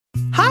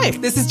Hi,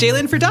 this is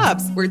Jalen for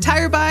Dobbs, where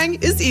tire buying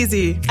is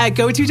easy. At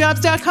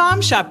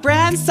GoToDobbs.com, shop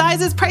brands,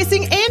 sizes,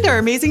 pricing, and our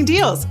amazing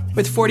deals.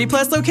 With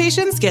 40-plus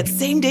locations, get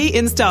same-day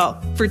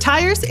install. For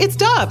tires, it's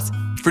Dobbs.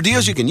 For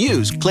deals you can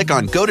use, click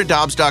on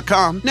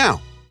GoToDobbs.com now.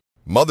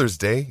 Mother's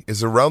Day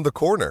is around the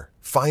corner.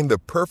 Find the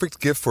perfect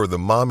gift for the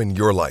mom in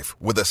your life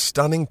with a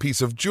stunning piece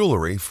of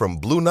jewelry from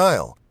Blue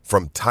Nile.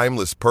 From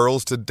timeless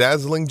pearls to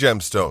dazzling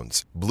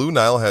gemstones, Blue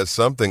Nile has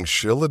something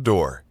she'll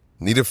adore.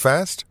 Need it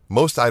fast?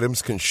 Most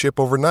items can ship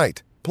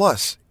overnight.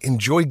 Plus,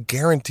 enjoy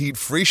guaranteed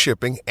free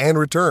shipping and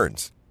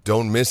returns.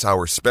 Don't miss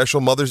our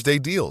special Mother's Day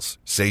deals.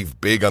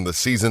 Save big on the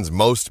season's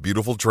most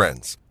beautiful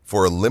trends.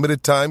 For a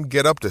limited time,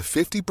 get up to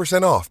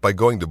 50% off by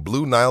going to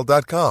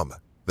BlueNile.com.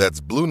 That's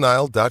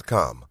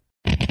BlueNile.com.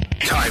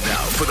 Time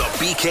now for the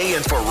BK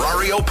and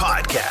Ferrario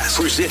podcast,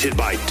 presented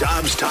by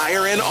Dobbs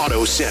Tire and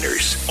Auto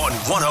Centers on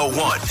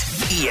 101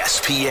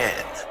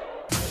 ESPN.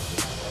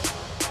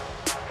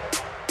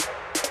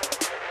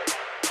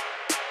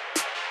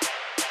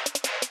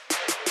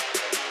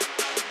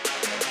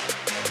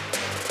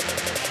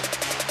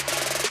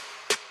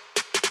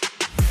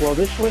 Well,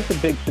 this was a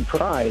big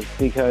surprise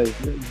because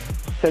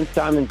since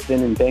Diamond's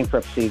been in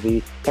bankruptcy,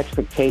 the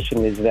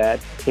expectation is that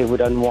it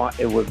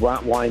would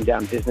wind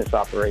down business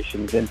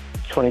operations, and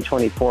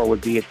 2024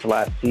 would be its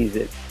last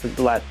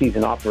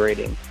season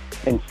operating.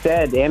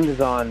 Instead,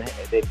 Amazon,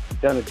 they've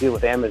done a deal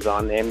with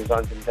Amazon.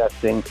 Amazon's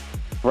investing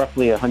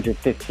roughly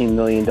 $115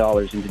 million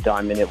into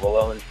Diamond. It will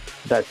own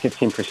about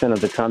 15%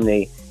 of the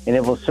company, and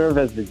it will serve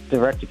as the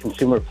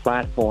direct-to-consumer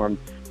platform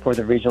for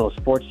the regional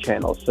sports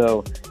channel.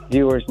 So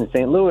viewers in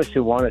St. Louis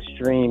who want to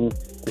stream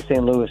the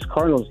St. Louis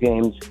Cardinals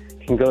games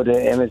can go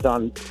to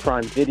Amazon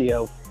Prime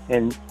Video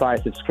and buy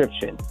a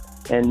subscription.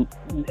 And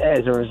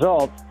as a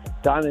result,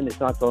 Diamond is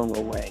not going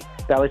away.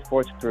 Bally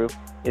Sports Group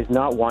is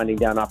not winding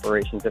down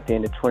operations at the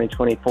end of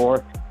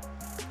 2024.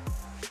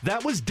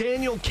 That was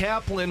Daniel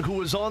Kaplan, who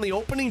was on the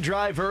opening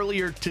drive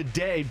earlier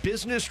today,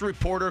 business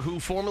reporter who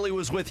formerly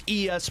was with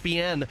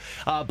ESPN.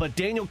 But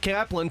Daniel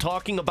Kaplan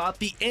talking about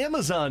the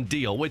Amazon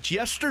deal, which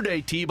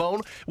yesterday, T-Bone,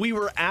 we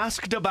were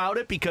asked about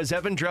it because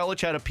Evan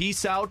Drellich had a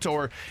piece out,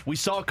 or we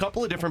saw a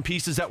couple of different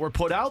pieces that were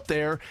put out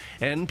there,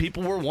 and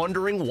people were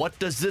wondering, what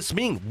does this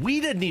mean?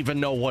 We didn't even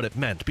know what it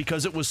meant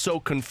because it was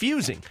so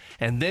confusing.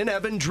 And then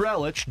Evan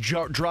Drellich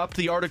dropped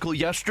the article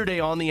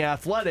yesterday on The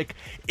Athletic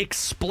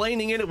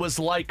explaining it. It was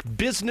like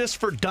business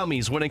for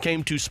dummies when it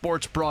came to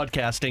sports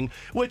broadcasting,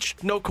 which,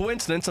 no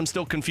coincidence, I'm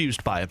still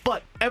confused by it.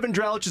 But Evan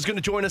Drellich is going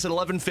to join us at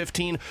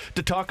 11:15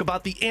 to talk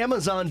about the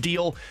Amazon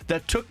deal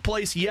that took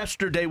place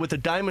yesterday with the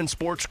Diamond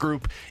Sports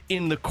Group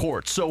in the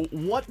court. So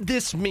what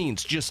this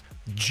means, just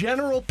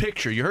general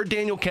picture. You heard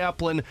Daniel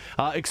Kaplan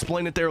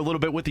explain it there a little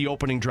bit with the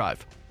opening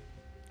drive.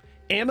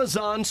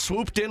 Amazon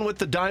swooped in with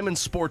the Diamond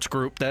Sports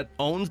Group that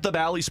owns the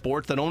Bally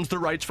Sports, that owns the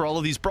rights for all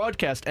of these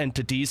broadcast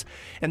entities,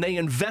 and they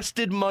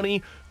invested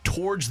money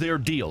towards their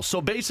deal.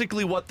 So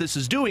basically what this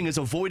is doing is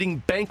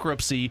avoiding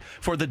bankruptcy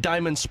for the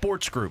Diamond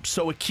Sports Group.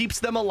 So it keeps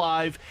them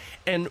alive,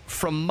 and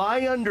from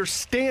my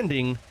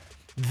understanding,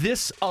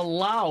 this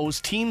allows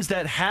teams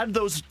that had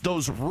those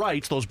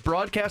rights, those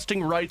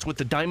broadcasting rights with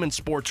the Diamond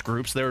Sports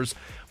Groups. There's,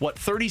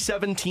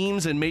 37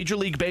 teams in Major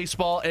League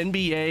Baseball,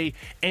 NBA,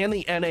 and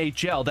the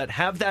NHL that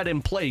have that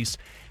in place.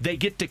 They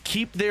get to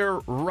keep their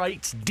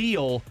rights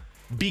deal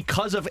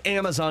because of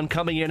Amazon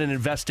coming in and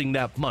investing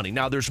that money.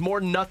 Now, there's more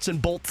nuts and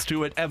bolts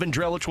to it. Evan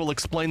Drellich will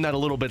explain that a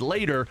little bit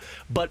later.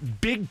 But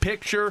big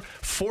picture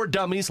for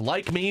dummies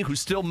like me who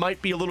still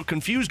might be a little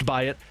confused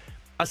by it,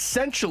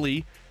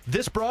 essentially,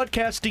 this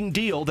broadcasting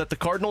deal that the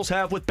Cardinals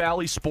have with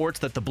Bally Sports,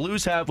 that the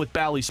Blues have with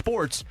Bally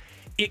Sports,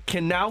 it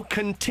can now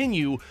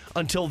continue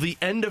until the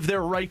end of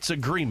their rights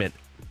agreement,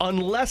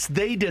 unless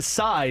they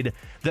decide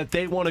that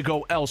they want to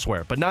go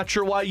elsewhere. But not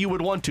sure why you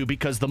would want to,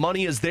 because the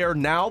money is there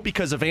now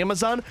because of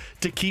Amazon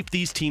to keep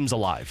these teams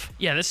alive.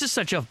 Yeah, this is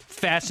such a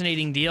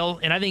fascinating deal,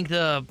 and I think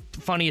the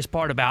funniest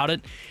part about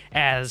it,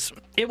 as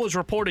it was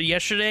reported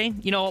yesterday,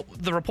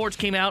 the reports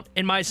came out,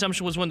 and my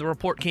assumption was when the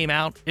report came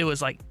out, it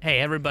was like, hey,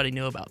 everybody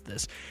knew about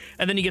this.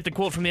 And then you get the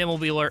quote from the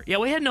MLB alert, yeah,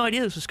 we had no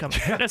idea this was coming.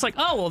 And it's like,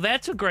 oh, well,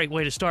 that's a great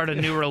way to start a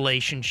new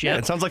relationship. Yeah,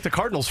 it sounds like the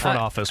Cardinals front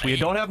office. We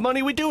don't have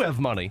money, we do have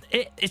money.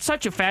 It's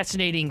such a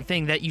fascinating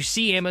thing that you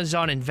see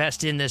Amazon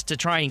invest in this to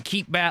try and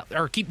keep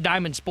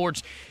Diamond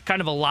Sports kind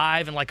of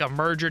alive and like a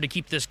merger to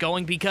keep this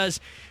going,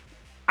 because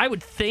I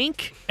would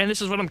think, and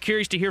this is what I'm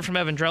curious to hear from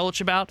Evan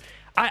Drellich about,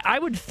 I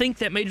would think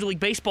that Major League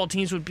Baseball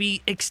teams would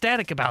be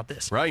ecstatic about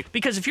this. Right.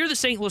 Because if you're the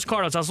St. Louis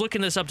Cardinals, I was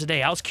looking this up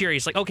today, I was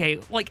curious,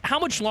 how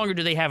much longer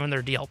do they have in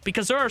their deal?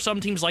 Because there are some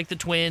teams like the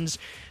Twins,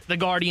 the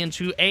Guardians,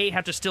 who,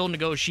 have to still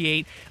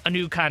negotiate a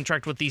new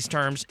contract with these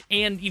terms,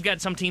 and you've got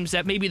some teams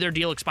that maybe their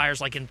deal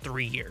expires in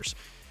 3 years.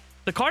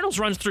 The Cardinals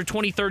runs through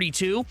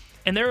 2032,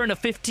 and they're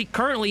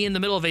currently in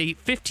the middle of a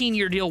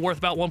 15-year deal worth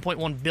about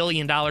 $1.1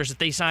 billion that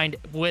they signed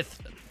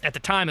with, at the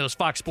time, it was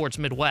Fox Sports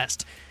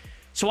Midwest.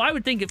 So I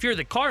would think if you're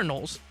the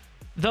Cardinals,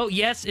 though,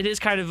 yes, it is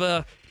kind of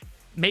a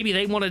maybe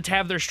they wanted to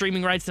have their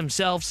streaming rights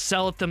themselves,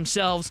 sell it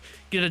themselves,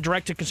 get a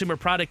direct-to-consumer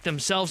product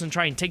themselves, and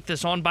try and take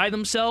this on by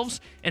themselves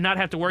and not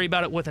have to worry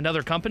about it with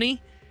another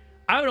company.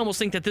 I would almost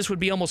think that this would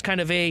be almost kind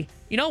of a,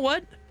 you know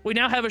what? We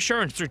now have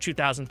assurance through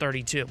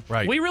 2032.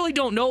 Right. We really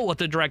don't know what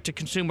the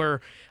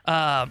direct-to-consumer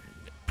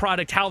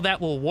product, how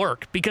that will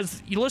work.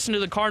 Because you listen to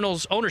the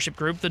Cardinals ownership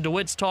group, the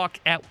DeWitts talk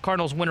at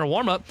Cardinals winter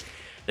warm-up,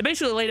 they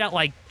basically laid out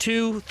like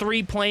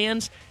 2-3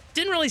 plans.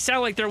 Didn't really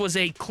sound like there was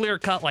a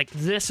clear-cut, like,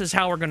 this is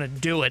how we're going to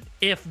do it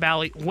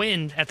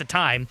when, at the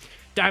time,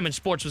 Diamond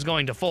Sports was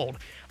going to fold.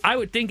 I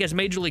would think as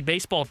Major League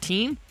Baseball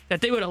team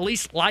that they would at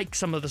least like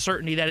some of the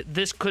certainty that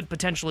this could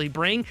potentially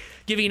bring,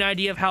 give you an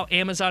idea of how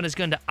Amazon is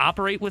going to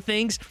operate with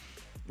things.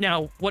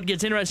 Now, what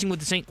gets interesting with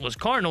the St. Louis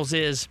Cardinals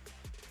is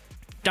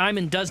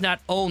Diamond does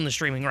not own the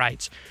streaming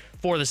rights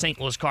for the St.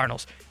 Louis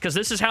Cardinals, because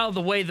this is how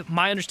the way that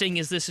my understanding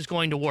is this is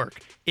going to work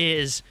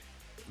is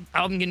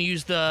I'm going to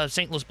use the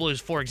St. Louis Blues,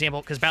 for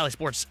example, because Bally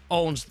Sports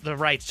owns the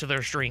rights to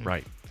their stream.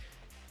 Right.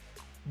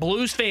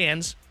 Blues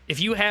fans, if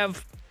you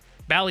have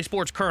Bally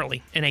Sports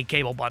currently in a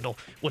cable bundle,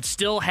 would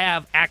still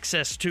have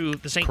access to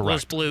the St.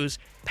 Louis Blues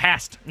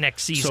past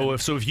next season.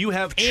 So if you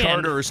have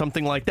Charter or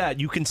something like that,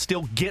 you can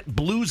still get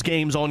Blues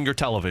games on your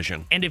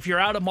television. And if you're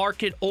out of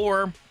market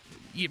or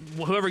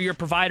whoever your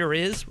provider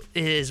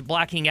is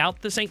blocking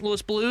out the St.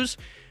 Louis Blues,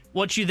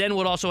 what you then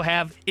would also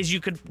have is you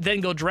could then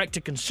go direct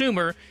to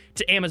consumer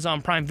to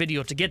Amazon Prime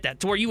Video to get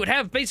that, to where you would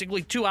have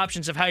basically two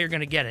options of how you're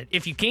going to get it.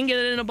 If you can get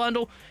it in a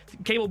bundle,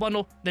 cable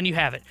bundle, then you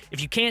have it. If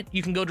you can't,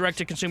 you can go direct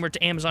to consumer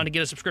to Amazon to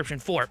get a subscription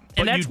for it. And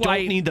but that's you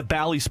don't need the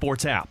Bally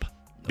Sports app.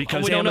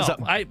 Because we don't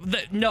Amazon,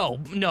 know.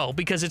 No,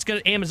 because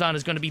Amazon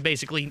is going to be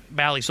basically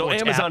Bally Sports.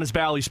 So Amazon app. is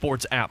Bally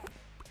Sports app,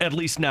 at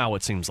least now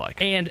it seems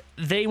like. And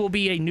they will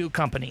be a new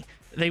company.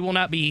 They will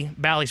not be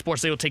Bally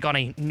Sports. They will take on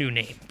a new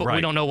name. But we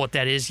don't know what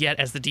that is yet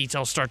as the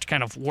details start to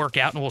kind of work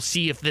out. And we'll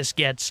see if this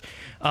gets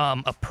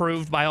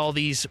approved by all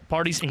these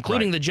parties,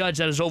 including the judge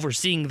that is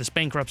overseeing this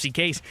bankruptcy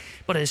case.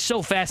 But it's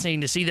so fascinating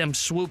to see them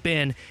swoop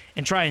in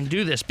and try and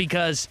do this,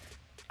 because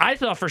I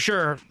thought for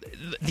sure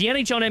the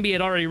NHL and NBA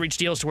had already reached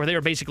deals to where they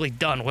were basically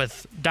done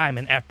with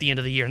Diamond at the end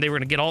of the year, and they were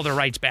going to get all their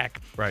rights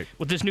back. Right.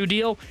 With this new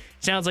deal,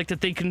 it sounds like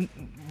that they can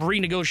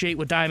renegotiate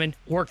with Diamond,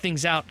 work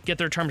things out, get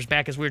their terms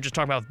back, as we were just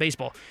talking about with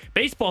baseball.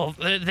 Baseball,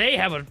 they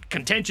have a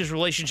contentious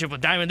relationship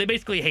with Diamond. They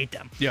basically hate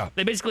them. Yeah.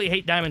 They basically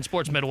hate Diamond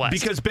Sports Midwest.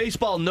 Because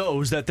baseball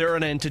knows that they're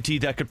an entity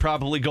that could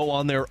probably go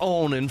on their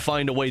own and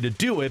find a way to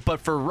do it, but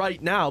for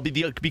right now,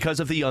 because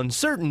of the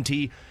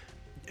uncertainty,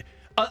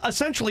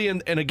 essentially,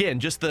 and again,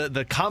 just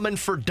the common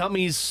for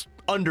dummies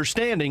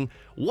understanding,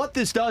 what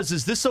this does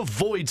is this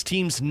avoids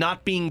teams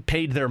not being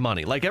paid their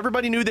money. Like,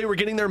 everybody knew they were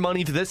getting their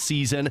money this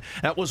season.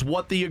 That was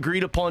what the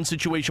agreed upon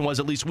situation was.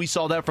 At least we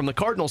saw that from the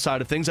Cardinals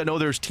side of things. I know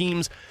there's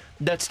teams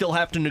that still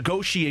have to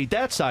negotiate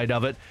that side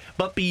of it.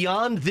 But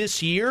beyond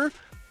this year,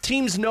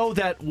 teams know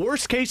that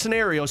worst case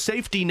scenario,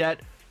 safety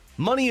net,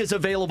 money is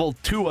available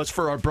to us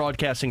for our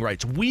broadcasting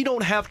rights. We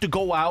don't have to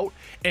go out,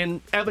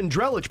 and Evan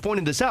Drellich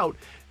pointed this out,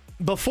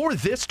 before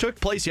this took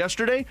place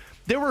yesterday,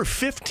 there were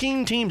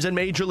 15 teams in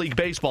Major League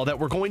Baseball that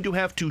were going to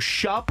have to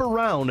shop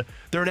around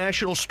their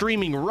national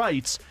streaming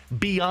rights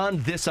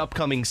beyond this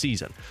upcoming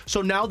season.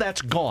 So now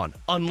that's gone,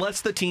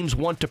 unless the teams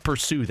want to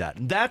pursue that.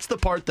 That's the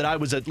part that I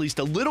was at least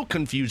a little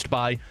confused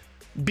by,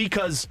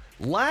 because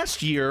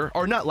last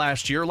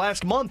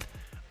month,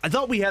 I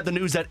thought we had the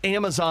news that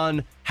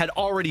Amazon had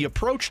already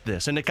approached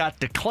this and it got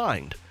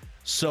declined.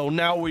 So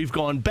now we've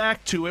gone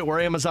back to it where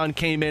Amazon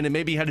came in and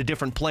maybe had a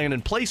different plan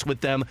in place with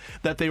them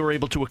that they were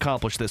able to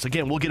accomplish this.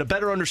 Again, we'll get a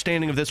better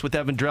understanding of this with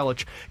Evan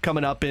Drellich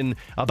coming up in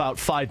about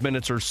 5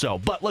 minutes or so.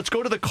 But let's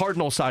go to the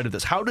Cardinals side of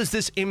this. How does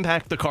this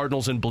impact the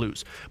Cardinals and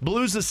Blues?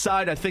 Blues'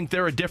 side, I think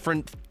they're a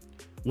different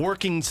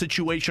working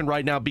situation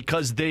right now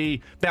because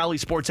Bally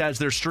Sports has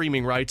their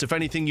streaming rights. If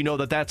anything, you know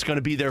that's going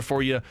to be there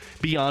for you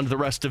beyond the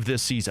rest of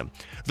this season.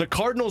 The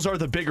Cardinals are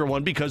the bigger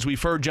one because we've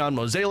heard John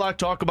Mozeliak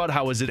talk about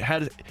how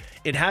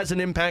it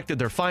hasn't impacted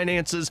their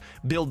finances.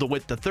 Bill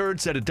DeWitt III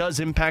said it does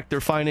impact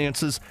their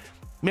finances.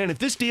 Man, if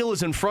this deal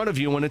is in front of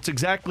you and it's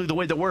exactly the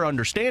way that we're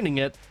understanding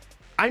it,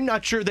 I'm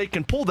not sure they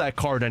can pull that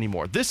card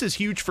anymore. This is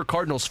huge for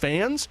Cardinals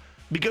fans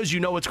because you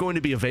know it's going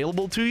to be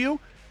available to you.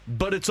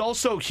 But it's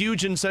also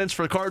huge in sense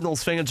for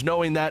Cardinals fans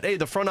knowing that, hey,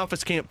 the front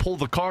office can't pull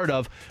the card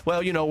of,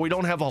 well, we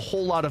don't have a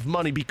whole lot of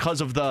money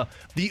because of the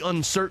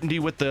uncertainty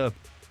with the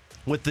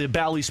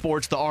Bally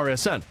Sports, the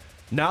RSN.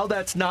 Now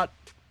that's not,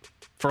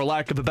 for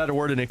lack of a better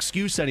word, an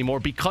excuse anymore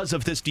because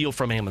of this deal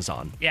from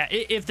Amazon. Yeah,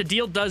 if the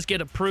deal does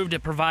get approved,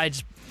 it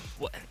provides,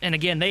 and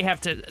again,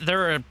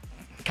 they're a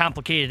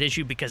complicated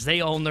issue because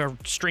they own their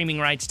streaming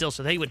rights still,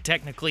 so they would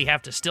technically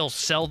have to still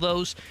sell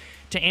those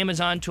to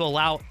Amazon to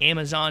allow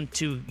Amazon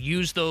to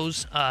use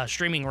those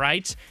streaming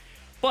rights.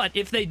 But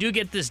if they do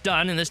get this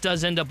done, and this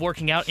does end up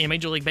working out, and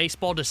Major League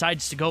Baseball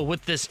decides to go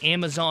with this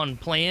Amazon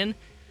plan,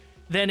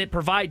 then it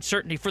provides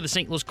certainty for the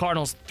St. Louis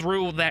Cardinals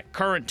through that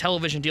current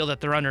television deal that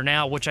they're under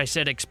now, which I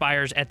said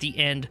expires at the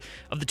end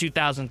of the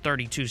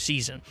 2032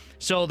 season.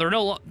 So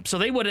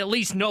they would at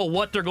least know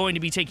what they're going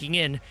to be taking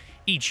in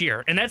each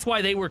year. And that's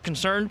why they were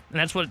concerned, and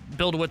that's what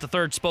Bill DeWitt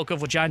III spoke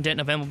of with John Denton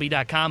of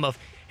MLB.com of,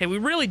 hey, we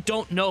really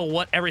don't know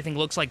what everything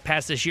looks like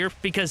past this year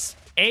because,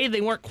 A,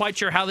 they weren't quite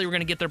sure how they were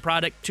going to get their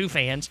product to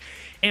fans,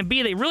 and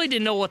B, they really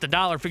didn't know what the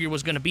dollar figure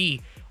was going to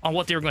be on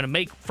what they were going to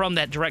make from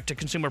that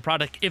direct-to-consumer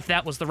product if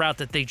that was the route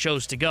that they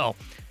chose to go.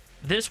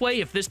 This way,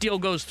 if this deal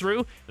goes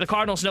through, the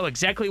Cardinals know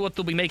exactly what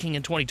they'll be making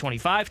in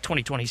 2025,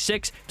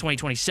 2026,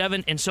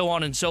 2027, and so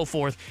on and so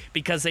forth,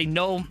 because they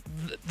know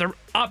they're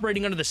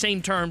operating under the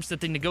same terms that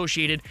they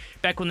negotiated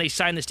back when they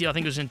signed this deal. I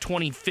think it was in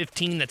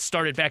 2015 that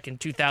started back in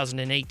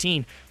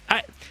 2018.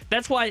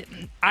 That's why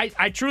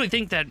I truly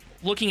think that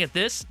looking at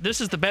this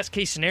is the best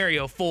case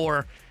scenario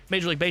for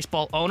Major League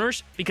Baseball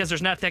owners because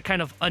there's not that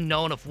kind of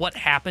unknown of what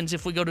happens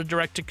if we go to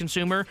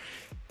direct-to-consumer.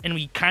 And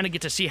we kind of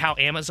get to see how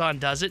Amazon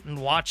does it and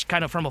watch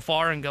kind of from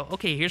afar and go,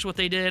 okay, here's what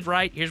they did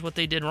right, here's what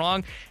they did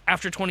wrong.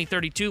 After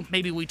 2032,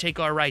 maybe we take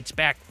our rights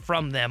back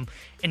from them.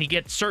 And you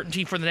get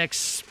certainty for the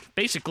next,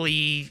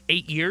 basically,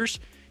 8 years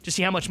to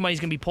see how much money is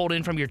going to be pulled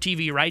in from your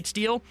TV rights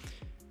deal.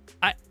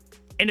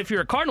 And if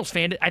you're a Cardinals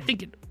fan, I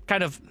think it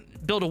kind of,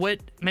 Bill DeWitt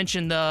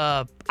mentioned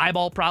the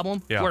eyeball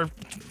problem, where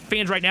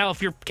fans right now,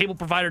 if your cable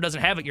provider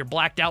doesn't have it, you're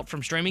blacked out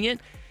from streaming it.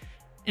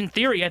 In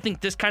theory, I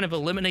think this kind of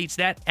eliminates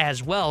that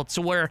as well,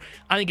 to where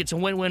I think it's a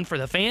win-win for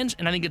the fans,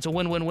 and I think it's a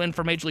win-win-win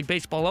for Major League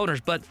Baseball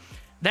owners. But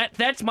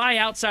that's my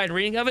outside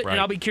reading of it, and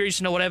I'll be curious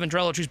to know what Evan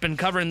Drellich, who's been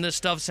covering this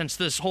stuff since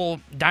this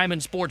whole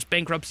Diamond Sports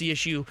bankruptcy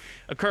issue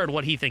occurred,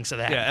 what he thinks of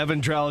that. Yeah,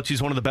 Evan Drellich,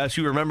 he's one of the best.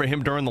 You remember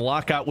him during the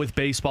lockout with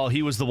baseball.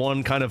 He was the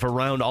one kind of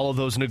around all of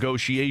those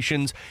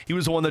negotiations. He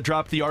was the one that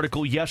dropped the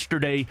article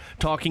yesterday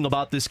talking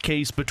about this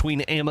case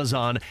between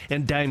Amazon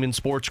and Diamond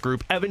Sports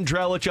Group. Evan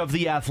Drellich of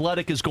The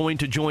Athletic is going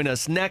to join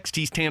us next.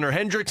 He's Tanner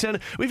Hendrickson.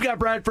 We've got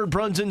Bradford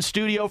Bruns in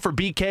studio. For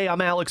BK,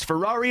 I'm Alex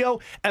Ferrario.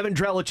 Evan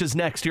Drellich is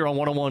next here on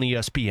 101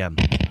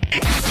 ESPN.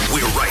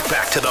 We're right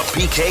back to the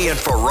BK and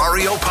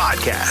Ferrario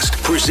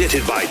podcast,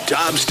 presented by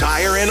Dobbs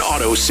Tire and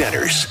Auto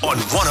Centers on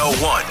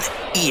 101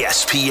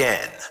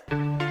 ESPN.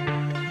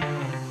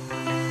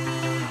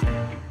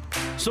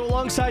 So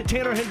alongside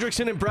Tanner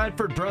Hendrickson and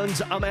Bradford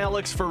Bruns, I'm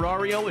Alex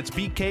Ferrario. It's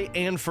BK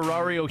and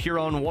Ferrario here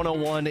on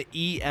 101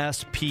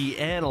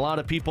 ESPN. A lot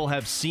of people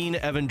have seen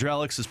Evan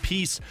Drellich's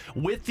piece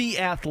with The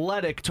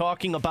Athletic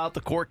talking about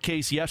the court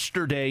case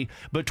yesterday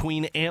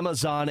between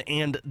Amazon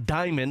and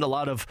Diamond. A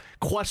lot of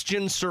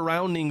questions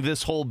surrounding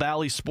this whole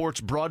Bally Sports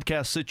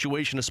broadcast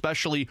situation,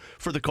 especially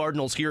for the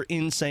Cardinals here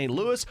in St.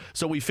 Louis.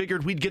 So we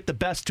figured we'd get the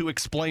best to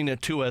explain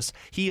it to us.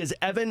 He is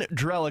Evan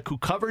Drellich, who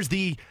covers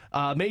the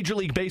Major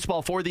League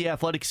Baseball for The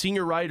Athletic,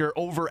 senior writer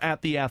over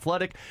at The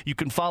Athletic. You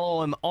can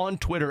follow him on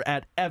Twitter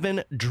at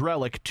Evan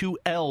Drellich, 2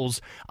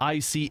 L's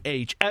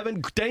ICH.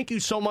 Evan, thank you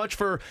so much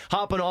for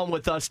hopping on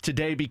with us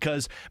today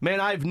because, man,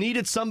 I've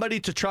needed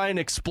somebody to try and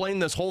explain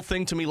this whole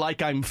thing to me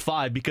like I'm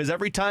 5, because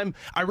every time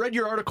I read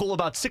your article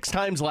about 6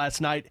 times last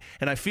night,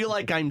 and I feel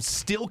like I'm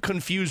still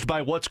confused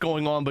by what's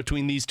going on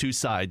between these two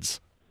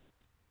sides.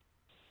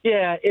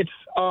 Yeah,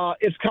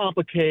 it's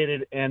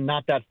complicated and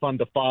not that fun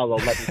to follow,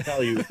 let me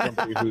tell you,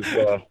 somebody who's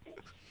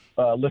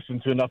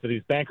listened to enough of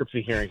these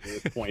bankruptcy hearings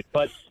at this point.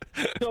 But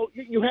so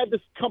you had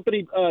this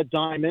company,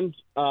 Diamond,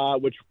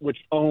 which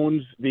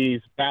owns these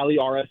Bally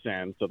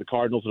RSN, so the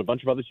Cardinals and a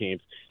bunch of other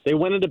teams. They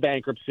went into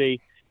bankruptcy.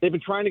 They've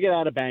been trying to get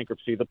out of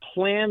bankruptcy. The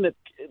plan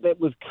that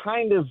was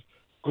kind of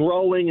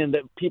growing and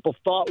that people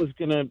thought was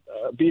going to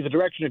be the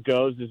direction it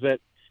goes is that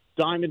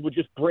Diamond would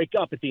just break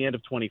up at the end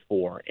of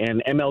 24.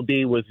 And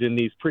MLB was in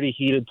these pretty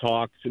heated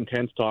talks,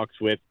 intense talks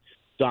with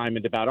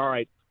Diamond about, all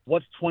right,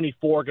 what's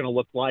 24 going to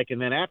look like?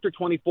 And then after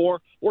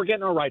 24, we're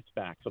getting our rights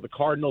back. So the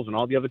Cardinals and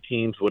all the other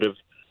teams would have,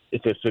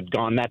 if this had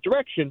gone that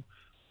direction,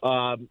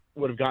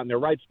 would have gotten their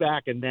rights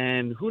back. And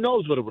then who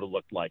knows what it would have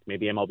looked like.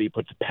 Maybe MLB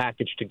puts a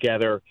package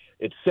together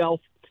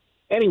itself.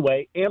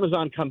 Anyway,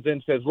 Amazon comes in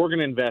and says, we're going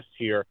to invest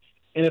here.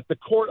 And if the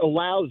court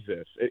allows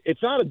this,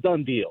 it's not a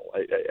done deal.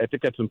 I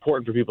think that's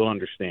important for people to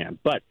understand.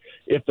 But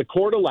if the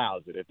court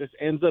allows it, if this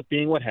ends up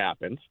being what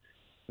happens,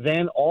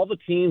 then all the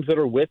teams that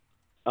are with,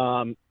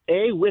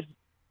 with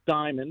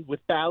Diamond, with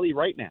Bally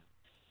right now,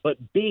 but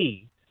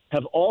B,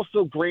 have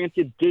also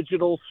granted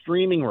digital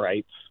streaming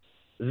rights,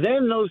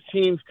 then those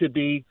teams could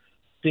be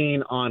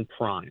seen on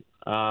Prime.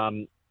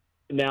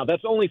 Now,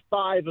 that's only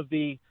 5 of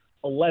the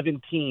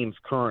 11 teams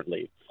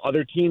currently.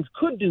 Other teams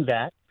could do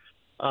that.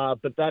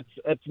 But that's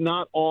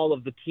not all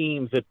of the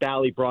teams that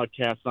Bally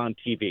broadcasts on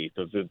TV.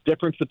 So there's a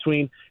difference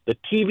between the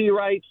TV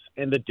rights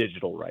and the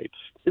digital rights.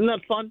 Isn't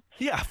that fun?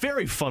 Yeah,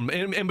 very fun.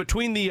 And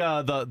between the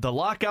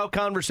lockout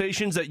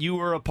conversations that you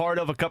were a part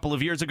of a couple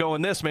of years ago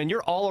and this, man,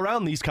 you're all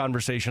around these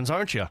conversations,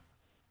 aren't you?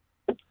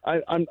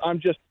 I'm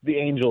just the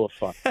angel of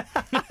fun.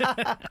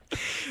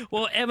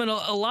 Well, Evan,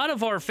 a lot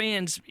of our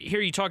fans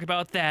hear you talk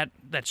about that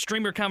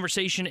streamer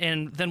conversation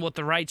and then what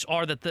the rights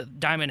are that the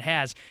Diamond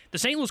has. The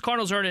St. Louis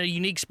Cardinals are in a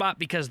unique spot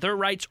because their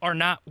rights are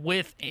not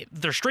with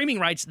their streaming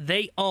rights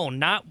they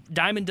own.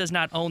 Diamond does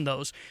not own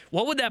those.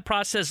 What would that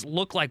process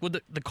look like?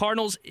 Would the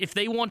Cardinals, if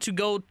they want to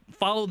go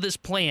follow this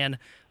plan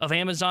of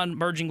Amazon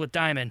merging with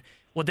Diamond,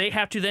 would they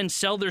have to then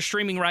sell their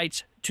streaming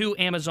rights to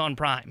Amazon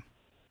Prime?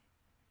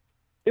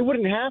 They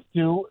wouldn't have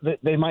to.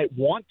 They might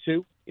want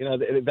to.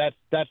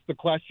 That's the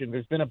question.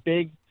 There's been a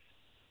big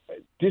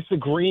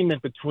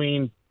disagreement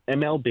between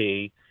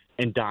MLB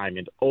and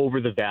Diamond over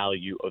the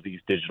value of these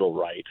digital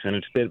rights, and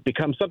it's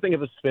become something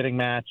of a spitting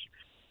match.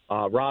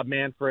 Rob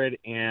Manfred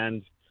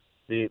and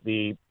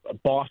the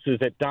bosses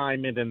at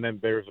Diamond, and then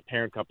there's a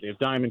parent company of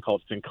Diamond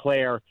called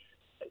Sinclair.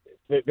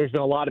 There's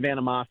been a lot of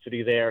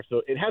animosity there,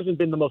 so it hasn't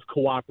been the most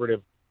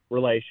cooperative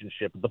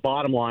relationship. The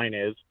bottom line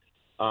is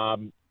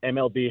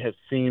MLB has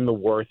seen the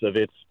worth of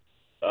its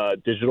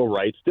digital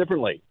rights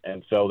differently,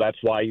 and so that's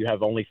why you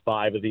have only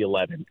 5 of the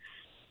 11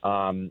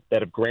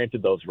 that have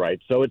granted those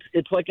rights. So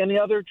it's like any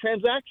other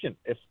transaction.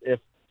 If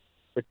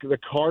the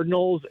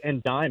Cardinals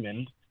and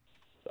Diamond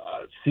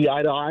see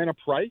eye to eye on a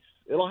price,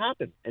 it'll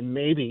happen. And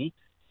maybe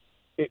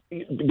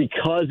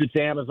because it's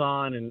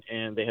Amazon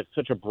and they have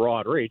such a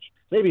broad reach,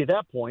 maybe at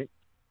that point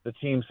the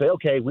teams say,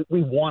 okay,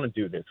 we want to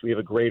do this. We have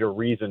a greater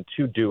reason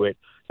to do it,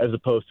 as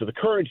opposed to the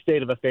current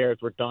state of affairs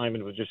where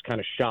Diamond was just kind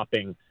of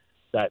shopping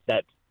that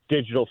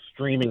digital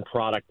streaming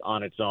product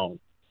on its own.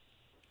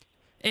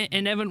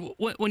 And Evan,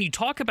 when you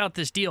talk about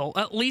this deal,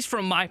 at least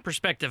from my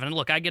perspective, and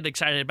look, I get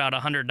excited about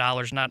 $100,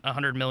 not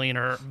 $100 million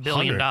or $1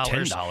 billion.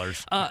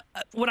 $110.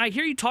 When I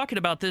hear you talking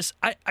about this,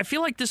 I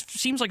feel like this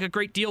seems like a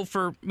great deal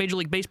for Major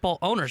League Baseball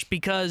owners,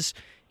 because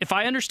if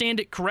I understand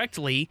it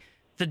correctly,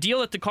 the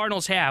deal that the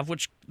Cardinals have,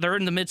 which they're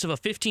in the midst of a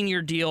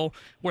 15-year deal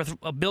worth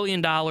 $1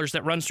 billion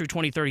that runs through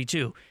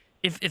 2032.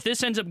 If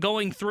this ends up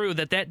going through,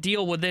 that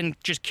deal would then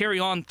just carry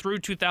on through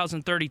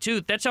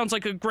 2032. That sounds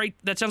like a great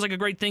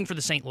thing for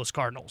the St. Louis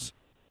Cardinals.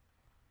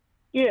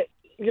 Yeah,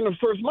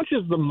 for as much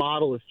as the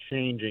model is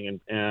changing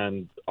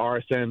and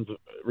RSN's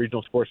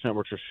regional sports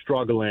networks are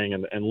struggling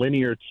and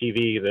linear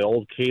TV, the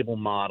old cable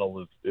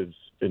model is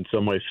in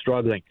some ways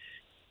struggling,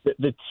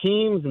 the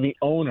teams and the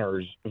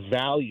owners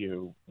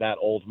value that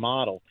old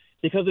model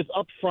because it's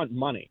upfront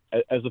money,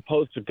 as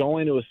opposed to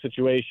going to a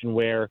situation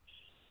where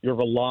you're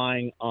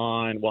relying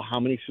on, well, how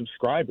many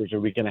subscribers are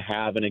we going to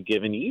have in a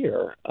given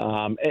year?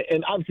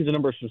 And obviously the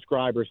number of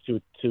subscribers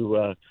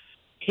to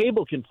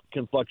cable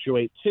can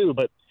fluctuate too,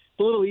 but it's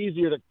a little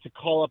easier to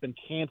call up and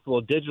cancel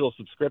a digital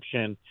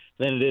subscription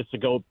than it is to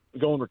go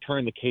and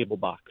return the cable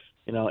box.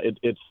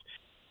 It's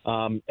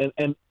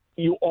and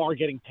you are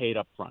getting paid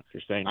up front.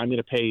 You're saying, I'm going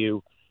to pay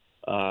you,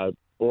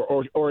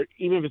 or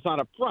even if it's not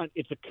up front,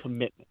 it's a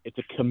commitment. It's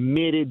a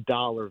committed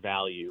dollar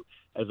value,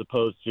 as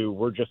opposed to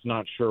we're just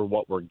not sure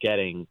what we're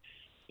getting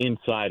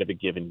inside of a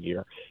given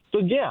year. So,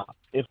 yeah,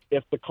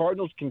 if the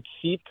Cardinals can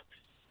keep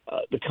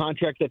the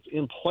contract that's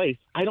in place,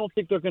 I don't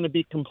think they're going to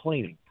be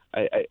complaining.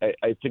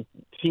 I think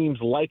teams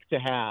like to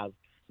have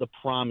the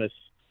promise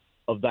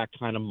of that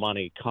kind of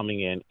money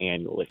coming in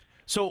annually.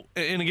 So,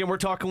 and again, we're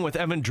talking with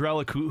Evan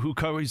Drellick, who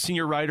covers,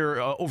 senior writer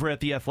over at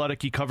The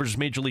Athletic. He covers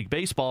Major League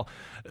Baseball.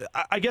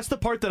 I guess the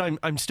part that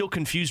I'm still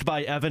confused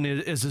by, Evan,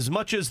 is as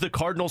much as the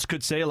Cardinals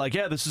could say, like,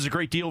 yeah, this is a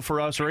great deal for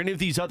us, or any of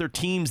these other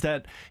teams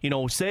that,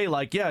 say,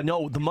 like, yeah,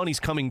 no, the money's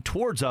coming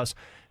towards us.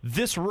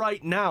 This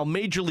right now,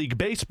 Major League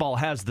Baseball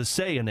has the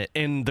say in it,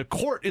 and the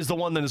court is the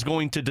one that is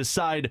going to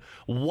decide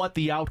what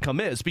the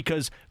outcome is,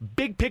 because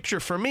big picture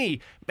for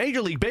me,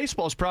 Major League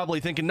Baseball is probably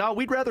thinking, no,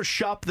 we'd rather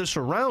shop this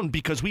around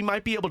because we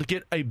might be able to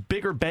get a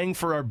bigger bang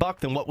for our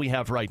buck than what we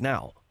have right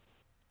now.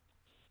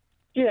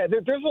 Yeah,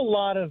 there's a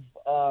lot of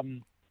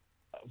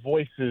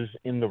voices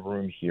in the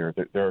room here.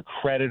 There are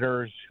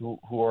creditors who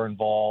are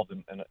involved,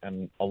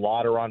 and a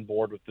lot are on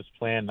board with this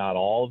plan. Not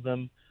all of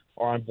them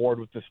are on board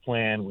with this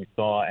plan. We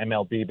saw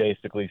MLB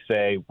basically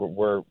say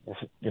we're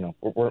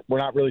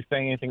not really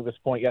saying anything at this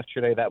point.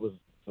 Yesterday, that was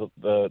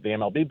the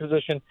MLB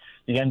position.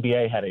 The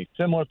NBA had a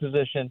similar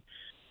position.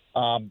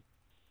 What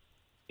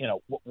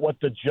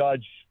the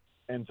judge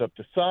ends up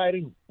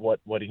deciding, what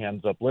he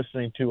ends up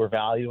listening to or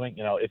valuing.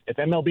 If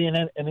MLB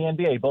and the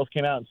NBA both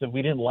came out and said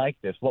we didn't like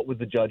this, what would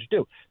the judge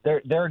do?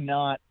 They're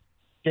not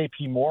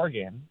J.P.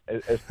 Morgan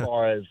as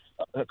far as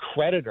a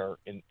creditor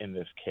in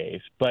this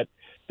case, but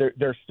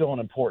they're still an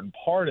important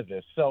part of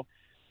this. So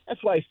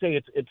that's why I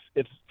say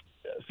it's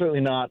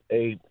certainly not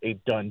a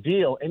done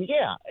deal. And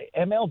yeah,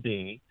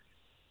 MLB,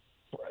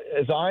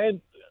 as I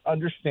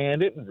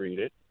understand it and read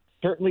it,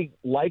 certainly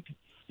like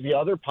the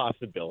other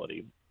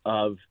possibility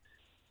of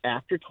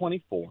after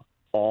 24,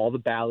 all the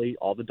Bally,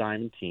 all the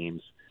Diamond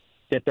teams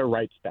get their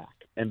rights back.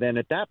 And then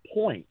at that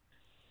point,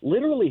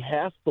 literally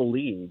half the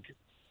league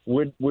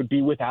would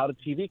be without a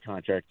TV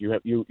contract. You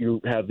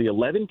have the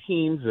 11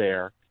 teams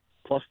there,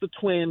 plus the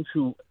Twins,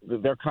 who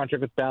their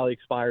contract with Bally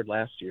expired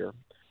last year.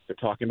 They're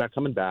talking about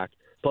coming back,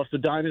 plus the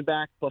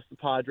Diamondbacks, plus the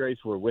Padres,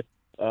 who were with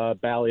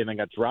Bally and then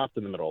got dropped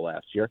in the middle of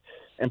last year,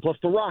 and plus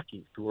the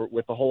Rockies, who were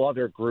with a whole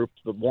other group,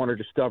 the Warner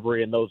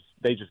Discovery, and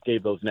they just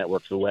gave those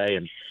networks away,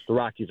 and the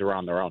Rockies are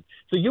on their own.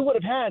 So you would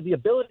have had the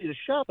ability to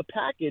shop a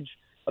package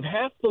of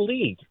half the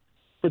league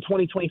for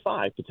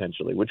 2025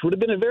 potentially, which would have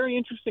been a very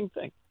interesting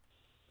thing.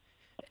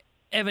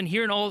 Evan,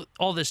 hearing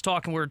all this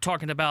talk, and we're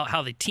talking about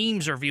how the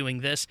teams are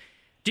viewing this,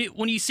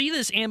 When you see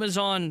this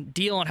Amazon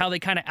deal and how they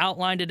kind of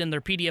outlined it in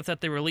their PDF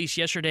that they released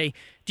yesterday,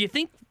 do you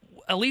think,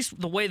 at least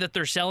the way that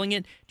they're selling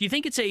it, do you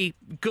think it's a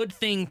good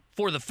thing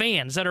for the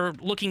fans that are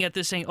looking at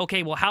this saying,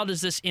 okay, well, how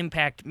does this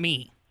impact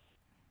me?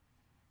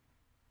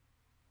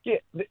 Yeah,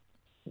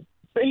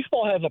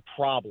 baseball has a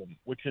problem,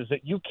 which is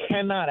that you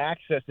cannot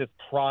access this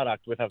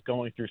product without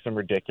going through some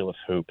ridiculous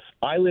hoops.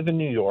 I live in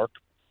New York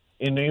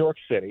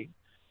City.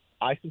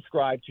 I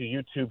subscribe to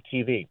YouTube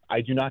TV.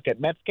 I do not get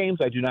Mets games.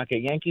 I do not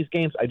get Yankees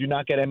games. I do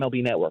not get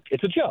MLB Network.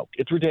 It's a joke.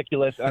 It's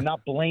ridiculous. I'm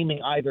not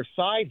blaming either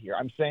side here.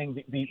 I'm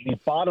saying the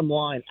bottom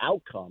line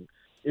outcome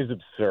is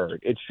absurd.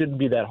 It shouldn't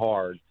be that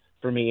hard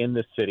for me in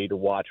this city to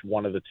watch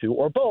one of the two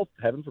or both,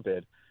 heaven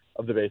forbid,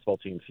 of the baseball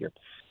teams here.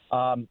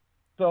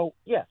 So,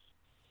 yes,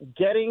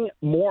 getting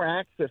more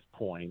access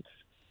points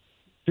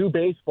to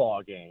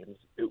baseball games,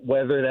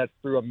 whether that's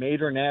through a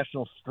major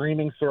national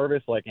streaming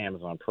service like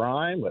Amazon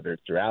Prime, whether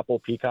it's through Apple,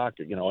 Peacock,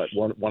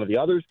 one of the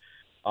others,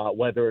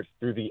 whether it's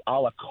through the a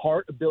la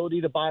carte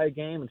ability to buy a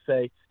game and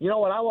say, you know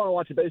what, I want to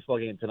watch a baseball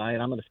game tonight,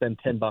 and I'm going to spend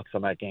 $10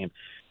 on that game,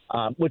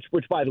 which,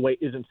 by the way,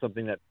 isn't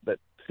something that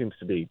seems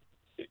to be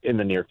in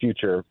the near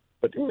future,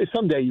 but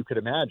someday you could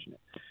imagine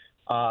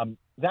it.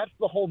 That's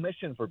the whole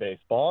mission for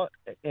baseball,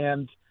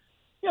 and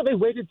they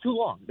waited too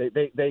long.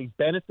 They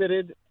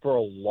benefited for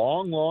a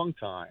long, long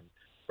time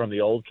from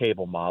the old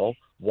cable model.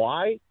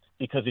 Why?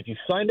 Because if you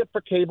signed up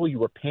for cable, you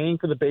were paying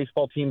for the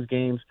baseball team's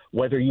games,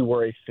 whether you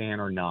were a fan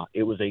or not.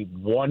 It was a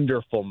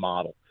wonderful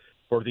model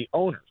for the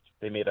owners.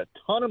 They made a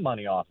ton of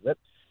money off of it,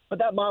 but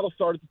that model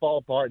started to fall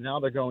apart. And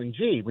now they're going,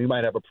 gee, we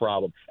might have a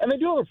problem. And they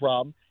do have a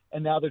problem,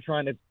 and now they're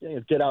trying to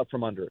get out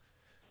from under it.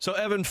 So,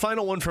 Evan,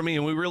 final one for me,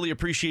 and we really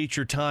appreciate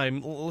your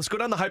time. Let's go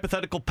down the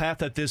hypothetical path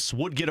that this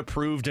would get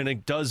approved and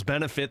it does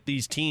benefit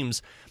these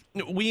teams.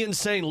 We in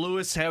St.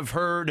 Louis have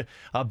heard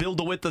Bill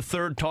DeWitt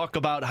III talk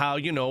about how,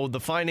 the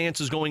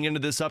finances going into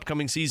this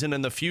upcoming season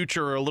and the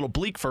future are a little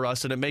bleak for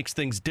us, and it makes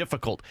things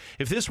difficult.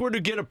 If this were to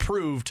get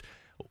approved,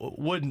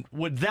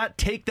 would that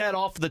take that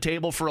off the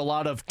table for a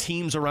lot of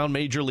teams around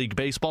Major League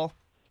Baseball?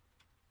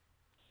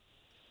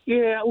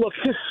 Yeah, look,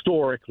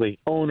 historically,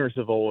 owners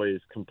have always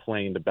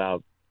complained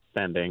about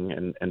spending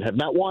and have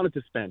not wanted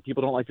to spend.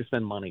 People don't like to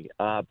spend money.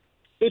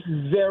 It's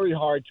very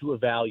hard to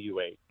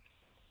evaluate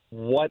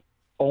what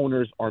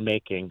owners are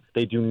making.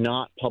 They do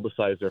not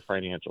publicize their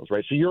financials,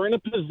 right? So you're in a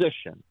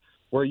position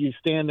where you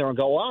stand there and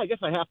go, well, I guess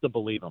I have to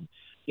believe them.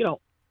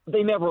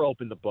 They never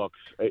open the books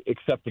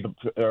except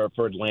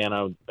for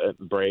Atlanta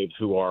Braves,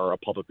 who are a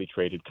publicly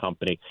traded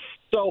company.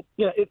 So,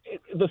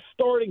 the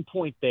starting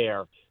point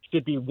there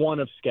should be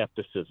one of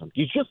skepticism.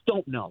 You just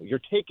don't know.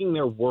 You're taking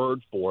their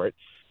word for it.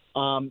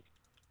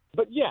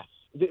 But yes,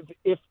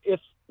 if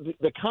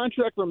the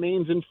contract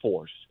remains in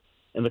force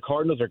and the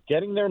Cardinals are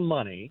getting their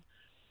money,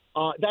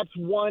 that's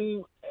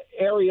one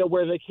area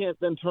where they can't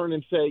then turn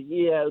and say,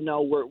 yeah,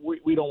 no,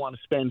 we don't want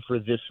to spend for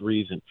this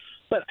reason.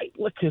 But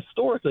look,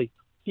 historically,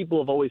 people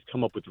have always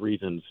come up with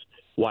reasons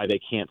why they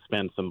can't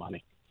spend some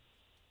money.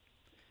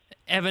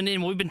 Evan,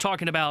 and we've been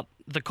talking about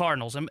the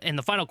Cardinals, and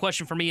the final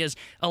question for me is,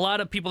 a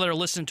lot of people that are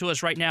listening to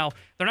us right now,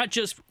 they're not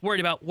just worried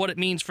about what it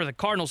means for the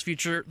Cardinals'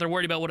 future, they're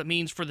worried about what it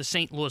means for the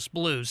St. Louis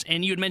Blues.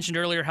 And you had mentioned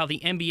earlier how the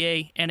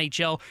NBA,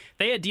 NHL,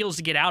 they had deals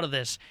to get out of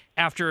this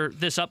after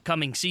this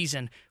upcoming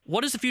season.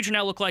 What does the future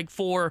now look like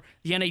for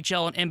the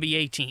NHL and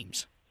NBA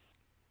teams?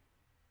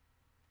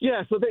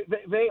 Yeah, so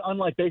they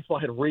unlike baseball,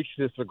 had reached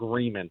this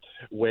agreement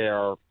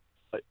where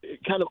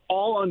kind of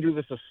all under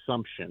this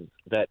assumption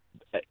that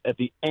at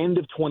the end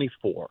of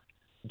 24,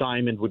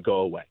 Diamond would go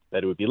away,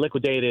 that it would be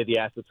liquidated, the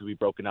assets would be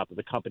broken up, and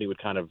the company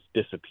would kind of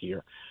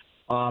disappear.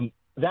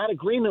 That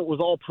agreement was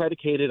all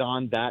predicated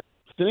on that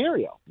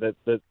scenario, that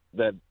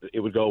it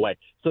would go away.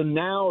 So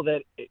now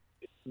that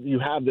you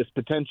have this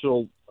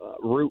potential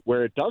route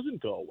where it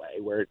doesn't go away,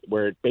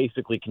 where it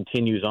basically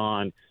continues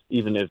on,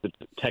 even as it's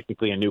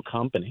technically a new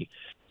company,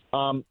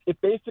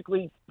 it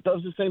basically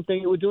does the same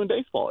thing it would do in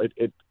baseball.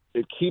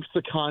 It keeps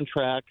the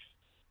contracts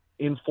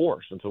in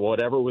force. And so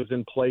whatever was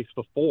in place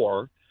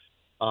before,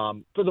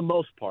 for the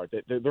most part,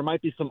 there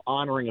might be some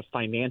honoring of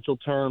financial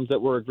terms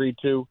that were agreed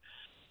to.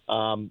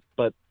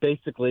 But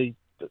basically,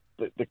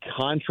 the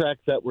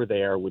contracts that were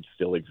there would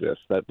still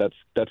exist.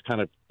 That's kind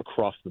of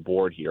across the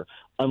board here,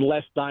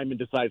 unless Diamond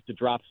decides to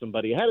drop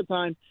somebody ahead of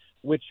time,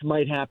 which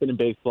might happen in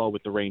baseball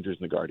with the Rangers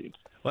and the Guardians.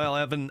 Well,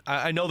 Evan,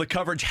 I know the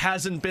coverage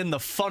hasn't been the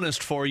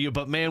funnest for you,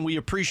 but, man, we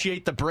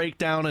appreciate the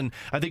breakdown, and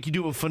I think you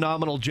do a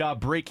phenomenal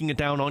job breaking it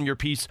down on your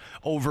piece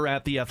over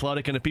at The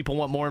Athletic. And if people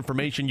want more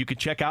information, you could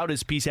check out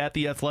his piece at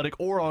The Athletic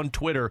or on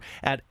Twitter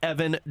at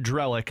Evan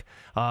Drellick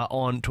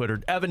on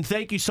Twitter. Evan,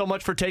 thank you so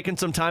much for taking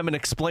some time and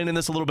explaining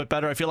this a little bit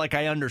better. I feel like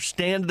I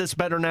understand this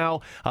better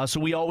now, so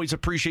we always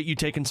appreciate you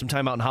taking some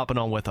time out and hopping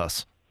on with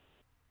us.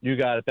 You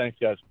got it. Thanks,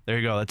 guys. There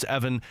you go. That's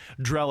Evan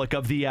Drellick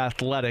of The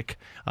Athletic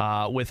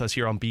with us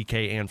here on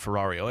BK and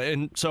Ferrario.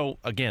 And so,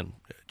 again,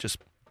 just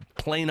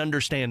plain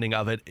understanding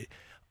of it.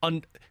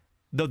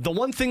 The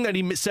one thing that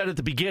he said at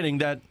the beginning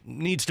that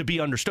needs to be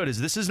understood is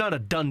this is not a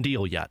done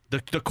deal yet.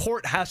 The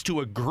court has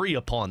to agree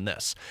upon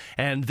this.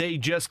 And they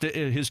just,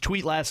 his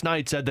tweet last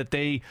night said that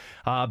they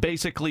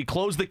basically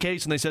closed the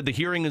case and they said the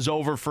hearing is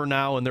over for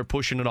now and they're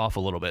pushing it off a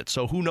little bit.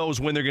 So who knows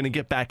when they're going to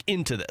get back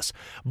into this.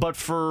 But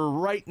for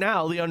right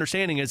now, the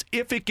understanding is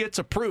if it gets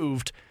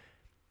approved,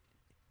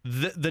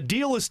 the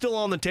deal is still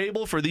on the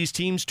table for these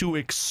teams to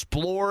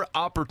explore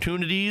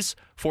opportunities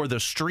for the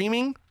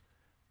streaming.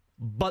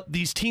 But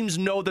these teams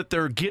know that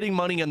they're getting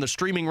money and the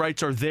streaming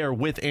rights are there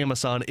with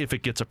Amazon if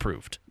it gets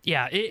approved.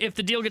 Yeah, if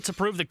the deal gets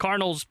approved, the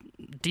Cardinals'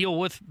 deal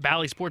with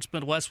Bally Sports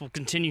Midwest will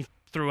continue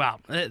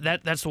throughout.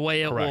 That's the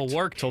way it will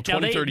work. Till now,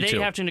 2032.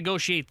 they have to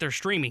negotiate their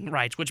streaming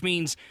rights, which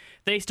means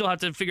they still have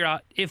to figure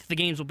out if the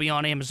games will be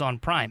on Amazon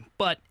Prime.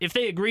 But if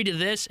they agree to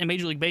this and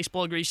Major League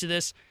Baseball agrees to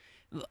this,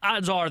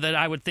 odds are that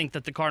I would think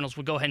that the Cardinals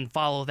would go ahead and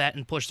follow that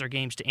and push their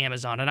games to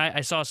Amazon. And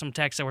I saw some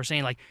texts that were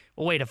saying like,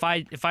 well, wait, if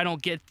I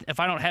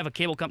don't have a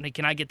cable company,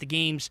 can I get the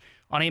games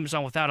on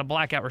Amazon without a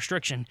blackout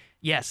restriction?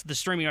 Yes, the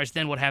streaming rights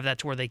then would have that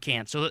to where they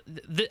can. So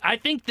I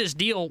think this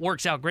deal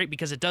works out great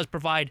because it does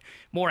provide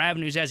more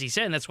avenues, as he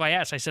said. And that's why I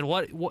asked. I said,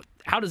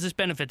 how does this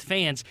benefit the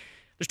fans?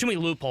 There's too many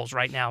loopholes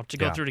right now to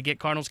go through to get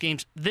Cardinals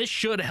games. This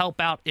should help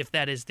out if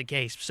that is the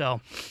case.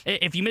 So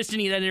if you missed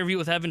any of that interview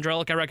with Evan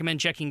Drellick, I recommend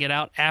checking it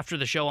out after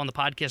the show on the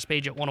podcast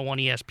page at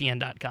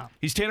 101ESPN.com.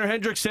 He's Tanner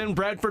Hendrickson,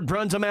 Bradford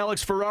Bruns. I'm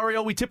Alex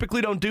Ferrario. We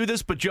typically don't do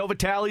this, but Joe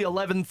Vitale,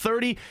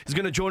 11:30, is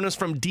going to join us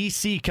from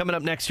D.C. coming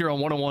up next year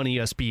on 101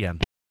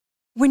 ESPN.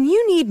 When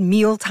you need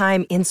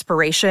mealtime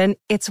inspiration,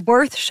 it's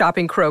worth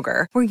shopping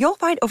Kroger, where you'll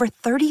find over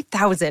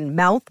 30,000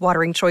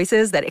 mouth-watering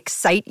choices that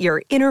excite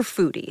your inner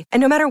foodie. And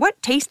no matter what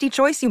tasty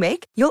choice you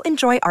make, you'll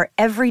enjoy our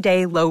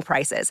everyday low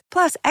prices,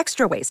 plus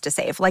extra ways to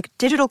save, like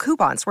digital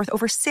coupons worth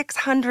over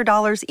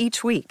 $600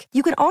 each week.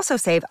 You can also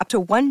save up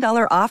to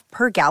 $1 off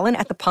per gallon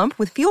at the pump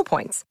with fuel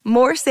points.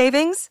 More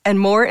savings and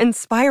more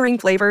inspiring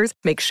flavors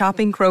make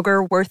shopping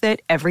Kroger worth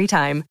it every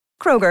time.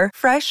 Kroger,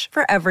 fresh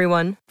for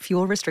everyone.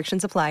 Fuel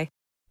restrictions apply.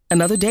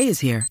 Another day is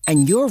here,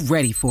 and you're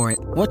ready for it.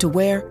 What to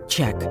wear?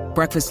 Check.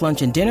 Breakfast,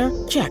 lunch, and dinner?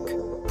 Check.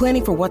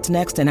 Planning for what's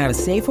next and how to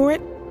save for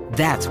it?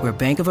 That's where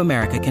Bank of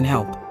America can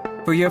help.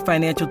 For your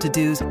financial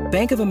to-dos,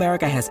 Bank of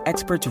America has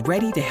experts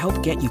ready to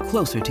help get you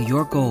closer to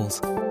your goals.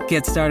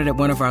 Get started at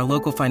one of our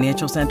local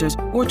financial centers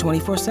or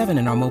 24/7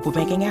 in our mobile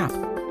banking app.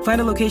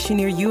 Find a location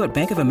near you at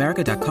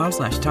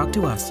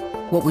bankofamerica.com/talktous.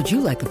 What would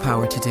you like the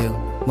power to do?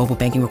 Mobile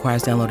banking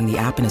requires downloading the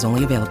app and is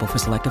only available for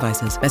select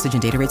devices. Message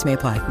and data rates may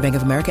apply. Bank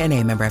of America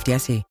N.A., member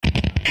FDIC.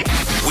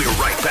 We're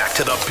right back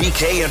to the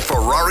BK and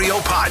Ferrario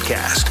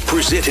podcast,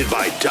 presented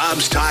by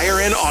Dobbs Tire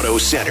and Auto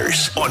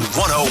Centers on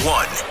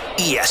 101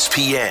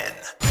 ESPN.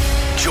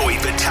 Joey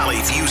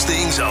Vitale views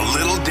things a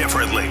little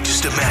differently.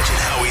 Just imagine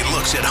how he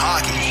looks at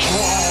hockey.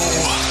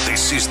 Whoa!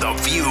 This is The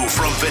View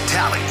from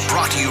Vitale,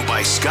 brought to you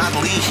by Scott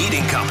Lee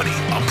Heating Company,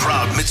 a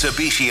proud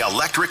Mitsubishi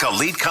Electric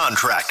Elite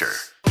contractor.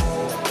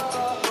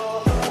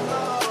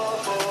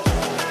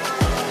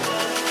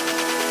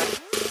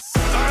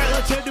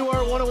 Let's head to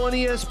our 101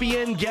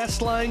 ESPN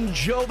guest line.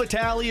 Joe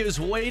Vitale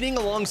is waiting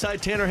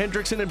alongside Tanner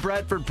Hendrickson and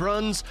Bradford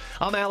Bruns.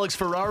 I'm Alex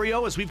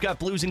Ferrario as we've got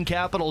Blues and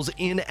Capitals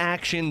in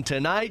action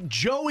tonight.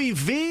 Joey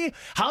V,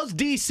 how's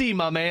DC,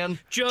 my man?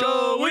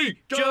 Joey.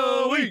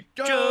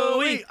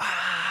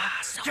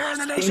 You're in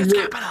the nation's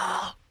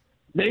capital.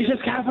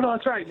 Nation's capital,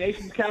 that's right.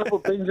 Nation's capital.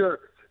 Things are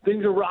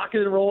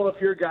rocking and rolling up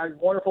here, guys.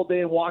 Wonderful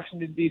day in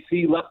Washington,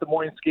 D.C. Left the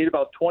morning skate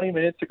about 20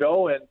 minutes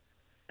ago,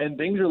 and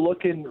things are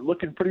looking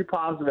pretty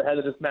positive ahead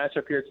of this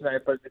matchup here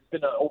tonight. But it's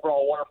been an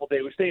overall wonderful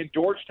day. We stay in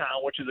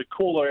Georgetown, which is a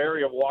cooler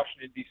area of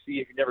Washington, D.C.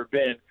 if you've never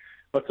been.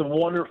 But some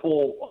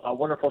wonderful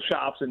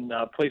shops and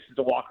places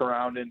to walk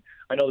around. And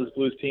I know this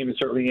Blues team is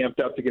certainly amped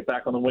up to get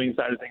back on the winning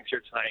side of things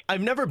here tonight.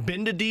 I've never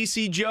been to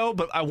D.C., Joe,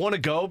 but I want to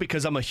go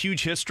because I'm a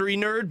huge history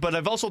nerd. But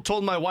I've also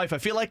told my wife I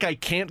feel like I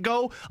can't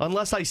go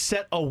unless I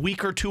set a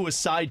week or two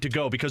aside to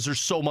go because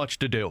there's so much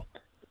to do.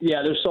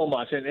 Yeah, there's so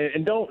much,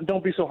 and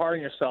don't be so hard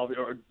on yourself.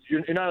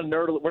 You're not a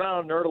nerd. We're not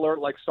on a nerd alert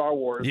like Star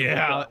Wars.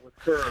 Yeah, with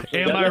curves. So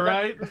am I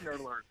right? Nerd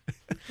alert.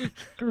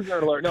 True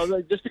nerd alert.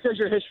 No, just because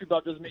you're a history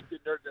buff doesn't make you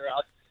a nerd.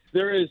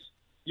 There is.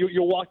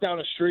 You'll walk down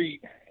a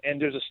street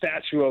and there's a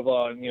statue of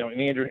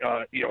Andrew,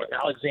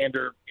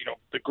 Alexander,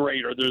 the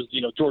Great, or there's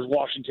George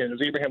Washington,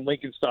 there's Abraham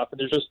Lincoln stuff, and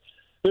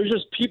there's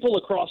just people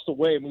across the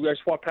way. I mean, we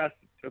just walked past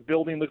a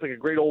building, looks like a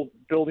great old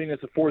building.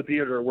 It's a Ford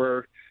Theater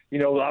where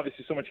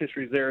obviously so much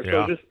history is there.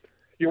 Yeah. So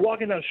you're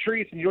walking down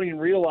streets and you don't even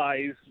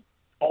realize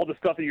all the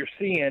stuff that you're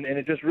seeing, and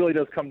it just really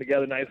does come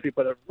together nicely.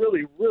 But a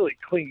really, really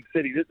clean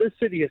city. This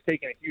city has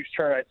taken a huge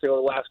turn, I'd say, over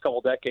the last couple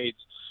of decades.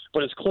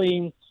 But it's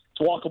clean. It's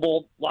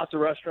walkable, lots of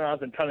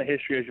restaurants, and a ton of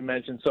history, as you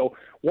mentioned. So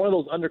one of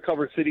those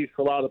undercover cities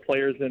for a lot of the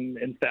players and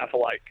staff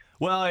alike.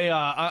 Well,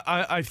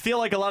 I feel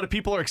like a lot of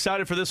people are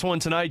excited for this one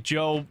tonight,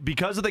 Joe,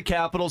 because of the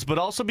Capitals, but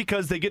also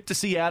because they get to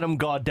see Adam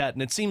Gaudette.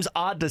 And it seems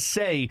odd to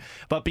say,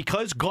 but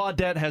because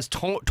Gaudette has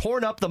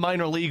torn up the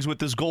minor leagues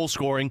with his goal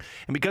scoring,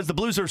 and because the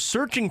Blues are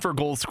searching for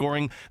goal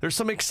scoring, there's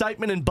some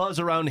excitement and buzz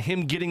around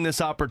him getting this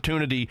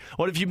opportunity.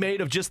 What have you made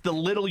of just the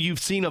little you've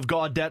seen of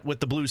Gaudette with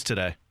the Blues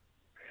today?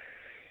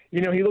 He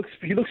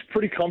looks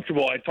pretty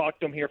comfortable. I talked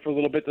to him here for a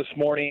little bit this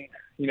morning.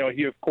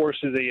 He of course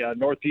is a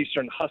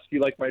Northeastern Husky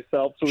like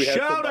myself, so we had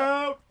shout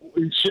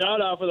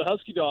out for the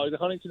Husky dog. The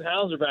Huntington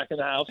Hounds are back in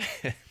the house.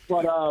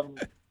 But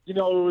it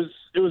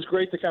was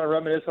great to kind of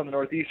reminisce on the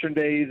Northeastern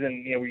days,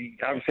 and we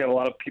obviously have a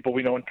lot of people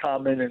we know in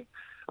common, and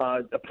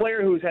a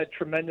player who's had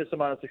tremendous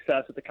amount of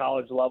success at the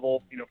college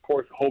level. Of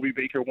course, Hobey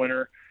Baker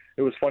winner.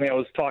 It was funny. I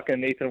was talking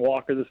to Nathan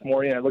Walker this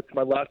morning. I looked to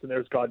my left, and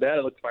there's Gaudette.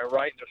 I looked to my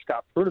right, and there's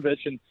Scott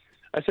Prunovich, and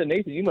I said,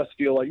 Nathan, you must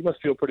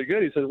feel pretty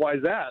good. He said, why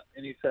is that?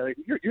 And he said,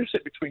 you're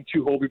sitting between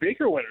two Hobey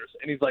Baker winners.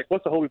 And he's like,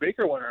 what's a Hobey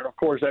Baker winner? And of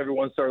course,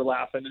 everyone started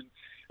laughing.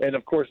 And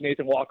of course,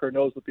 Nathan Walker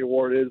knows what the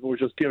award is, but was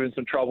just giving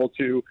some trouble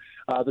to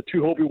the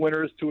two Hobey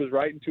winners to his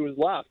right and to his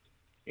left.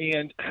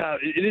 And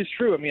it is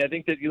true. I mean, I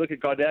think that you look at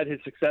Gaudette,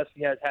 his success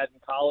he has had in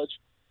college,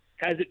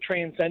 has it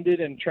transcended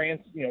and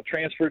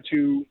transferred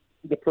to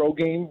the pro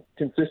game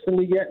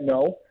consistently yet?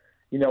 No.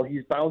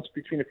 He's bounced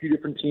between a few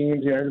different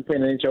teams. He hasn't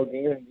played an NHL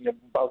game in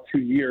about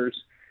 2 years.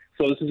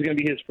 So this is going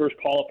to be his first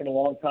call-up in a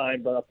long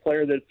time, but a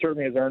player that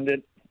certainly has earned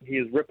it. He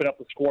is ripping up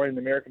the scoring in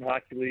the American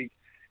Hockey League,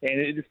 and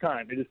it is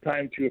time. It is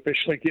time to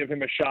officially give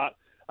him a shot.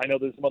 I know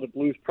there's some other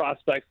Blues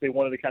prospects. They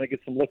wanted to kind of get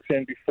some looks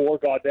in before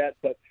Gaudette,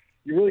 but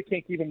you really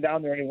can't keep him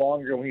down there any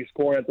longer when he's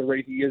scoring at the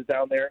rate he is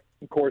down there.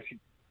 Of course, he's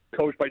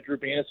coached by Drew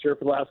Bannister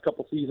for the last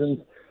couple seasons,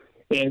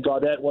 and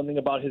Gaudette, one thing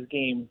about his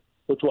game,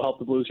 which will help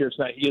the Blues here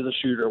tonight, he is a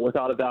shooter,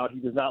 without a doubt. He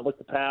does not look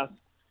to pass.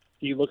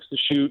 He looks to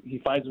shoot. He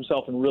finds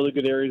himself in really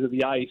good areas of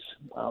the ice.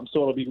 So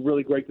it'll be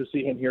really great to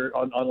see him here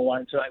on the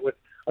line tonight with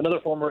another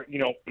former,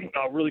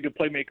 really good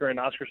playmaker in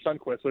Oscar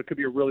Sundqvist. So it could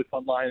be a really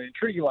fun line, an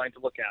intriguing line to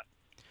look at.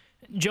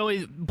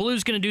 Joey,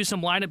 Blues going to do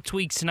some lineup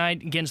tweaks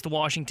tonight against the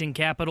Washington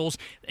Capitals,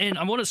 and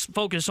I want to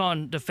focus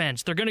on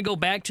defense. They're going to go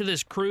back to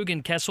this Krug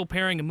and Kessel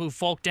pairing and move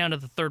Falk down to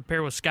the third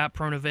pair with Scott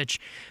Prunovich.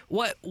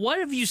 What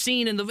have you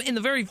seen in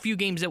the very few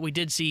games that we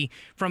did see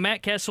from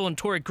Matt Kessel and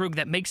Torrey Krug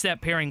that makes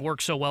that pairing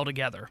work so well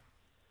together?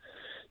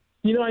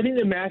 I think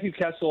that Matthew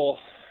Kessel,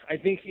 I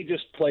think he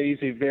just plays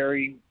a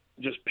very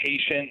just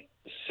patient,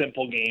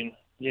 simple game.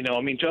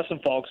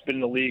 Justin Falk's been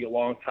in the league a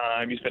long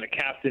time. He's been a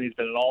captain. He's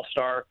been an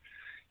all-star.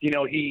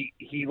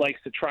 He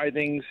likes to try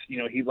things.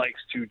 He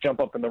likes to jump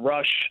up in the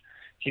rush.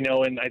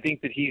 And I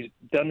think that he's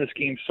done this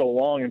game so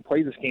long and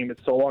played this game at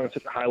so long at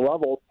such a high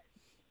level.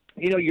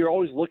 You're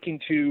always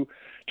looking to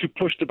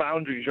push the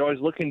boundaries. You're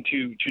always looking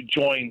to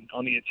join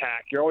on the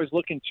attack. You're always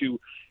looking to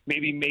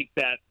maybe make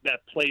that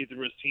play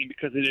through his team,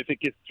 because if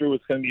it gets through,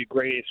 it's going to be a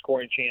grade A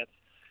scoring chance.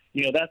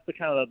 That's the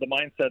kind of the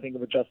mindset I think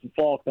of a Justin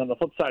Falk. On the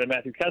flip side of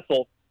Matthew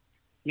Kessel,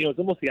 it's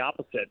almost the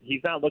opposite. He's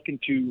not looking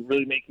to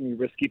really make any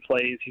risky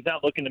plays. He's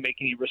not looking to make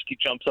any risky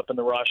jumps up in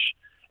the rush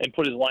and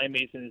put his line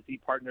mates and his D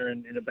partner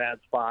in a bad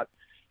spot.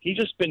 He's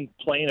just been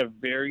playing a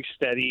very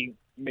steady,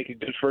 make a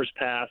good first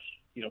pass,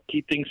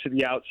 keep things to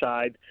the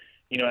outside.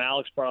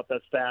 Alex brought up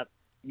that stat,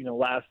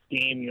 last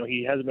game,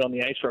 he hasn't been on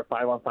the ice for a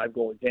 5-on-5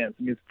 goal against.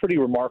 It's pretty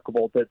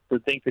remarkable to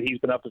think that he's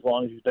been up as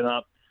long as he's been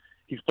up.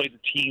 He's played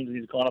the teams, and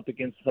he's gone up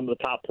against some of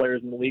the top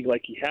players in the league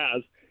like he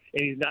has.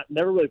 And he's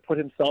never really put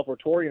himself or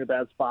Torrey in a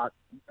bad spot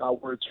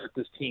where it's hurt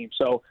this team.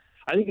 So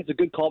I think it's a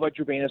good call by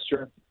Drew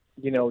Bannister.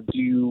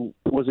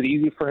 Was it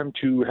easy for him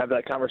to have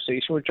that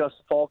conversation with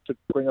Justin Falk to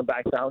bring him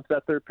back down to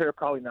that third pair?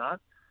 Probably not.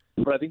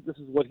 But I think this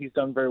is what he's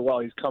done very well.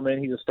 He's come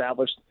in, he's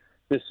established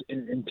this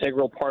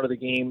integral part of the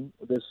game,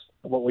 this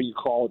what you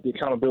call the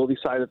accountability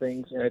side of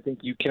things. And I think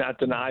you cannot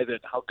deny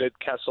that how good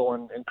Kessel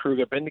and Krug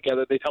have been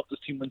together. They've helped this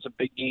team win some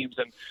big games,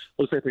 and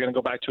looks like they're going to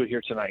go back to it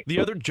here tonight. The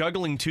other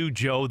juggling, too,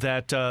 Joe,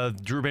 that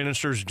Drew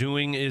Bannister's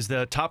doing is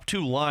the top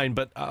two line,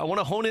 but I want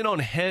to hone in on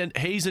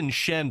Hayes and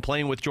Shen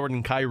playing with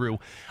Jordan Kyrou.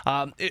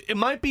 It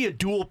might be a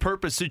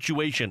dual-purpose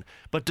situation,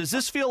 but does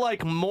this feel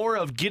like more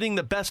of getting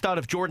the best out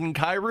of Jordan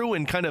Kyrou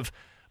and kind of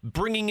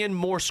bringing in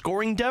more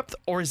scoring depth,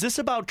 or is this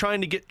about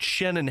trying to get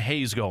Shen and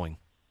Hayes going?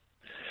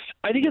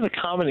 I think it's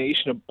a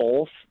combination of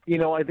both.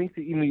 I think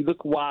that you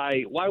look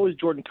why was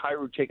Jordan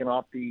Kyrou taken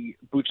off the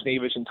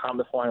Buchnevich and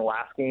Thomas line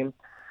last game,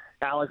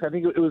 Alex? I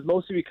think it was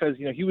mostly because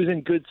he was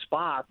in good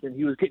spots and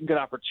he was getting good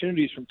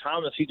opportunities from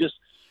Thomas.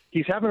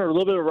 He's having a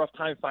little bit of a rough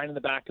time finding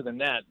the back of the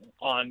net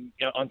on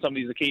some of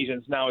these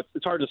occasions. Now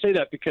it's hard to say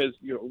that because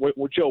Joe,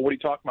 what are you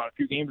talking about? A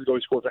few games ago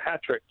he scores a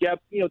hat trick. Yeah,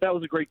 that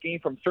was a great game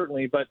from him,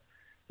 certainly, but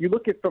you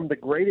look at from the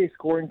grade A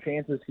scoring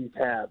chances he's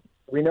had.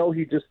 We know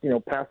he just,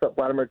 passed up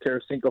Vladimir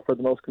Tarasenko for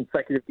the most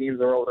consecutive games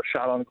in a row with a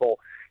shot on goal.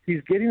 He's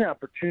getting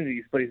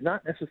opportunities, but he's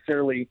not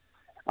necessarily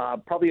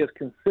probably as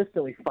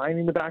consistently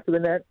finding the back of the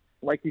net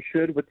like he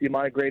should with the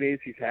amount of grade A's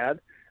he's had.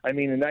 I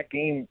mean, in that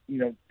game,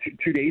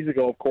 two days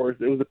ago, of course,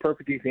 it was a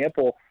perfect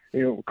example.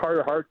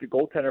 Carter Hart, the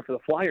goaltender for the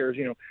Flyers,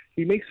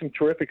 he makes some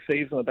terrific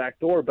saves on the back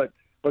door, but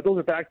those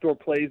are backdoor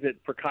plays that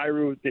for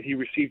Kyrou that he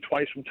received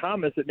twice from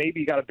Thomas that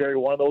maybe you got to bury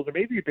one of those or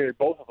maybe you bury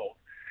both of those.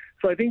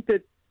 So I think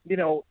that,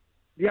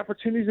 the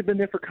opportunities have been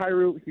there for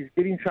Kyrou. He's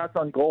getting shots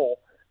on goal,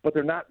 but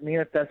they're not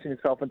manifesting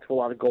itself into a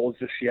lot of goals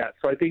just yet.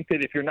 So I think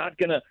that if you're not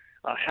going to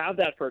have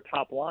that for a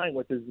top line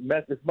with as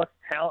much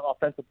talent,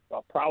 offensive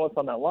prowess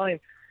on that line,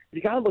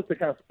 you got to look to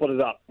kind of split it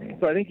up.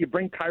 So I think you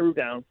bring Kyrou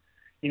down.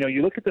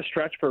 You look at the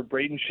stretch for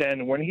Braden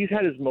Shen when he's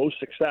had his most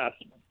success,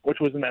 which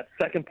was in that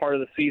second part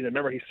of the season.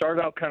 Remember, he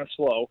started out kind of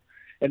slow,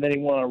 and then he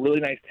went on a really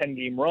nice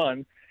 10-game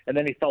run, and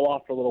then he fell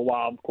off for a little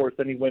while. Of course,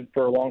 then he went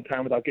for a long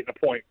time without getting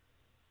a point.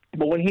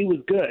 But when he was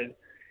good,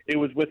 it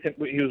was with him.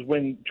 He was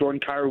when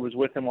Jordan Kyrou was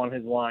with him on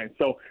his line.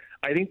 So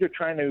I think they're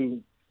trying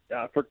to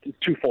for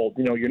twofold.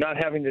 You're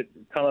not having to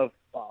kind of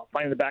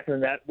find the back of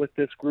the net with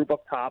this group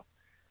up top.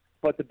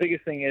 But the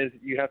biggest thing is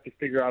you have to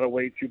figure out a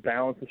way to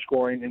balance the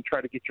scoring and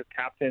try to get your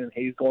captain and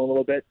Hayes going a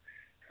little bit.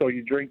 So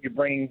you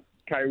bring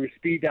Kyrie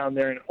speed down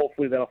there, and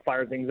hopefully that'll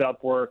fire things up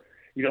where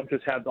you don't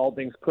just have all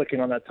things clicking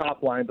on that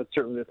top line, but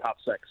certainly the top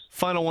six.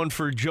 Final one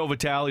for Joe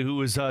Vitale,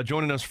 who is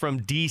joining us from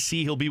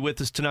D.C. He'll be with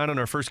us tonight on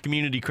our First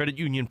Community Credit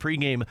Union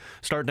pregame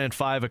starting at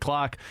 5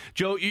 o'clock.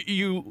 Joe,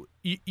 you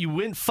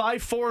went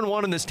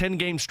 5-4-1 in this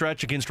 10-game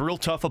stretch against real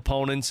tough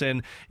opponents,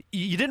 and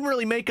you didn't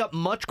really make up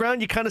much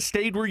ground. You kind of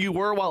stayed where you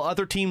were while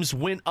other teams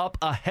went up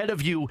ahead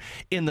of you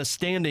in the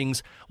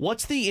standings.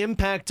 What's the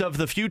impact of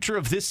the future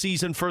of this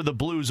season for the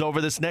Blues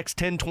over this next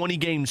 10,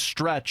 20-game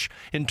stretch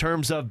in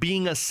terms of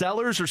being a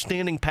sellers or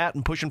standing pat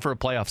and pushing for a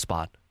playoff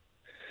spot?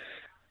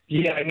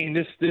 Yeah, I mean,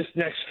 this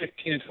next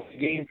 15 to 20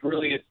 games,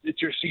 really,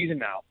 it's your season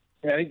now.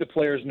 And I think the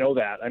players know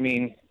that. I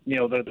mean,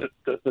 the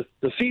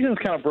season's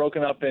kind of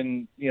broken up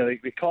in,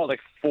 they call it like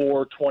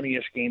 4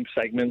 20-ish game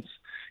segments.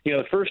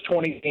 The first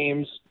 20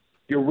 games,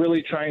 you're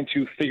really trying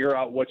to figure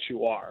out what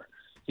you are.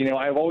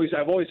 I've always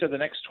said the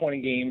next 20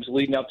 games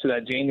leading up to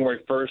that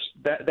January 1st,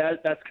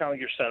 that's kind of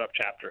your setup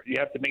chapter. You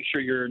have to make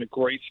sure you're in a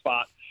great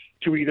spot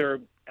to either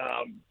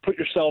put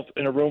yourself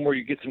in a room where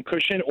you get some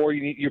cushion, or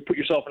you put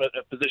yourself in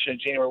a position in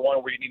January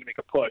 1 where you need to make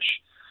a push.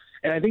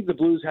 And I think the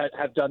Blues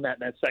have done that in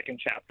that second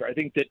chapter. I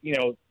think that,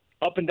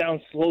 up and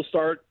down, slow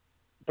start,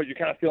 but you're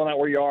kind of feeling out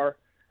where you are.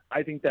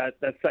 I think that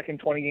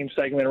second 20-game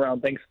segment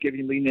around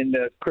Thanksgiving leading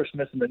into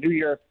Christmas and the New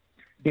Year,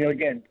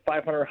 again,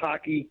 500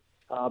 hockey,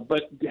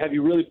 but have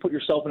you really put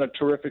yourself in a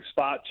terrific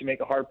spot to make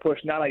a hard push?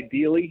 Not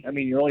ideally. I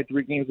mean, you're only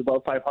 3 games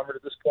above 500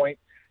 at this point,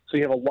 so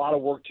you have a lot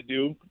of work to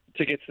do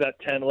to get to that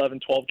 10,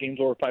 11, 12 games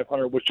over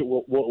 500, which it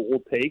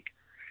will take.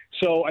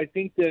 So I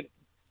think that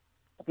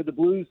for the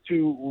Blues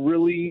to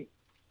really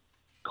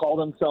call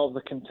themselves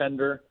a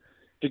contender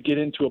to get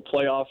into a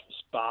playoff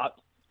spot,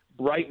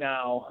 right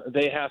now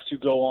they have to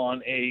go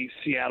on a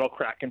Seattle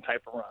Kraken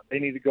type of run. They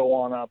need to go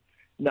on a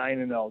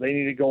 9-0. They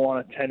need to go on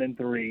a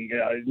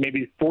 10-3,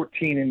 maybe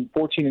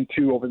 14-2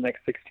 over the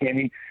next 16. I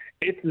mean,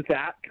 it's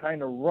that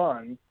kind of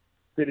run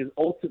that is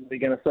ultimately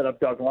going to set up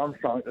Doug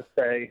Armstrong to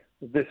say,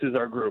 this is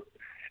our group.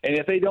 And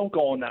if they don't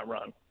go on that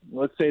run,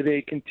 let's say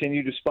they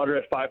continue to sputter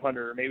at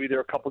 500, or maybe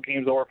they're a couple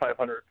games over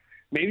 500.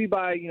 Maybe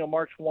by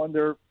March 1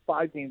 they're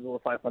 5 games over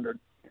 500.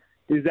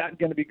 Is that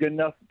going to be good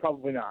enough?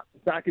 Probably not.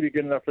 It's not going to be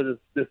good enough for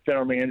this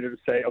general manager to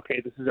say,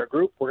 okay, this is our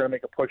group. We're going to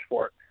make a push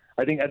for it.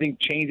 I think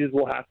changes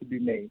will have to be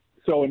made.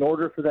 So in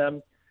order for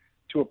them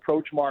to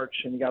approach March,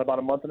 and you got about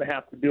a month and a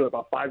half to do it,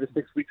 about 5 to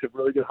 6 weeks of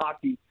really good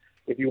hockey,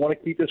 if you want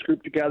to keep this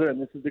group together,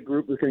 and this is the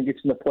group that's going to get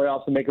you in the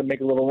playoffs and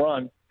make a little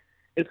run,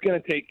 it's going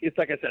to take. It's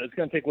like I said, it's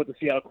going to take what the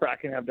Seattle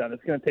Kraken have done.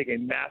 It's going to take a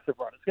massive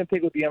run. It's going to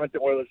take what the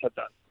Edmonton Oilers have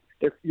done.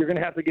 If you're going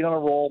to have to get on a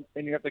roll,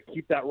 and you have to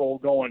keep that roll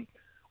going,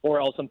 or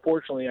else,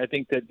 unfortunately, I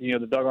think that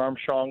the Doug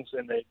Armstrongs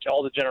and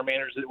all the general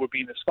managers that would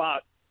be in the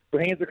spot,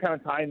 their hands are kind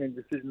of tied, and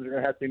decisions are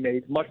going to have to be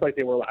made, much like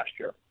they were last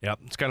year. Yep,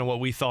 it's kind of what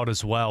we thought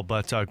as well.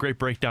 But great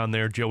breakdown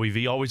there, Joey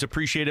V. Always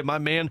appreciate it, my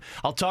man.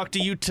 I'll talk to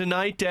you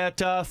tonight at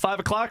 5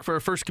 o'clock for our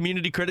First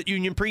Community Credit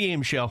Union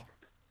pregame show.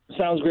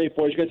 Sounds great,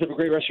 boys. You guys have a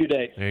great rest of your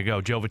day. There you go.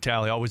 Joe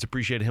Vitale. Always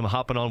appreciate him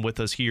hopping on with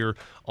us here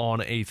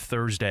on a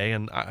Thursday.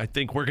 And I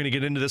think we're going to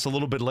get into this a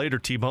little bit later,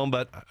 T-Bone,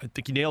 but I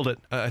think you nailed it.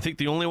 I think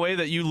the only way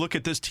that you look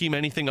at this team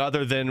anything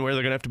other than where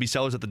they're going to have to be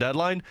sellers at the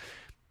deadline,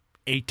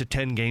 8 to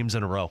 10 games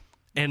in a row.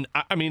 And,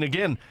 I mean,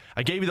 again,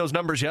 I gave you those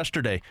numbers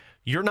yesterday.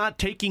 You're not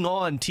taking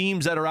on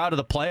teams that are out of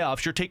the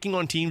playoffs. You're taking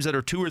on teams that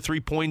are 2 or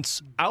 3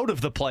 points out of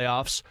the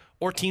playoffs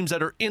or teams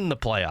that are in the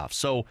playoffs.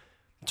 So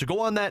to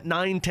go on that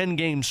 9-10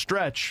 game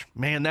stretch,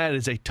 man, that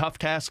is a tough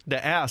task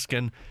to ask,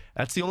 and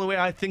that's the only way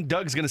I think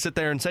Doug's going to sit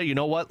there and say, you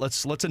know what,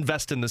 let's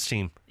invest in this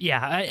team.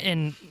 Yeah,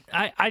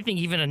 I think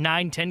even a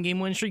 9-10 game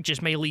win streak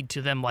just may lead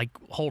to them like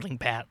holding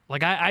pat.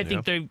 Like I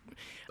think they,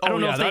 I don't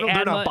know if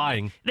they're not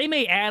buying. They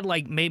may add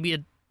like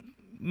maybe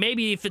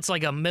if it's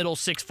like a middle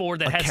 6'4"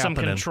 that has some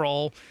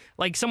control,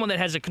 like someone that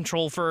has a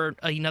control for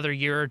another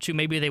year or two,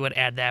 maybe they would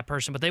add that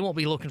person, but they won't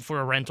be looking for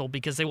a rental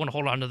because they want to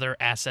hold on to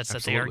their assets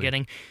that they are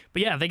getting.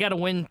 But yeah, they got to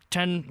win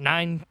 10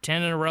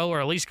 in a row,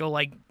 or at least go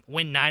like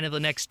win 9 of the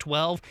next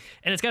 12,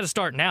 and it's got to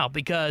start now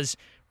because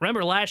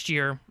remember last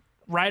year,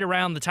 right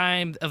around the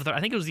time of I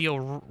think it was the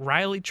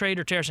O'Reilly trade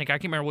or Tarasenko, I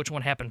can't remember which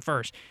one happened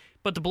first,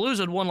 but the Blues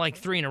had won like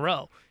 3 in a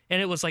row,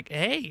 and it was like,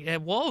 hey,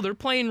 whoa, they're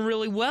playing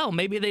really well.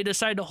 Maybe they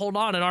decided to hold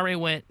on, and already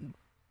went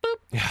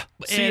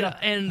boop,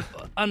 and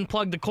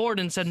unplugged the cord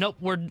and said, nope,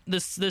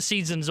 this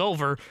season's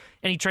over,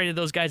 and he traded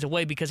those guys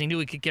away because he knew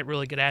he could get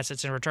really good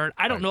assets in return.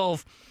 I don't know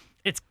if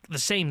it's the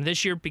same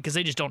this year because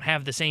they just don't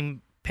have the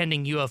same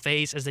pending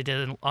UFAs as they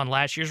did on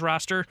last year's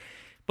roster.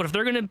 But if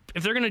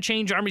they're gonna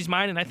change Army's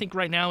mind, and I think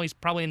right now he's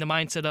probably in the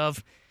mindset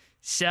of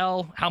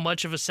sell, how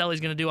much of a sell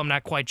he's gonna do, I'm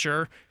not quite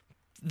sure.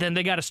 Then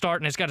they got to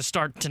start, and it's got to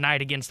start tonight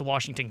against the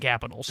Washington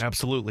Capitals.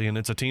 Absolutely, and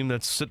it's a team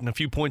that's sitting a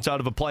few points out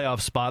of a playoff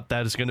spot.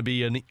 That is going to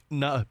be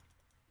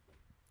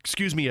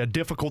a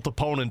difficult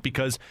opponent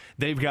because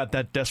they've got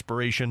that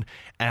desperation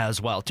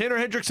as well. Tanner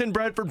Hendrickson,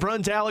 Bradford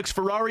Bruns, Alex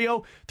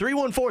Ferrario,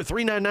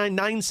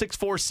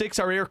 314-399-9646,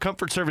 our Air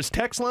Comfort Service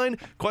text line.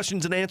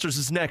 Questions and answers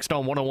is next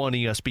on 101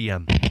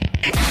 ESPN.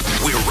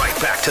 We're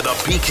right back to the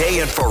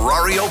BK and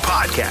Ferrario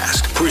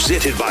podcast,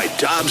 presented by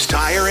Dobbs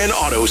Tire and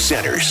Auto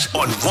Centers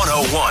on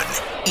 101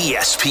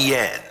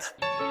 ESPN.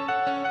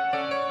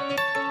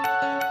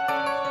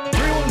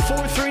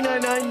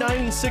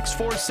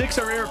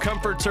 314-399-9646, our Air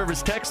Comfort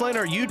Service text line,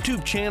 our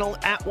YouTube channel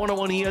at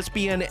 101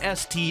 ESPN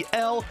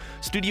STL.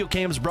 Studio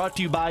Cams brought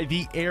to you by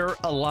the Air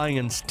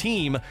Alliance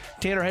team.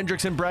 Tanner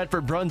Hendrickson,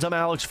 Bradford Bruns, I'm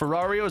Alex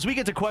Ferrario. As we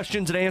get to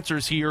questions and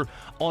answers here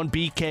on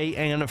BK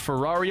and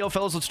Ferrario.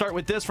 Fellas, let's start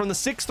with this from the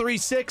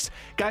 636.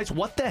 Guys,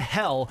 what the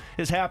hell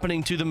is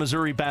happening to the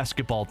Missouri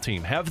basketball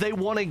team? Have they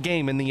won a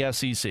game in the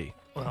SEC?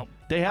 Well,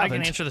 they haven't. I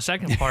can answer the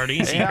second part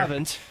easier. They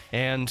haven't,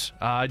 and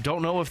I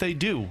don't know if they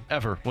do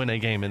ever win a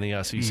game in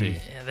the SEC.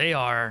 Yeah, they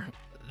are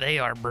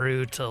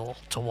brutal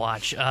to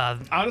watch.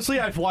 Honestly,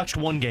 I've watched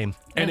one game,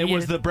 and it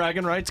was the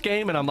bragging rights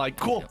game, and I'm like,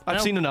 cool,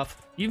 I've seen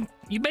enough. You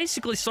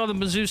basically saw the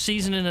Mizzou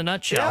season in a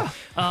nutshell.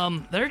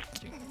 Yeah.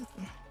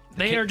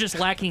 They are just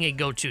lacking a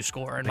go-to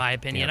scorer, in my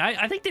opinion. Yeah.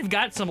 I think they've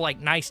got some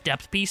nice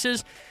depth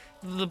pieces.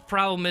 The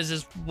problem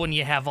is when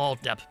you have all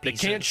depth pieces.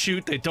 They can't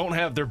shoot. They don't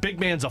have their big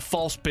man's a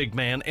false big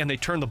man, and they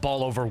turn the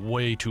ball over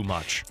way too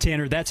much.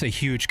 Tanner, that's a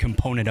huge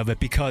component of it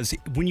because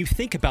when you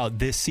think about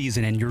this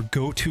season and your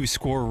go-to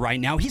scorer right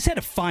now, he's had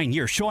a fine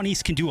year. Sean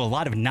East can do a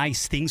lot of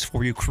nice things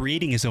for you,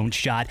 creating his own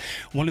shot.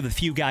 One of the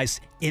few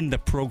guys in the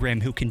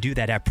program who can do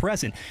that at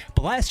present.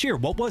 But last year,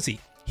 what was he?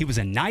 He was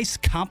a nice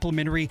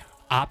complimentary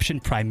option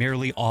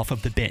primarily off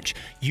of the bench.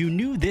 You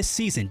knew this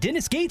season,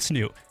 Dennis Gates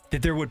knew,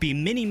 that there would be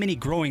many, many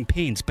growing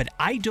pains, but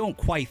I don't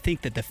quite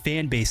think that the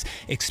fan base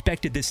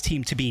expected this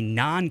team to be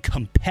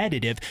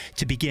non-competitive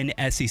to begin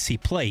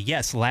SEC play.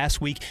 Yes,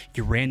 last week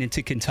you ran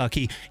into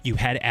Kentucky. You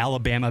had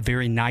Alabama,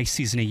 very nice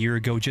season a year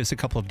ago, just a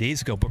couple of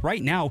days ago. But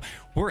right now,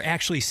 we're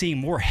actually seeing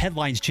more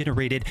headlines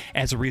generated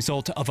as a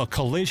result of a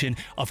collision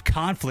of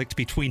conflict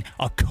between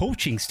a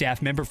coaching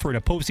staff member for an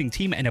opposing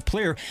team and a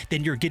player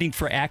than you're getting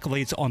for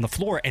accolades on the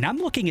floor. And I'm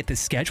looking at the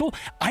schedule.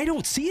 I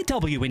don't see a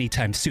W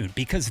anytime soon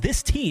because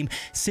this team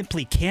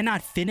simply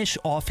cannot finish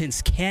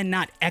offense,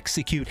 cannot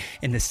execute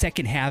in the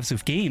second halves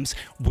of games.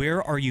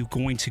 Where are you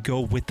going to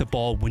go with the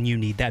ball when you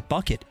need that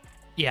bucket?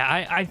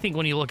 Yeah, I think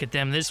when you look at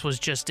them, this was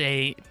just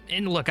and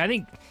look, I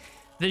think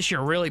this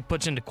year really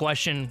puts into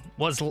question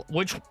which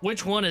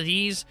one of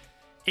these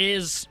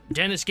is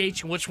Dennis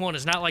Gates and which one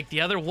is not like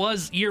the other.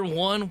 Was year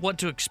one what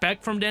to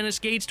expect from Dennis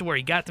Gates to where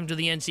he got them to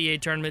the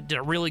NCAA tournament, did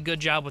a really good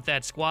job with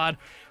that squad,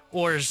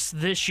 or is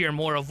this year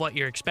more of what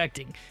you're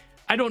expecting?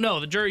 I don't know.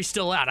 The jury's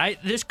still out.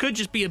 This could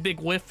just be a big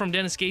whiff from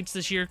Dennis Gates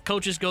this year.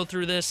 Coaches go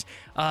through this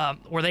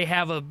where they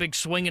have a big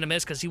swing and a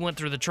miss because he went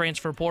through the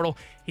transfer portal.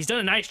 He's done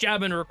a nice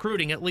job in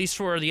recruiting, at least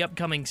for the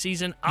upcoming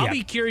season. I'll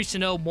be curious to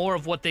know more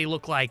of what they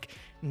look like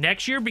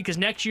next year because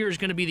next year is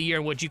going to be the year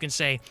in which you can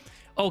say,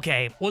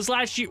 okay, was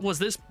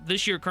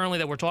this year currently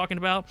that we're talking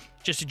about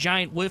just a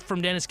giant whiff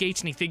from Dennis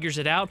Gates and he figures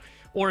it out?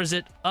 Or is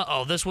it,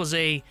 this was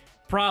a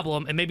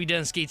problem, and maybe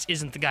Dennis Gates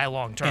isn't the guy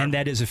long term. And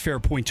that is a fair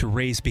point to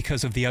raise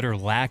because of the utter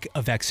lack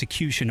of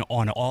execution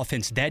on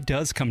offense. That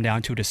does come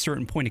down to, at a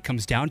certain point, it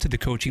comes down to the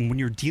coaching when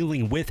you're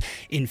dealing with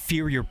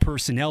inferior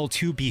personnel,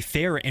 to be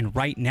fair. And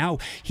right now,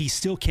 he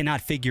still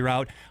cannot figure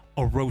out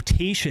a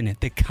rotation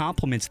that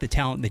complements the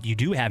talent that you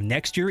do have.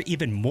 Next year,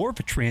 even more of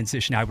a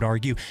transition, I would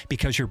argue,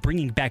 because you're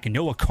bringing back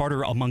Noah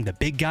Carter among the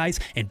big guys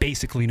and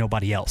basically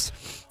nobody else.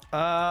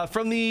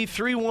 From the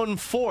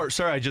 314,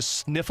 sorry, I just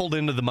sniffled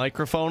into the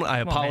microphone. I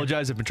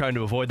apologize. I've been trying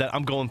to avoid that.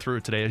 I'm going through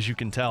it today, as you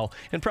can tell,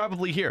 and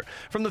probably hear.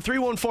 From the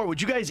 314,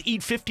 would you guys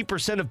eat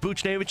 50% of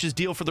Buchnevich's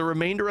deal for the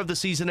remainder of the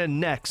season and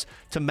next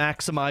to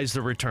maximize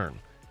the return?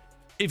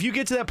 If you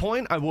get to that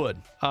point, I would.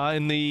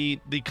 And the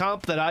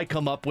comp that I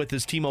come up with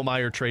is Timo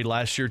Meier trade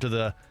last year to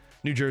the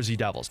New Jersey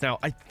Devils. Now,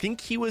 I think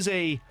he was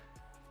a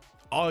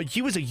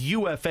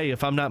UFA,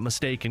 if I'm not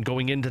mistaken,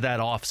 going into that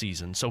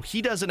offseason. So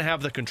he doesn't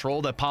have the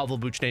control that Pavel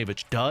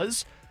Buchnevich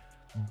does,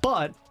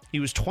 but he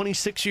was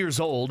 26 years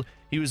old.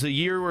 He was a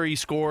year where he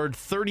scored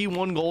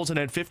 31 goals and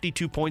had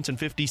 52 points in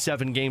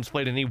 57 games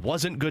played, and he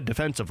wasn't good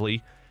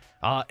defensively.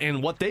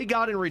 And what they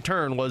got in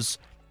return was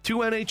 2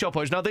 NHL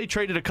players. Now, they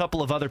traded a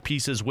couple of other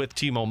pieces with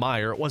Timo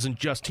Meier. It wasn't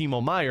just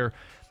Timo Meier,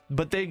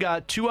 but they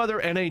got 2 other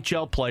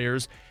NHL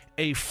players,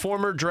 a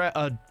former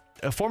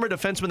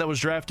defenseman that was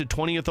drafted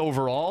 20th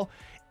overall,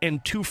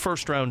 and 2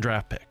 first-round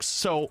draft picks.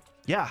 So,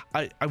 yeah,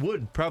 I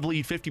would probably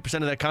eat 50%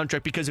 of that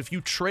contract, because if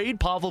you trade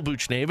Pavel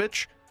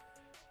Buchnevich,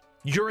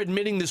 you're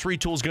admitting this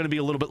retool is going to be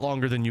a little bit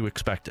longer than you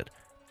expected.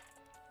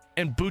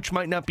 And Buch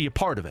might not be a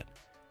part of it.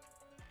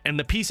 And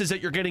the pieces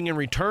that you're getting in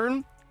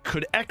return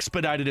could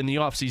expedite it in the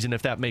offseason,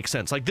 if that makes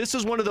sense. Like, this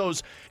is one of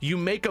those, you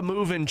make a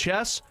move in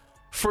chess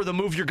for the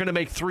move you're going to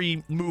make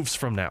 3 moves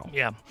from now.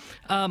 Yeah.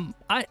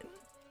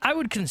 I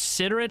would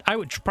consider it. I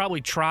would probably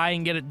try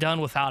and get it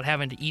done without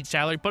having to eat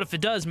salary. But if it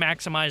does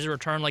maximize the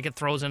return, like it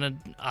throws in a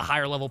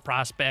higher level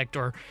prospect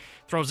or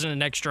throws in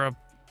an extra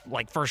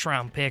first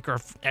round pick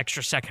or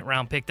extra second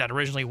round pick that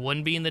originally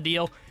wouldn't be in the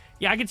deal,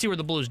 yeah, I can see where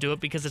the Blues do it,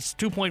 because it's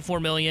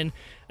 $2.4 million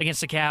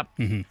against the cap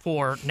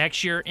for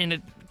next year, and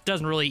it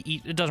doesn't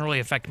really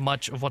affect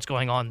much of what's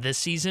going on this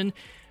season.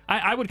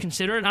 I would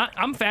consider it.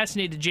 I'm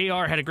fascinated.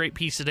 JR had a great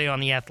piece today on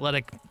The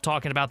Athletic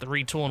talking about the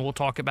retool, and we'll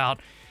talk about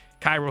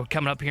Cairo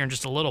coming up here in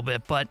just a little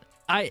bit, but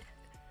I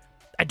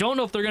don't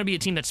know if they're going to be a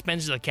team that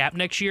spends the cap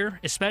next year,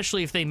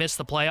 especially if they miss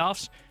the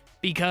playoffs,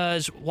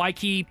 because why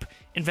keep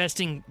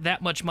investing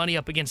that much money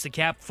up against the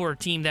cap for a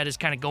team that is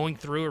kind of going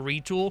through a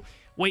retool?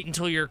 Wait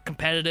until you're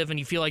competitive and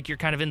you feel like you're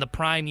kind of in the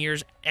prime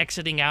years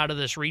exiting out of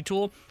this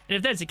retool. And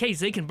if that's the case,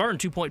 they can burn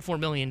 $2.4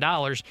 million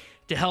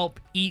to help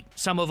eat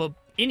some of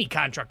any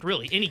contract,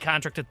 really, any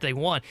contract that they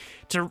want,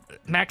 to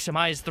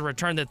maximize the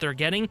return that they're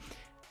getting.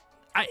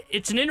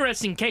 It's an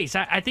interesting case.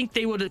 I think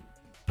they would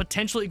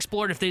potentially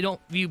explore it if they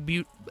don't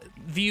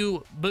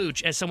view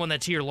Buch as someone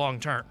that's here long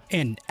term.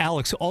 And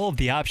Alex, all of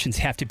the options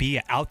have to be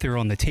out there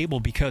on the table,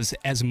 because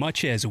as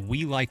much as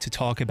we like to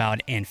talk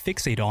about and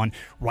fixate on,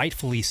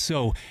 rightfully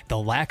so, the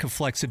lack of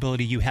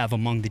flexibility you have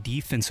among the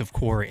defensive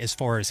core as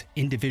far as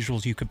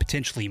individuals you could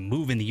potentially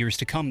move in the years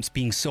to come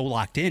being so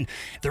locked in,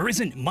 there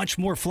isn't much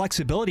more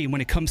flexibility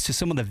when it comes to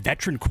some of the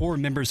veteran core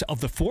members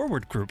of the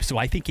forward group. So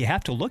I think you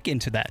have to look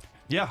into that.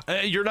 Yeah,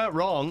 you're not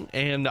wrong,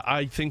 and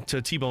I think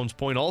to T-Bone's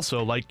point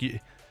also,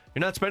 you're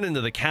not spending to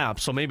the cap,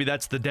 so maybe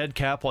that's the dead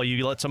cap while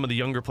you let some of the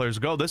younger players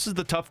go. This is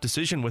the tough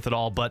decision with it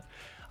all, but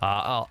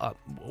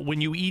when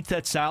you eat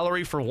that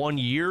salary for 1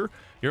 year,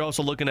 you're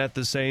also looking at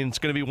this saying it's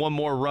going to be one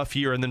more rough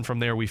year, and then from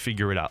there we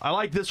figure it out. I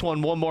like this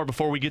one more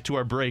before we get to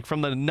our break.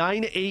 From the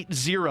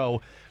 980,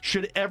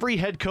 should every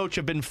head coach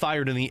have been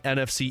fired in the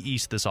NFC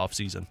East this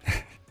offseason?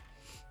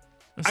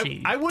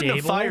 I wouldn't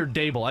have fired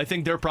Dable. I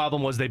think their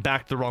problem was they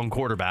backed the wrong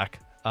quarterback.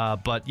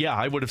 But yeah,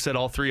 I would have said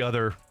all 3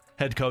 other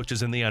head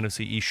coaches in the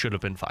NFC East should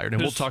have been fired.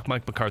 And we'll talk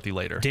Mike McCarthy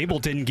later.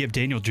 Dable didn't give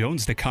Daniel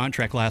Jones the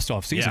contract last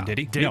offseason, did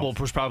he? Dable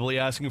was probably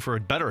asking for a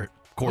better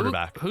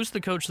quarterback. Who's the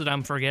coach that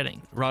I'm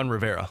forgetting? Ron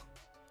Rivera.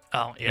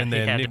 Oh, yeah. And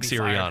then Nick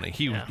Sirianni.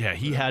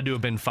 He had to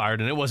have been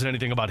fired, and it wasn't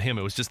anything about him.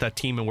 It was just that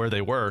team and where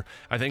they were.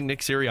 I think Nick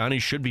Sirianni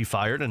should be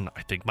fired, and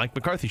I think Mike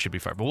McCarthy should be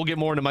fired. But we'll get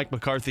more into Mike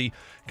McCarthy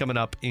coming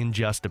up in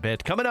just a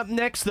bit. Coming up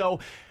next, though,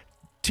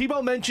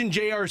 Tebow mentioned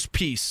JR's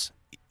piece.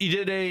 He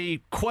did a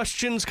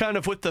questions kind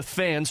of with the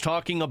fans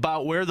talking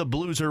about where the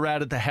Blues are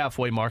at the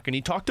halfway mark, and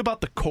he talked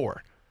about the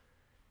core.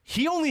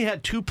 He only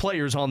had 2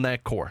 players on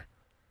that core.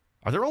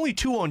 Are there only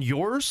 2 on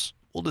yours?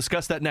 We'll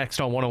discuss that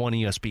next on 101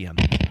 ESPN.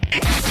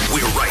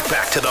 We're right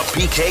back to the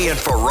BK and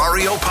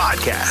Ferrario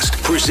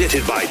podcast,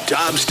 presented by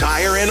Dobbs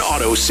Tire and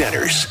Auto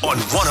Centers on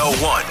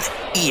 101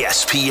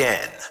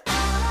 ESPN.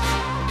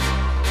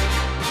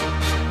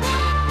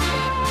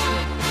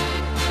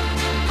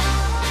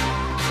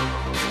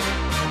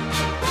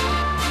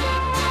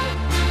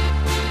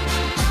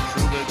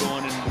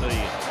 Going into the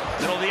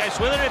middle of the ice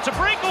with it. It's a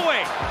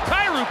breakaway.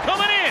 Kyrou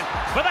coming in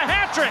for the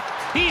hat trick.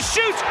 He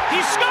shoots.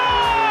 He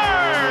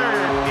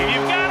scores! If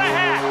you've got a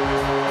hat,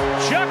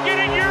 chuck it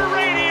in your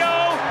radio,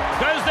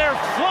 because they're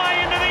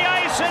flying to the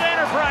ice at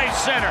Enterprise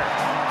Center.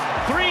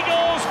 3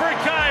 goals for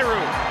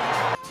Kyrou.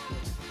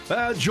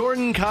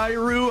 Jordan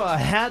Kyrou, a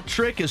hat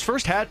trick, his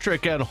first hat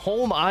trick at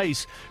home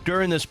ice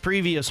during this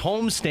previous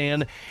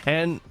homestand,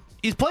 and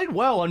he's played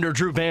well under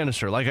Drew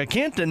Bannister. I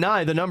can't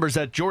deny the numbers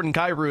that Jordan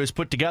Kyrou has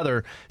put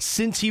together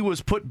since he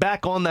was put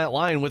back on that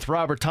line with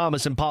Robert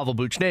Thomas and Pavel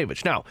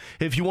Buchnevich. Now,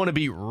 if you want to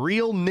be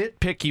real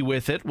nitpicky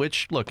with it,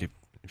 which, look,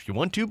 if you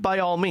want to, by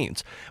all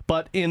means,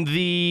 but in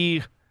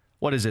the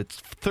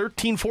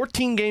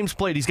 14 games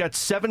played, he's got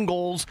 7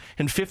 goals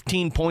and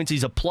 15 points.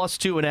 He's a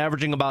 +2 and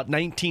averaging about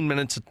 19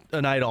 minutes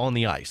a night on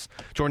the ice.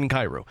 Jordan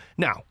Kyrou.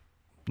 Now,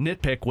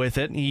 nitpick with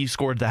it, he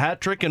scored the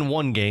hat trick in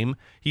 1 game.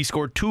 He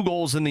scored 2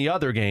 goals in the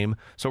other game.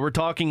 So we're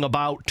talking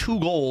about 2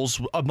 goals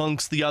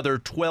amongst the other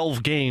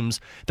 12 games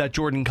that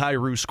Jordan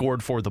Kyrou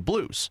scored for the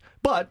Blues.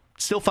 But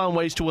still found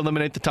ways to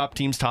eliminate the top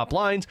team's top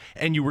lines,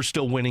 and you were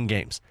still winning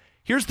games.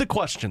 Here's the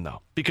question,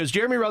 though, because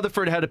Jeremy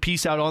Rutherford had a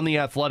piece out on The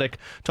Athletic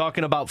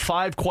talking about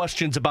 5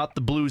 questions about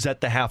the Blues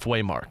at the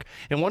halfway mark.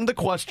 And one of the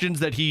questions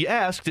that he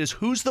asked is,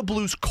 who's the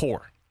Blues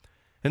core?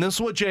 And this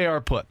is what JR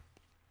put.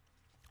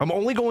 I'm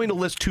only going to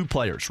list 2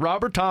 players,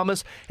 Robert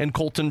Thomas and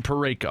Colton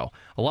Parayko.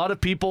 A lot of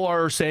people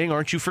are saying,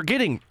 aren't you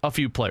forgetting a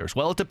few players?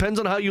 Well, it depends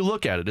on how you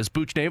look at it. Is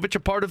Buchnevich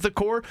a part of the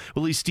core?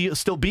 Will he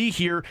still be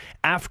here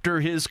after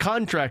his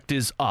contract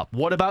is up?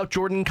 What about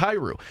Jordan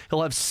Kyrou?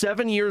 He'll have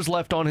 7 years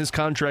left on his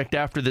contract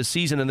after this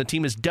season, and the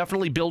team is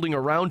definitely building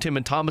around him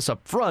and Thomas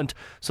up front.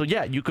 So,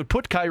 yeah, you could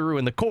put Kyrou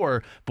in the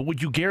core, but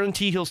would you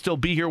guarantee he'll still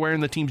be here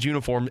wearing the team's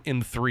uniform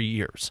in 3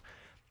 years?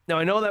 Now,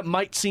 I know that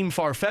might seem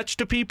far-fetched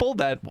to people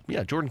that,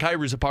 yeah, Jordan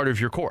Kyrou is a part of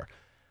your core.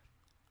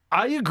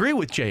 I agree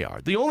with JR.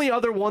 The only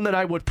other one that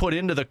I would put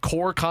into the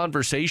core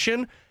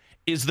conversation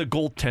is the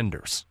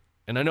goaltenders.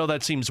 And I know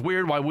that seems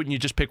weird. Why wouldn't you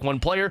just pick one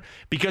player?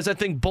 Because I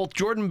think both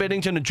Jordan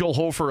Binnington and Joel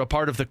Hofer are a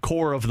part of the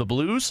core of the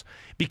Blues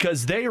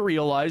because they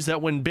realize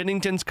that when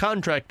Binnington's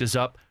contract is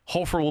up,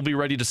 Hofer will be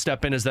ready to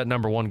step in as that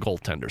number 1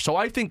 goaltender. So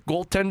I think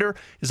goaltender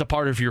is a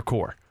part of your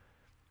core.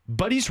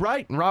 But he's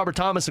right in Robert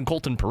Thomas and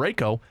Colton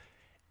Parayko.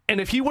 And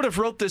if he would have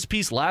wrote this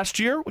piece last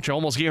year, which I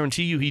almost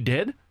guarantee you he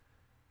did,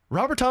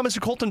 Robert Thomas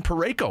and Colton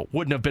Parayko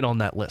wouldn't have been on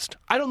that list.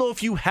 I don't know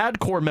if you had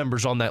core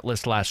members on that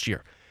list last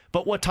year,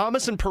 but what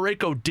Thomas and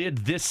Parayko did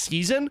this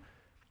season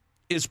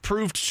is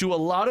proved to a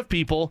lot of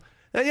people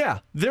that, yeah,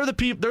 they're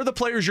the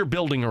players you're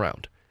building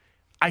around.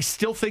 I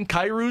still think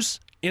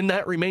Kyrou's in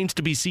that remains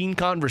to be seen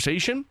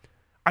conversation.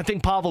 I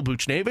think Pavel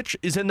Buchnevich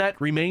is in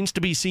that remains to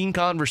be seen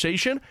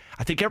conversation.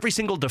 I think every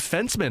single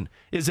defenseman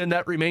is in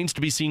that remains to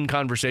be seen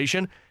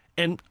conversation.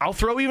 And I'll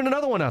throw even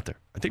another one out there.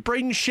 I think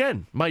Braden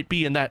Shen might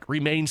be in that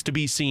remains to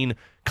be seen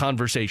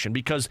conversation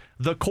because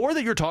the core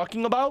that you're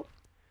talking about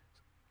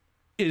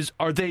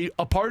are they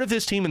a part of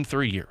this team in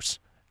 3 years?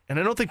 And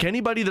I don't think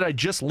anybody that I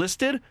just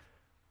listed,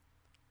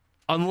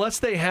 unless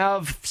they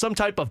have some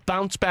type of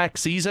bounce back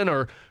season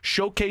or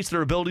showcase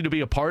their ability to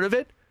be a part of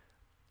it,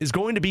 is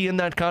going to be in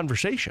that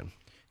conversation.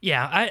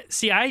 Yeah,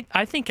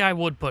 I think I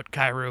would put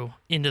Kyrou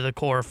into the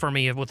core for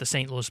me with the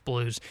St. Louis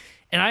Blues.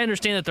 And I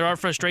understand that there are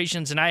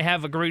frustrations, and I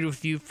have agreed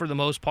with you for the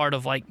most part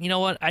of like, you know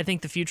what, I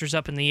think the future's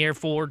up in the air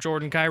for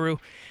Jordan Kyrou.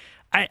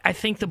 I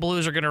think the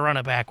Blues are going to run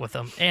it back with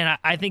him. And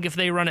I think if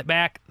they run it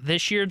back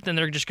this year, then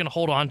they're just going to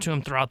hold on to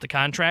him throughout the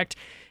contract.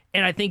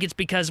 And I think it's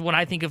because when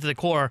I think of the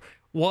core,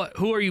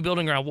 who are you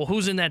building around? Well,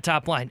 who's in that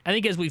top line? I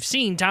think as we've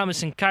seen,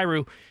 Thomas and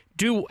Kyrou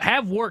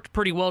have worked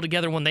pretty well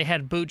together when they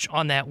had Booch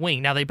on that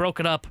wing. Now, they broke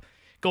it up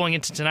going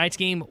into tonight's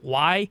game.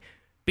 Why?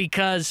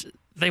 Because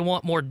they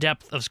want more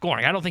depth of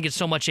scoring. I don't think it's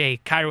so much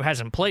Kyrou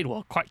hasn't played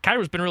well.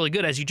 Kyrou's been really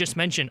good, as you just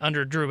mentioned,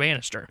 under Drew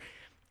Bannister.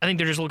 I think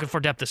they're just looking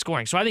for depth of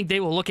scoring. So I think they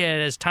will look at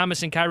it as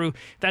Thomas and Kyrou,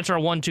 that's our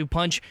 1-2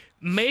 punch.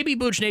 Maybe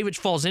Buchnevich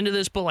falls into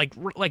this, but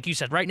like you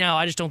said, right now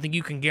I just don't think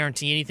you can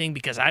guarantee anything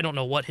because I don't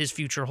know what his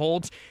future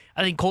holds.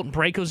 I think Colton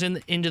Parayko's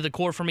into the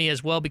core for me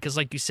as well because,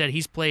 like you said,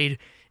 he's played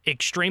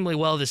extremely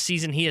well this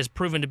season. He has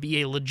proven to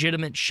be a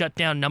legitimate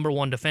shutdown number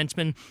 1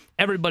 defenseman.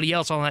 Everybody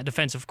else on that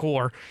defensive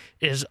core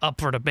is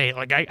up for debate.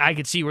 Like I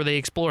could see where they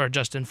explore a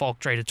Justin Falk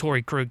trade, a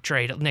Torrey Krug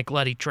trade, a Nick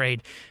Leddy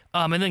trade.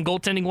 And then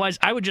goaltending-wise,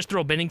 I would just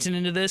throw Binnington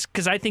into this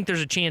because I think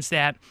there's a chance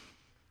that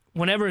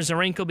whenever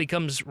Zarenko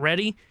becomes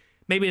ready,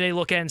 maybe they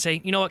look at it and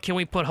say, you know what, can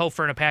we put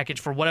Hofer in a package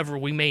for whatever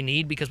we may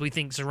need because we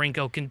think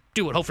Zarenko can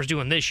do what Hofer's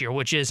doing this year,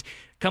 which is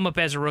come up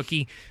as a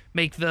rookie,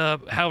 make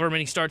the however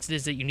many starts it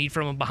is that you need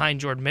from him behind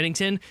Jordan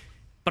Binnington.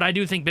 But I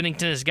do think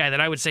Binnington is a guy that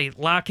I would say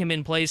lock him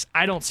in place.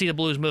 I don't see the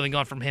Blues moving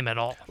on from him at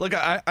all. Look,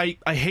 I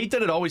hate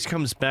that it always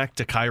comes back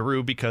to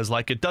Kyrou because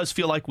it does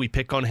feel like we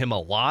pick on him a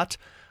lot.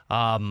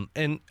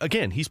 And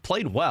again, he's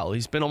played well.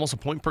 He's been almost a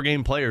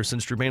point-per-game player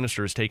since Drew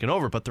Bannister has taken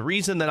over. But the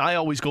reason that I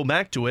always go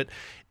back to it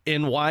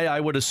and why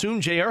I would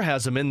assume JR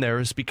has him in there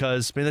is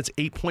because, man, that's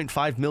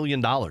 $8.5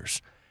 million.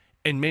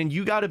 And, man,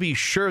 you got to be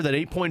sure that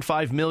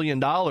 $8.5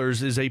 million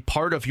is a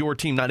part of your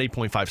team. Not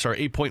 8.5,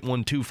 sorry,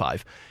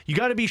 8.125. You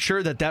got to be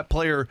sure that that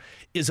player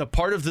is a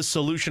part of the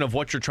solution of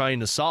what you're trying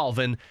to solve.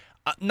 And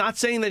not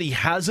saying that he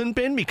hasn't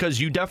been because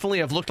you definitely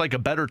have looked like a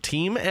better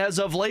team as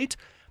of late.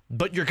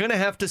 But you're going to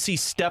have to see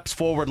steps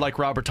forward like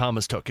Robert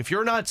Thomas took. If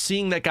you're not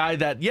seeing that guy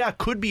that,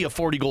 could be a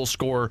 40-goal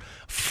scorer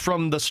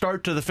from the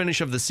start to the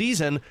finish of the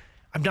season,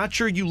 I'm not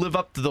sure you live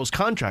up to those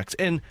contracts.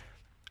 And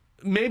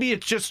maybe it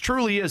just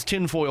truly is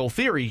tinfoil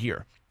theory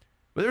here.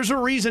 But there's a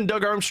reason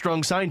Doug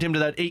Armstrong signed him to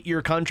that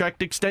 8-year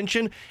contract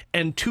extension,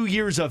 and 2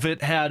 years of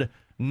it had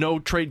no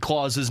trade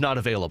clauses not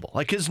available.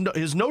 Like his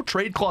no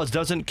trade clause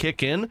doesn't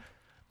kick in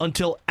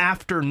until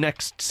after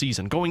next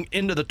season, going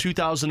into the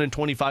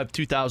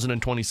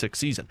 2025-2026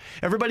 season.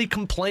 Everybody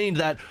complained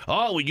that,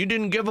 you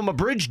didn't give him a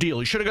bridge deal.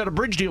 You should have got a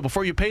bridge deal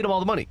before you paid him all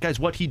the money. Guys,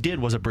 what he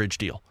did was a bridge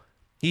deal.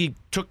 He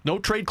took no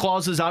trade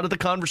clauses out of the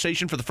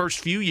conversation for the first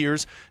few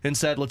years and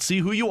said, let's see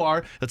who you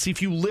are. Let's see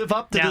if you live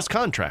up to this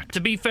contract.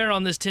 To be fair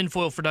on this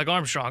tinfoil for Doug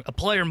Armstrong, a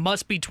player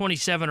must be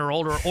 27 or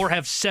older or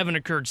have 7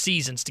 occurred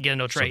seasons to get a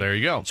no trade. So there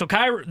you go. So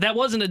Kyrou, that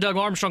wasn't a Doug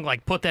Armstrong,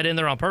 put that in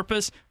there on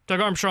purpose.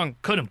 Doug Armstrong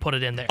couldn't put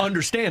it in there.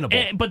 Understandable.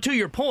 But to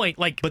your point,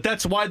 But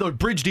that's why the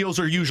bridge deals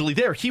are usually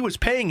there. He was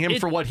paying him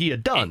for what he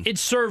had done. It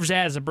serves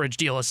as a bridge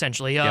deal,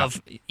 essentially,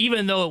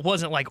 even though it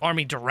wasn't like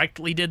Army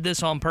directly did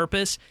this on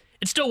purpose.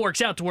 it still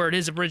works out to where it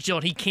is a bridge deal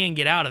and he can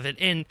get out of it.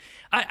 And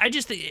I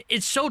just think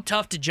it's so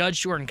tough to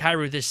judge Jordan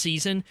Kyrou this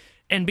season.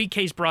 And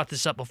BK's brought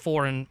this up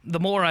before, and the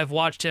more I've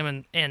watched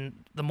him and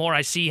the more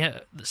I see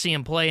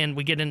him play and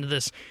we get into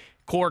this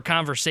core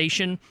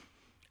conversation,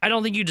 I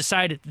don't think you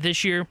decide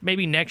this year,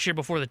 maybe next year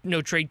before the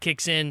no trade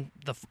kicks in,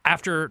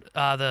 after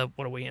the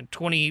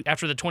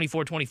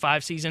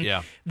 24-25 season.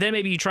 Yeah. Then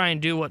maybe you try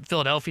and do what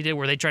Philadelphia did,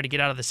 where they tried to get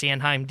out of the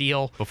Sanheim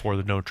deal before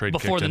the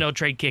no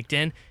trade kicked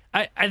in.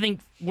 I think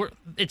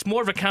it's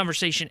more of a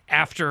conversation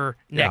after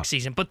next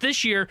season. But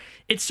this year,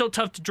 it's so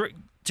tough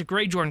to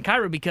grade Jordan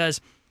Kyrou because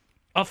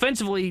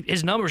offensively,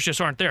 his numbers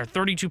just aren't there.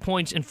 32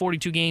 points in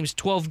 42 games,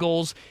 12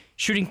 goals,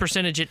 shooting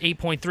percentage at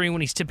 8.3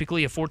 when he's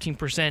typically a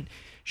 14%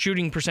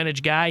 shooting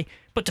percentage guy.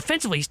 But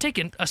defensively, he's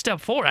taken a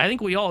step forward. I think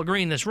we all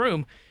agree in this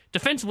room.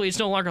 Defensively, it's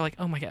no longer like,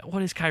 oh my God,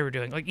 what is Kyrou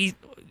doing? Like he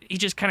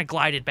just kind of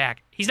glided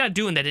back. He's not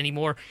doing that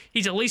anymore.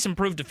 He's at least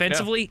improved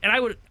defensively, and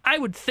I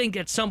would think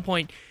at some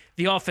point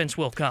the offense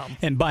will come.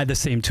 And by the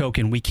same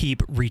token, we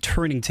keep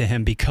returning to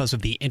him because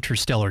of the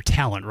interstellar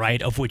talent,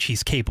 right, of which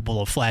he's capable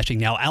of flashing.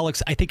 Now,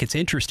 Alex, I think it's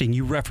interesting.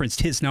 You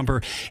referenced his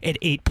number at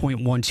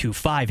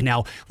 8.125.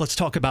 Now, let's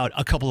talk about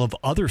a couple of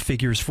other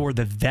figures for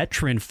the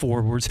veteran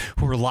forwards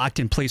who are locked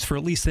in place for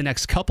at least the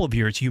next couple of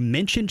years. You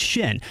mentioned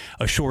Shen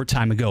a short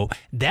time ago.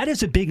 That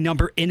is a big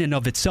number in and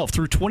of itself.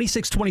 Through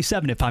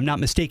 26-27, if I'm not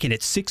mistaken,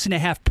 it's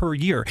 6.5 per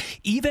year.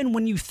 Even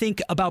when you think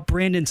about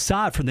Brandon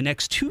Saad for the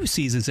next 2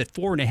 seasons at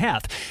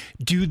 4.5,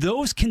 do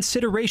those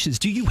considerations,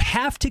 do you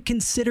have to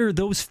consider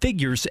those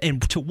figures,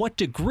 and to what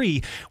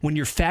degree when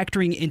you're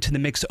factoring into the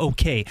mix,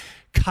 okay,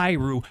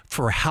 Kyrou,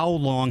 for how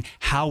long,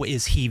 how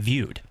is he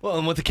viewed? Well,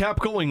 and with the cap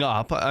going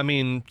up, I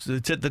mean,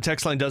 the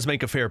text line does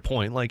make a fair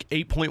point. Like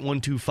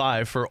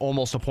 8.125 for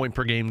almost a point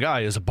per game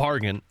guy is a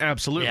bargain,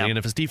 absolutely. Yeah. And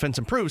if his defense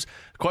improves,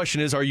 the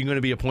question is, are you going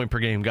to be a point per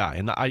game guy?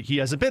 And he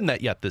hasn't been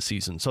that yet this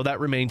season, so that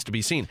remains to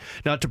be seen.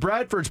 Now, to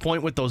Bradford's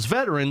point with those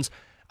veterans,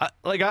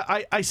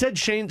 I said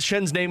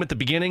Shen's name at the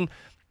beginning.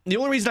 The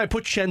only reason I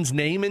put Shen's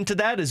name into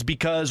that is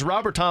because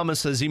Robert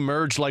Thomas has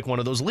emerged like one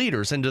of those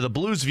leaders. And do the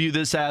Blues view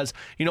this as,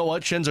 you know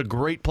what, Shen's a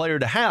great player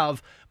to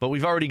have, but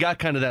we've already got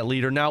kind of that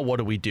leader. Now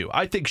what do?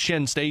 I think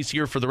Shen stays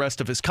here for the rest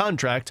of his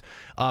contract.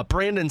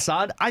 Brandon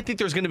Saad, I think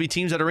there's going to be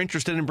teams that are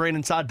interested in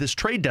Brandon Saad this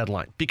trade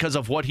deadline because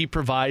of what he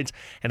provides.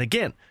 And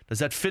again, does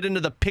that fit into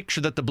the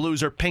picture that the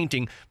Blues are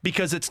painting?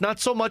 Because it's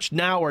not so much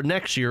now or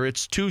next year,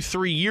 it's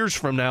 2-3 years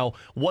from now.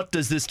 What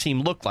does this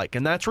team look like?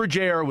 And that's where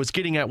JR was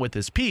getting at with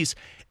his piece.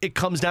 It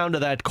comes down to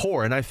that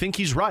core, and I think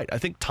he's right. I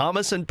think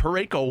Thomas and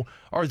Parayko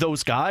are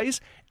those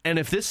guys, and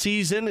if this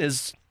season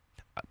is,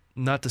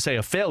 not to say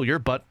a failure,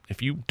 but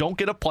if you don't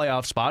get a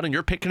playoff spot and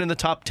you're picking in the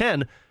top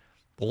 10,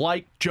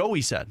 like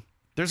Joey said,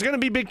 there's going to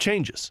be big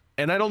changes,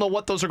 and I don't know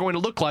what those are going to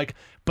look like,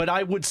 but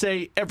I would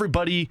say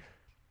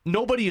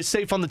nobody is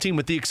safe on the team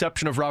with the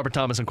exception of Robert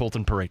Thomas and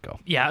Colton Parayko.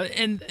 Yeah,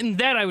 and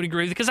that I would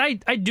agree with, because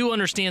I do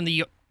understand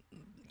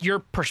your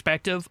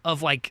perspective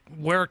of like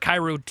where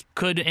Kyrou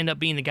could end up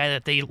being the guy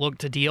that they look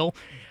to deal.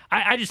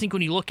 I just think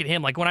when you look at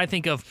him, like when I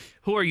think of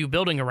who are you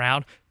building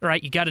around, all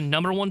right, you got a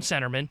number one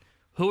centerman.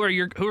 Who are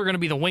going to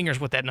be the wingers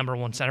with that number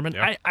one centerman?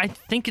 Yep. I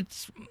think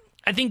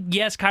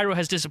yes, Kyrou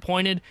has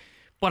disappointed,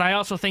 but I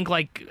also think,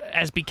 like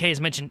as BK has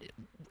mentioned,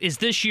 is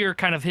this year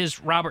kind of his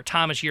Robert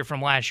Thomas year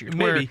from last year?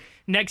 Maybe. Where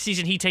next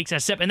season he takes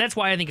that step, and that's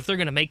why I think if they're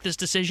going to make this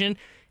decision,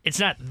 it's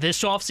not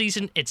this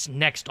offseason, it's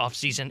next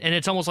offseason. And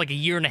it's almost like a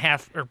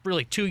 1.5 or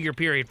really 2-year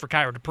period for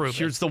Kyrou to prove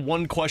Here's the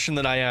one question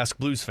that I ask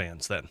Blues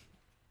fans then.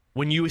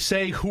 When you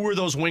say, who are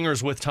those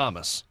wingers with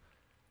Thomas?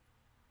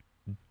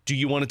 Do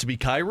you want it to be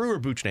Kyrou or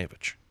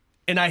Buchnevich?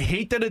 And I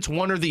hate that it's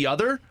one or the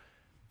other,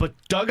 but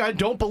Doug, I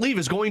don't believe,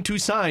 is going to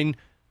sign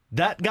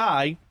that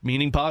guy,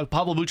 meaning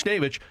Pavel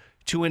Buchnevich,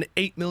 to an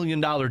 $8 million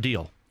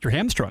deal. You're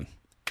hamstrung.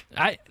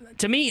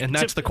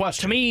 That's the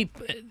question. To me,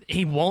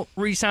 he won't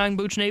re-sign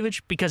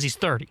Buchnevich because he's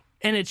 30,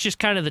 and it's just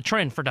kind of the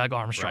trend for Doug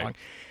Armstrong.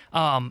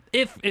 Right.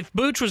 If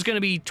Buch was going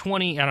to be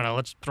 20, I don't know,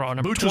 let's throw a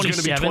number. Buch was going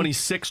to be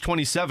 26,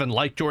 27,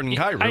 like Jordan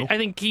Kyrou. I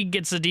think he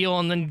gets the deal,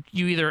 and then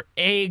you either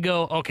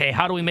go, okay,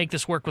 how do we make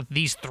this work with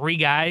these 3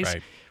 guys?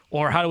 Right.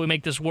 Or how do we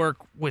make this work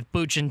with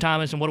Buch and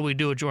Thomas, and what do we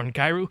do with Jordan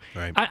Kyrou?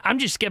 Right. I'm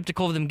just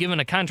skeptical of them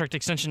giving a contract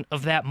extension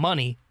of that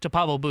money to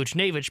Pavel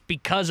Buchnevich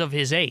because of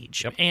his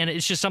age. Yep. And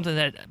it's just something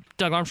that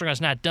Doug Armstrong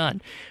has not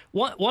done.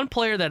 One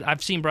player that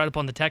I've seen brought up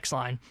on the text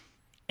line,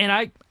 and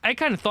I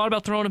kind of thought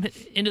about throwing him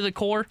into the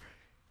core,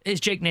 is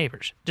Jake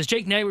Neighbors. Does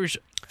Jake Neighbors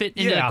fit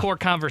into the core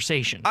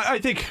conversation? I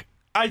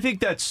think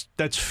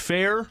that's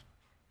fair.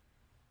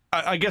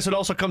 I guess it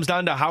also comes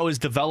down to how his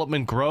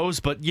development grows,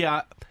 but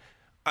yeah,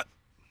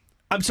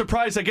 I'm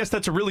surprised. I guess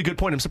that's a really good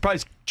point. I'm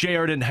surprised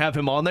JR didn't have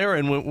him on there,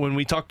 and when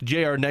we talk to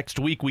JR next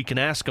week, we can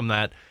ask him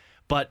that.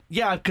 But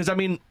yeah, because I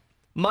mean,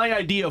 my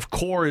idea of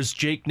core is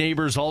Jake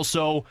Neighbors,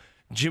 also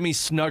Jimmy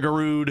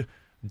Snuggerud,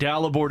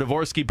 Dalibor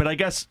Dvorsky. But I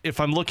guess if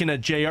I'm looking at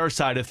JR's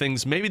side of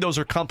things, maybe those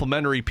are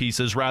complementary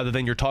pieces rather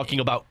than you're talking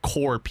about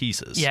core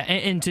pieces. Yeah,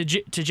 and to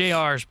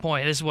JR's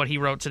point, this is what he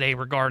wrote today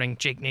regarding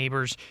Jake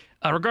Neighbors.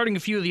 Regarding a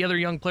few of the other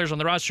young players on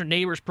the roster,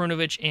 Neighbors,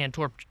 Prunovich, and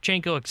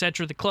Torchenko,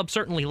 etc., the club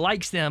certainly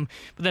likes them,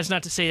 but that's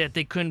not to say that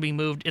they couldn't be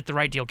moved if the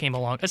right deal came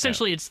along.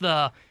 Essentially, it's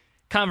the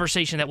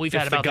conversation that we've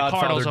had about the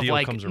Cardinals of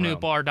like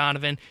Nootbaar,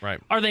 Donovan. Right.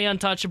 Are they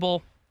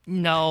untouchable?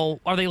 No.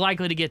 Are they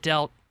likely to get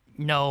dealt?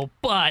 No.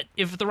 But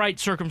if the right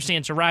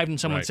circumstance arrived and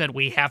someone said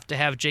we have to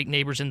have Jake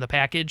Neighbors in the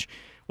package,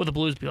 will the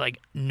Blues be like,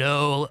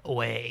 no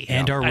way?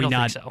 And are we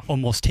not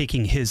almost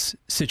taking his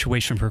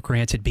situation for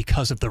granted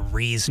because of the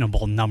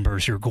reasonable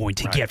numbers you're going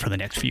to get for the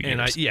next few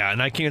years?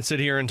 And I can't sit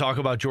here and talk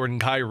about Jordan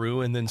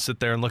Kyrou and then sit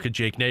there and look at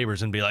Jake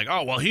Neighbors and be like,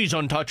 oh, well, he's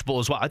untouchable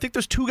as well. I think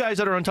there's two guys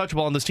that are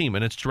untouchable on this team,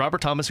 and it's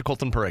Robert Thomas and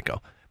Colton Parayko.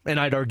 And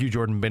I'd argue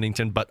Jordan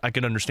Bennington, but I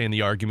can understand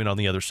the argument on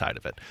the other side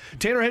of it.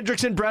 Tanner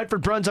Hendrickson,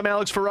 Bradford Bruns, I'm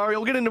Alex Ferrario.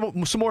 We'll get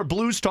into some more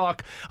Blues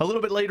talk a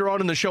little bit later on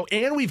in the show.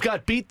 And we've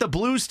got Beat the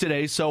Blues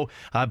today, so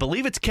I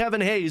believe it's Kevin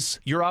Hayes.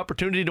 Your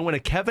opportunity to win a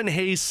Kevin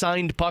Hayes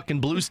signed puck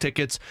and Blues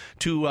tickets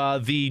to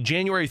the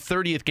January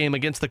 30th game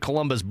against the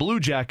Columbus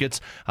Blue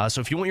Jackets. So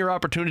if you want your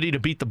opportunity to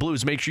beat the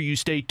Blues, make sure you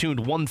stay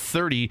tuned.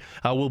 1:30,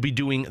 we'll be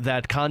doing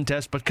that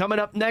contest. But coming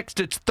up next,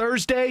 it's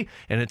Thursday,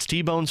 and it's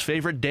T-Bone's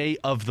favorite day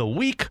of the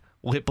week.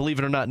 We'll hit Believe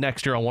It or Not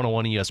next year on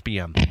 101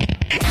 ESPN.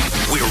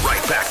 We're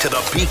right back to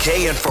the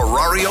BK and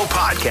Ferrario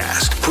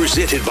podcast,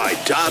 presented by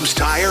Dobbs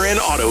Tire and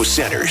Auto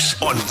Centers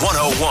on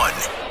 101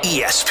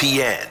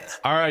 ESPN.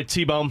 All right,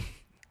 T-Bone.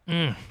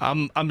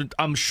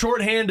 I'm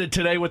shorthanded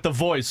today with the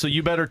voice, so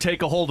you better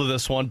take a hold of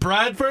this one.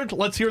 Bradford,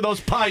 let's hear those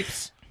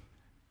pipes.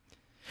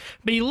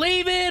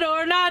 Believe it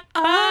or not,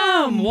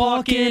 I'm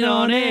walking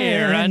on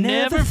air. I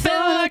never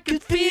felt I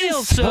could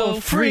feel so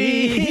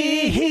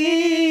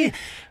free.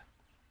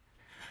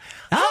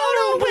 On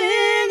a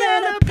wing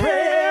and a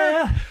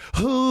prayer,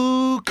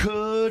 who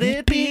could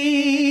it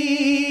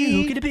be?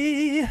 Who could it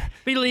be?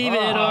 Believe it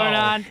or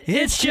not,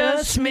 it's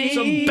just me.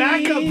 Some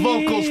backup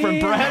vocals from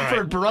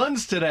Bradford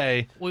Bruns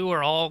today. We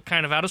were all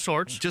kind of out of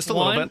sorts. Just a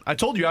little bit. I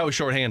told you I was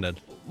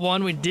shorthanded.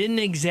 One, we didn't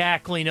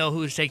exactly know who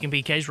was taking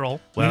BK's role.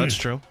 Well, that's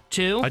true.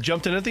 Two, I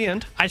jumped in at the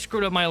end. I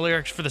screwed up my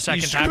lyrics for the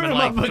second time in screwed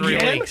like them up 3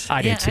 again? weeks.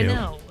 I did too. I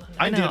know.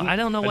 I didn't. I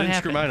don't know what I didn't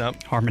happened. screw mine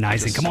up.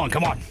 Harmonizing. Come on.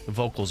 The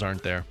vocals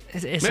aren't there.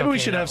 It's Maybe we okay,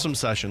 should though. have some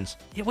sessions.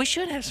 Yeah, we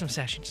should have some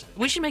sessions.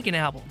 We should make an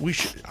album. We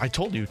should. I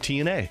told you,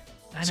 TNA.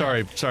 I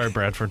know. Sorry,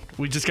 Bradford.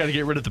 We just got to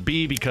get rid of the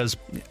B because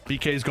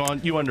BK's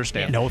gone. You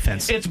understand. No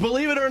offense. It's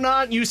Believe It or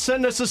Not. You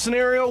send us a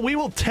scenario. We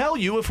will tell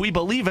you if we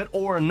believe it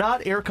or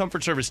not. Air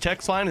Comfort Service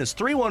text line is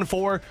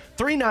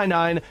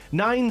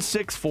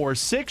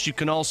 314-399-9646. You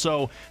can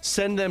also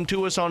send them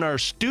to us on our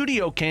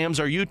studio cams,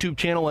 our YouTube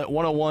channel at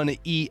 101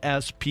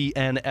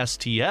 ESPN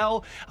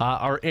STL.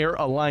 Our Air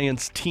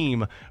Alliance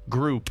team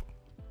group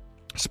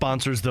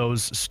sponsors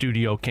those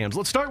studio cams.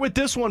 Let's start with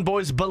this one,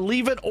 boys.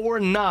 Believe it or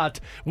not,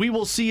 we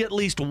will see at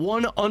least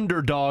one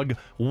underdog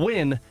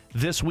win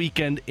this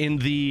weekend in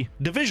the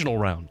divisional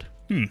round.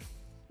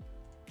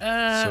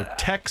 So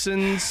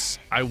Texans,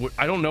 I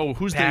don't know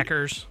who's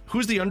Packers.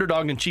 Who's the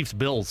underdog in Chiefs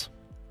Bills?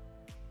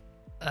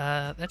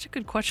 That's a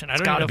good question. I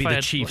It's don't got know to if be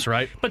the Chiefs,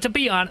 right? But to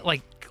be honest,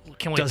 like,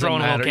 can we Doesn't throw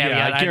in a little matter. caveat?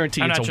 Yeah, I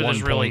guarantee I'm it's not a sure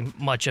there's 1 really point.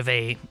 much of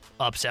a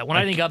upset. When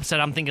I think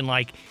upset, I'm thinking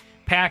like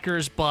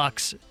Packers,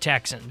 Bucks,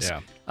 Texans.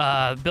 Yeah.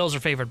 Bills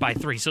are favored by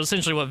 3. So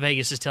essentially what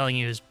Vegas is telling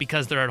you is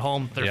because they're at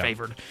home, they're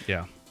favored.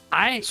 Yeah.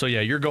 So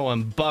you're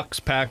going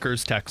Bucks,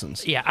 Packers,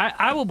 Texans. Yeah,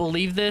 I will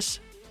believe this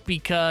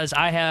because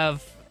I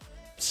have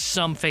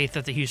some faith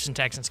that the Houston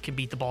Texans can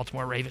beat the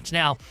Baltimore Ravens.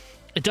 Now,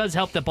 it does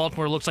help that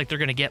Baltimore looks like they're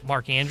going to get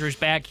Mark Andrews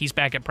back. He's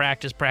back at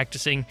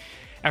practicing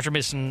after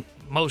missing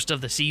most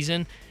of the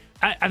season.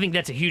 I think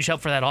that's a huge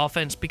help for that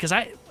offense because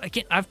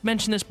I've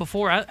mentioned this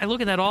before. I look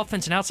at that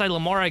offense and outside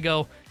Lamar, I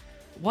go,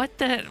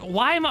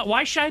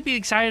 why should I be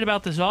excited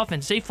about this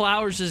offense? Zay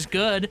Flowers is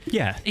good.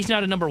 Yeah. He's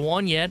not a number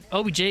 1 yet.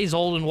 OBJ's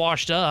old and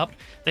washed up.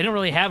 They don't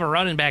really have a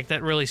running back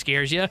that really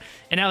scares you.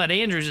 And now that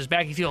Andrews is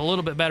back, you feel a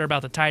little bit better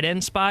about the tight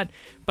end spot.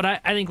 But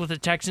I think with the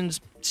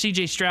Texans,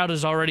 C.J. Stroud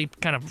has already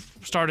kind of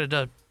started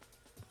to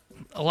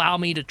allow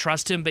me to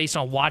trust him based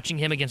on watching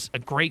him against a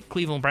great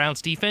Cleveland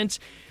Browns defense.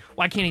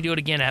 Why can't he do it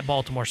again at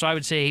Baltimore? So I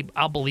would say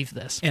I'll believe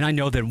this. And I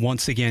know that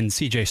once again,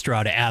 C.J.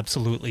 Stroud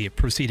absolutely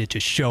proceeded to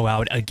show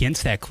out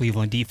against that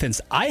Cleveland defense.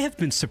 I have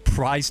been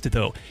surprised,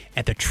 though,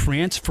 at the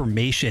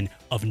transformation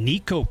of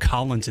Nico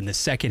Collins in the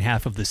second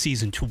half of the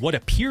season to what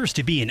appears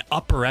to be an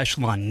upper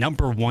echelon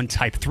number 1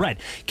 type threat.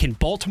 Can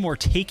Baltimore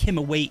take him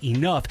away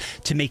enough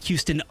to make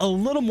Houston a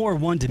little more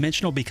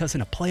one-dimensional? Because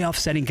in a playoff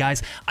setting,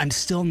 guys, I'm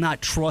still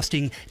not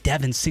trusting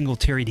Devin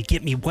Singletary to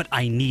get me what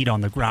I need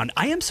on the ground.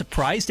 I am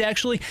surprised,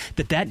 actually,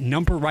 that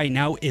number right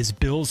now is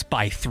Bills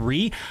by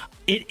 3.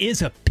 It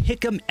is a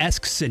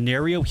pick'em-esque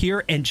scenario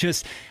here, and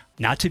just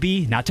not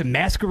to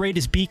masquerade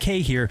as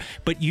BK here,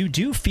 but you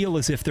do feel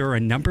as if there are a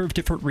number of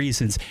different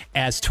reasons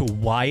as to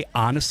why,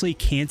 honestly,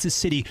 Kansas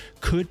City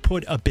could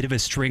put a bit of a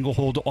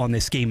stranglehold on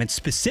this game. And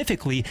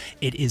specifically,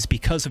 it is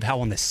because of how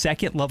on the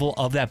second level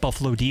of that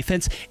Buffalo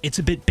defense, it's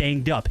a bit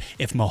banged up.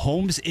 If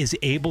Mahomes is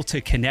able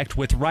to connect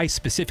with Rice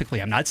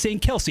specifically, I'm not saying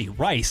Kelsey,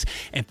 Rice,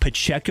 and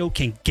Pacheco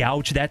can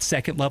gouge that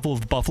second level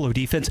of the Buffalo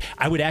defense,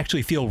 I would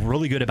actually feel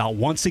really good about,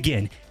 once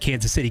again,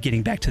 Kansas City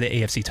getting back to the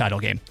AFC title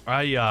game.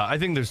 I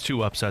think there's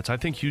two upsets. I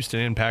think Houston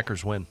and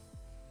Packers win.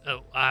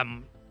 Oh,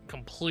 I'm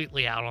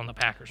completely out on the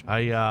Packers.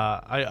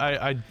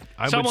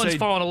 Someone's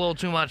falling a little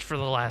too much for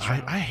the last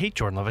round. I hate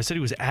Jordan Love. I said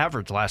he was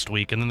average last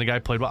week, and then the guy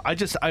played well. I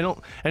don't.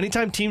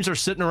 Anytime teams are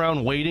sitting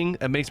around waiting,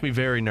 it makes me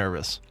very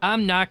nervous.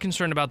 I'm not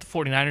concerned about the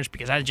 49ers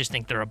because I just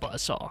think they're a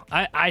buzzsaw.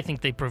 I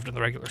think they proved in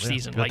the regular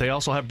season. But they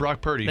also have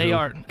Brock Purdy. They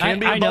are. Can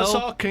be a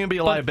buzzsaw, can be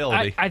a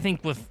liability. I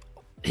think with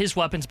his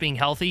weapons being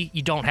healthy,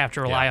 you don't have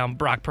to rely on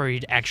Brock Purdy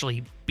to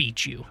actually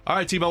beat you. All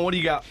right, T-Bone, what do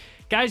you got?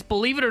 Guys,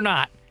 believe it or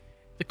not,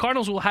 the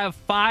Cardinals will have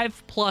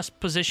 5+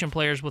 position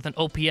players with an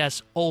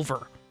OPS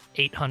over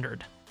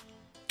 800.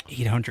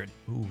 800.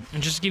 Ooh.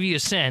 And just to give you a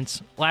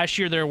sense, last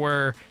year there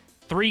were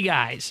 3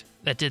 guys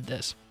that did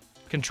this.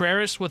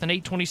 Contreras with an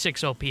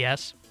 826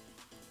 OPS,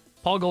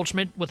 Paul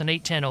Goldschmidt with an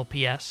 810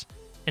 OPS,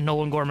 and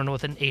Nolan Gorman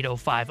with an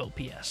 805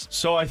 OPS.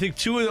 So I think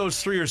 2 of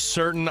those 3 are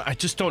certain. I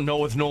just don't know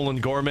with Nolan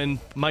Gorman.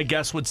 My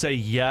guess would say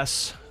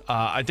yes.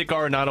 I think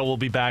Arenado will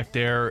be back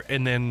there,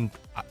 and then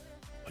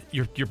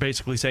you're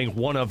basically saying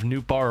one of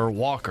Nootbaar or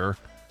Walker.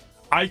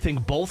 I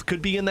think both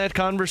could be in that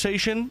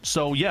conversation.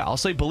 So, yeah, I'll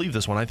say believe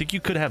this one. I think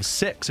you could have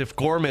 6 if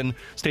Gorman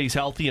stays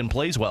healthy and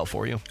plays well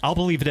for you. I'll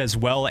believe it as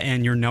well,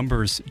 and your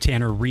numbers,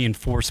 Tanner,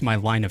 reinforce my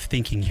line of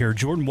thinking here.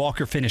 Jordan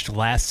Walker finished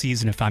last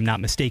season, if I'm not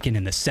mistaken,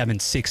 in the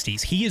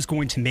 760s. He is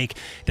going to make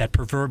that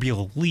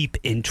proverbial leap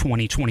in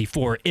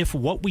 2024. If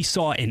what we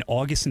saw in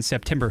August and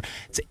September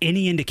is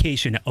any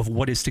indication of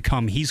what is to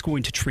come, he's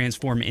going to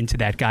transform into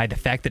that guy. The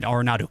fact that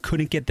Arenado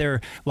couldn't get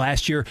there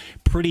last year,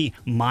 pretty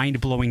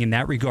mind-blowing in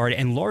that regard.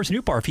 And Lars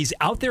Nootbaar, if he's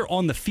out there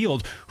on the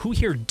field, who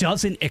here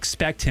doesn't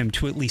expect him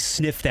to at least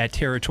sniff that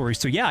territory?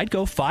 So, yeah, I'd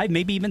go 5,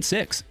 maybe even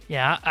 6.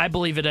 Yeah, I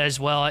believe it as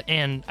well,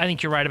 and I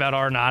think you're right about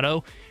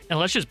Arenado. And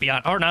let's just be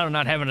honest, Arenado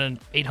not having an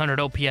 800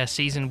 OPS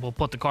season will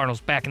put the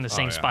Cardinals back in the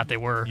same spot they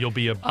were. You'll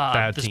be a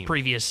bad this team.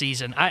 Previous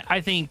season.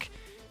 I think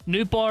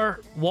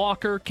Nootbaar,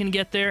 Walker can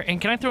get there. And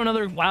can I throw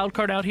another wild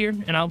card out here?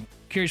 And I'm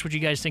curious what you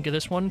guys think of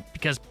this one,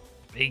 because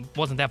he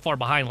wasn't that far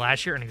behind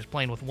last year, and he was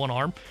playing with one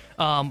arm.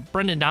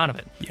 Brendan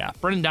Donovan. Yeah.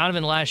 Brendan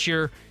Donovan last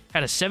year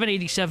had a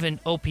 787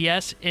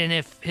 OPS, and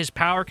if his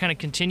power kind of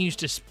continues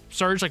to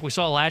surge like we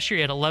saw last year,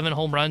 he had 11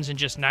 home runs in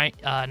just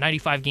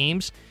 95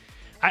 games.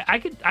 I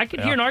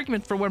could hear an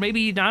argument for where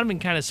maybe Donovan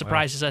kind of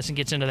surprises us and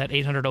gets into that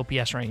 800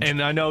 OPS range.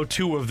 And I know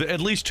at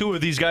least two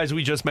of these guys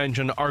we just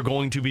mentioned are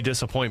going to be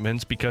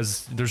disappointments,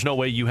 because there's no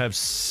way you have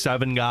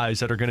 7 guys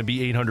that are going to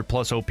be 800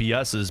 plus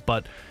OPSs.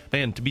 But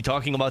man, to be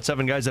talking about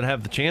 7 guys that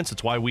have the chance,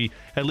 it's why we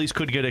at least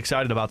could get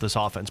excited about this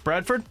offense.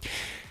 Bradford?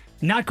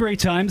 Not great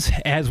times,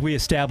 as we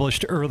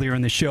established earlier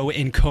in the show,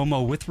 in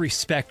Como with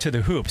respect to the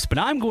hoops. But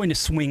I'm going to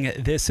swing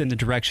this in the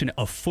direction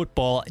of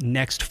football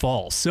next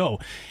fall. So,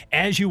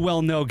 as you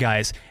well know,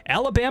 guys,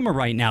 Alabama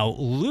right now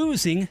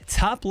losing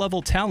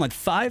top-level talent,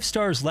 5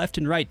 stars left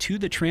and right to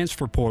the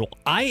transfer portal.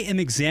 I am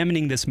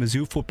examining this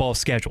Mizzou football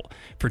schedule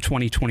for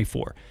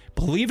 2024.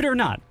 Believe it or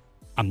not,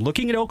 I'm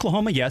looking at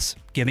Oklahoma, yes,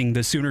 giving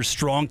the Sooners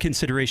strong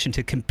consideration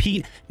to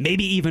compete,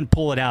 maybe even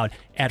pull it out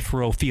at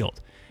Faurot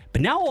Field. But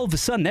now all of a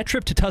sudden, that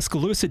trip to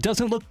Tuscaloosa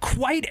doesn't look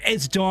quite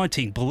as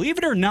daunting. Believe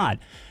it or not,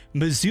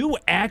 Mizzou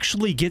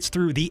actually gets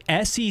through the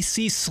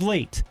SEC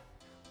slate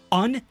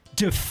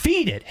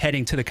undefeated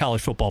heading to the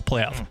college football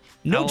playoff.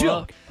 No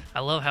joke.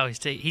 I love how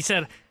he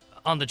said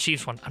on the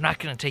Chiefs one, I'm not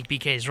going to take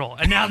BK's role.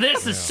 And now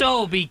this is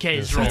so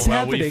BK's role.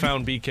 Well, we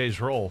found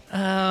BK's role.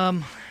 I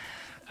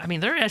mean,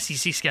 their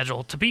SEC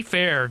schedule, to be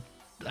fair,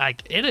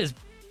 like it is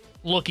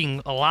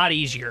looking a lot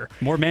easier.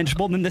 More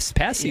manageable than this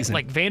past season.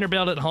 Like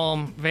Vanderbilt at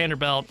home.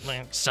 Vanderbilt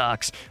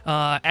sucks.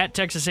 At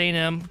Texas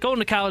A&M. Going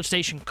to College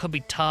Station could be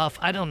tough.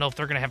 I don't know if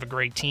they're going to have a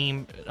great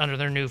team under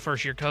their new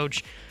first-year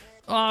coach.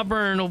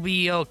 Auburn will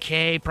be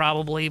okay,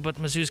 probably, but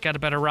Mizzou's got a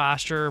better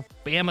roster.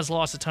 Bama's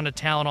lost a ton of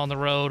talent on the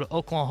road.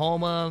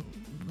 Oklahoma,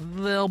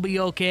 they'll be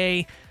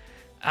okay.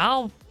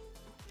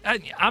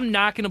 I'm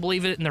not going to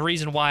believe it, and the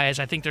reason why is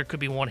I think there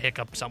could be one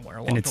hiccup somewhere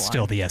along the line. And it's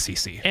still the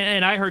SEC.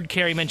 And I heard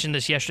Kerry mention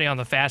this yesterday on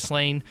the Fast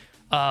Lane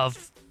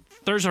of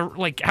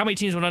how many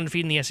teams went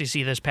undefeated in the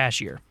SEC this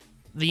past year?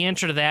 The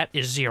answer to that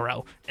is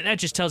 0. And that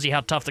just tells you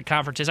how tough the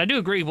conference is. I do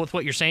agree with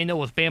what you're saying, though,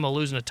 with Bama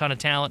losing a ton of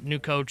talent, new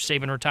coach,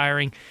 Saban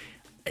retiring.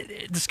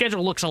 The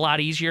schedule looks a lot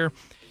easier.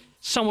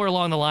 Somewhere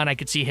along the line, I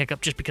could see a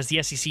hiccup just because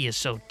the SEC is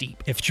so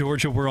deep. If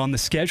Georgia were on the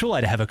schedule,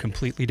 I'd have a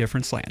completely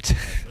different slant.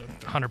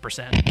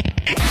 100%.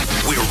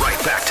 We're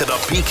right back to the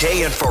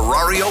BK and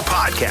Ferrario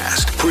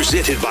podcast,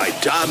 presented by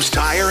Dobbs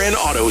Tire and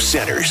Auto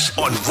Centers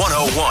on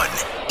 101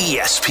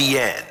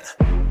 ESPN.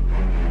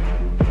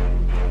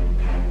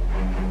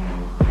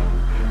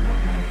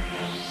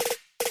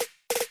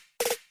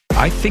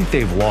 I think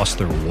they've lost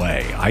their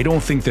way. I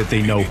don't think that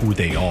they know who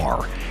they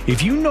are.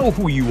 If you know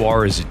who you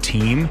are as a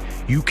team,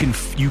 you can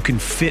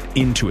fit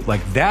into it.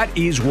 Like, that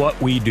is what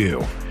we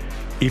do.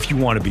 If you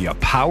want to be a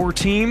power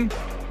team,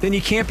 then you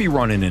can't be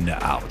running into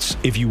outs.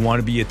 If you want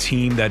to be a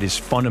team that is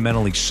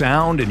fundamentally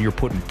sound and you're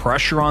putting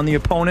pressure on the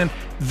opponent,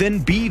 then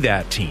be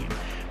that team.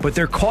 But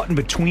they're caught in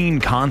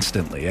between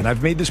constantly. And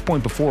I've made this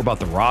point before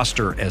about the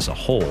roster as a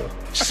whole.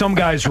 Some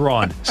guys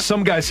run,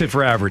 some guys hit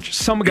for average,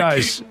 some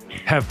guys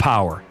have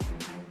power.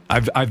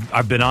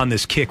 I've been on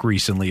this kick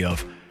recently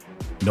of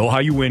know how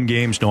you win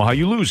games, know how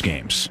you lose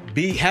games.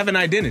 Have an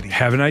identity.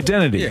 Have an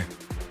identity. Yeah.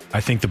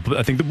 I think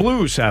the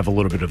Blues have a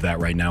little bit of that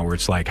right now, where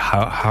it's like,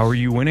 how are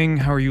you winning?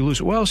 How are you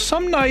losing? Well,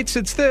 some nights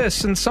it's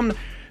this, and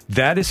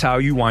that is how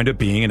you wind up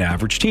being an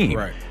average team.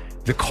 Right.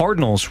 The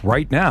Cardinals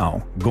right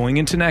now, going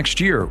into next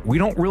year, we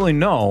don't really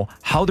know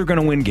how they're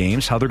going to win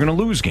games, how they're going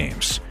to lose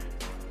games.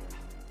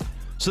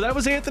 So that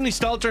was Anthony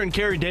Stelter and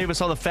Kerry Davis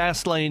on the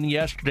Fast Lane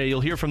yesterday. You'll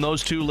hear from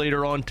those two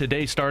later on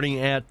today, starting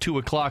at 2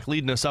 o'clock,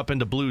 leading us up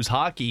into Blues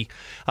hockey,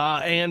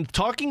 and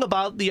talking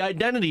about the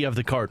identity of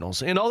the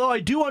Cardinals. And although I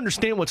do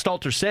understand what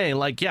Stelter's saying,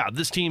 like, yeah,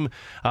 this team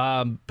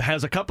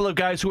has a couple of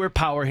guys who are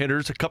power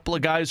hitters, a couple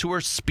of guys who are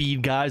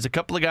speed guys, a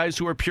couple of guys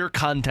who are pure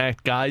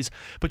contact guys,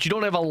 but you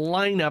don't have a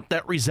lineup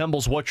that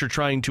resembles what you're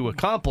trying to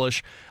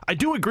accomplish. I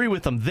do agree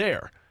with them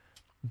there.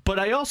 But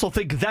I also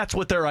think that's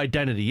what their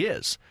identity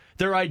is.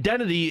 Their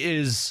identity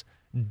is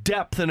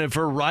depth and a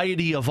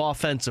variety of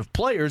offensive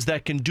players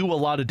that can do a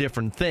lot of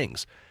different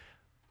things.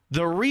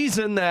 The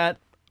reason that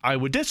I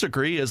would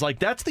disagree is, like,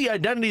 that's the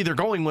identity they're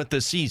going with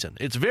this season.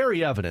 It's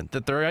very evident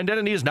that their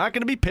identity is not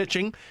going to be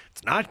pitching.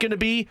 It's not going to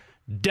be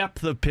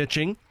depth of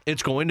pitching.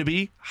 It's going to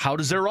be, how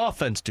does their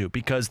offense do?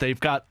 Because they've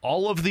got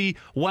all of the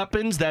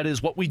weapons. That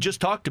is what we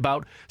just talked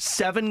about.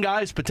 7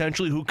 guys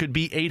potentially who could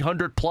be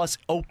 800-plus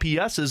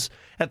OPSs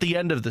at the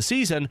end of the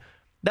season.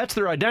 That's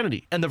their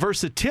identity. And the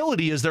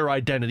versatility is their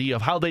identity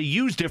of how they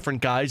use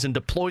different guys and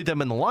deploy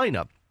them in the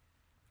lineup.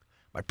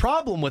 My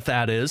problem with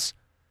that is,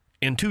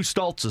 and to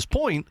Stoltz's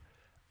point,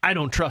 I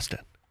don't trust it.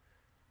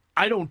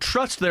 I don't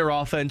trust their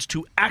offense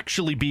to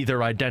actually be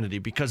their identity,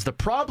 because the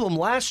problem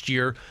last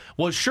year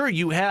was, sure,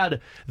 you had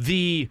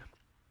the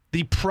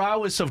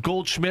prowess of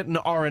Goldschmidt and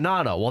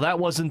Arenado. Well, that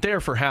wasn't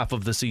there for half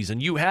of the season.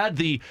 You had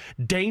the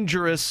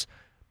dangerous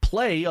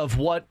play of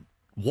what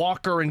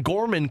Walker and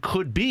Gorman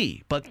could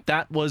be, but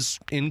that was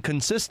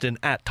inconsistent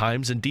at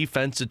times. In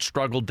defense, it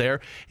struggled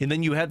there. And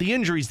then you had the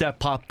injuries that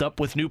popped up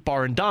with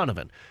Nootbaar and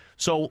Donovan.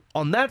 So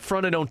on that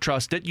front, I don't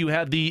trust it. You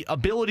had the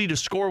ability to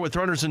score with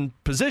runners in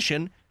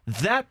position.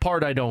 That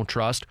part I don't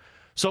trust.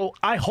 So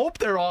I hope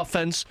their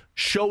offense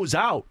shows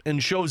out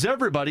and shows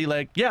everybody,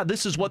 like, yeah,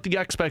 this is what the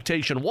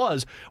expectation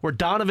was, where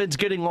Donovan's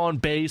getting on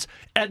base,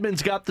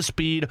 Edmonds got the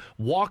speed,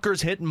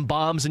 Walker's hitting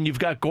bombs, and you've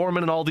got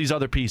Gorman and all these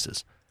other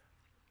pieces.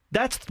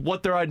 That's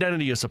what their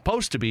identity is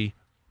supposed to be,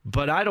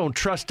 but I don't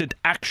trust it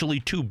actually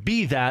to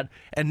be that,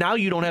 and now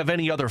you don't have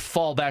any other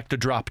fallback to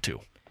drop to.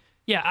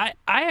 Yeah,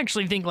 I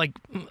actually think,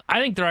 I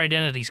think their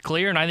identity's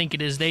clear, and I think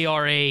it is they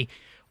are a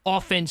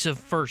offensive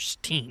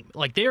first team.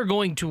 Like, they are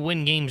going to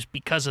win games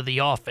because of the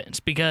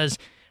offense, because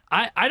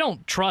I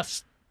don't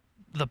trust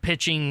the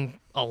pitching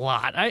a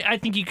lot. I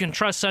think you can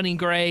trust Sonny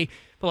Gray,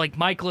 but like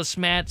Michaelis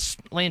Matz,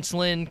 Lance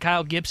Lynn,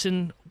 Kyle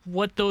Gibson,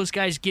 what those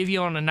guys give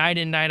you on a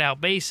night-in, night-out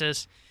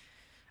basis,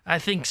 I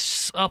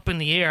think's up in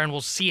the air, and we'll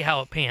see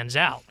how it pans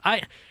out.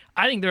 I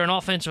think they're an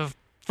offensive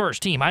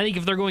first team. I think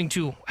if they're going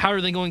to, how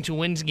are they going to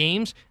win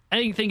games?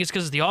 I think it's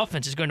because the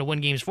offense is going to win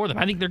games for them.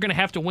 I think they're going to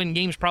have to win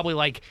games probably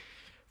like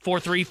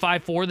 4-3,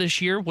 5-4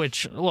 this year,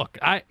 which, look,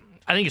 I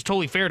think it's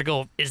totally fair to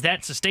go, is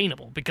that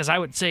sustainable? Because I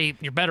would say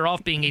you're better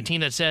off being a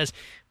team that says,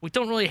 we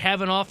don't really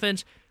have an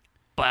offense,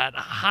 but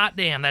hot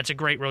damn, that's a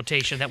great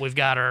rotation that we've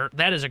got, or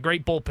that is a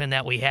great bullpen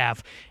that we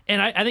have.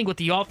 And I think with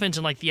the offense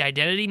and like the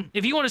identity,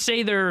 if you want to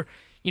say they're,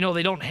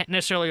 they don't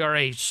necessarily are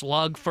a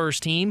slug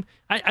first team,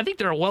 I think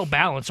they're a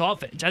well-balanced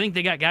offense. I think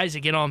they got guys that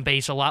get on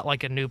base a lot,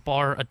 like a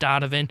Nootbaar, a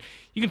Donovan.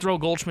 You can throw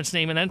Goldschmidt's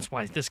name in. That's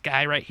why this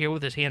guy right here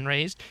with his hand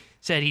raised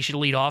said he should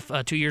lead off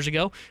 2 years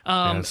ago.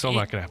 Yeah, it's still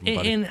not going to happen,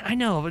 buddy. And I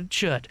know, but it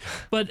should.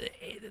 But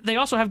they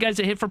also have guys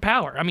that hit for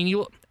power. I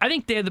mean, I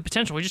think they have the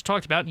potential. We just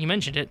talked about it, you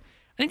mentioned it.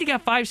 I think they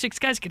got 5-6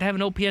 guys that could have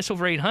an OPS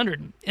over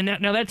 800. And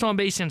now that's on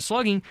base and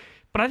slugging.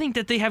 But I think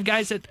that they have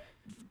guys that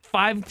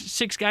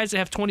 5-6 guys that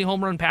have 20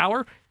 home run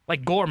power.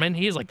 Like Gorman,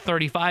 he has like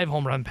 35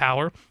 home run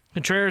power.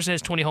 Contreras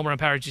has 20 home run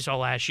power, as you saw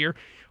last year.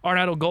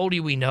 Arenado Goldie,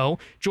 we know.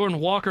 Jordan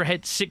Walker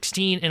had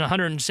 16 in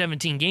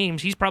 117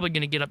 games. He's probably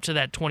going to get up to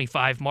that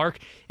 25 mark.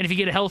 And if you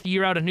get a healthy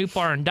year out of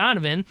Nootbaar and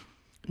Donovan,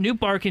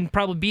 Nootbaar can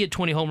probably be a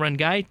 20 home run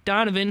guy.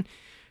 Donovan,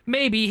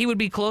 maybe he would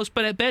be close,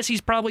 but at best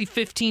he's probably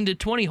 15 to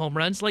 20 home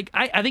runs. Like,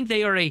 I think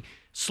they are a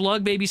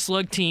slug baby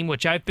slug team,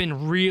 which I've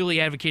been really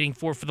advocating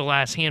for the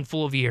last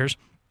handful of years.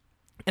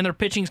 And their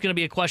pitching is going to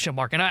be a question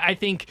mark. And I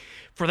think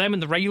for them in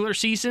the regular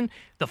season,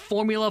 the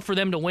formula for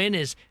them to win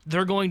is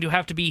they're going to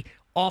have to be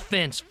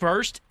offense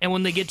first. And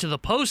when they get to the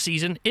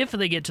postseason, if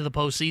they get to the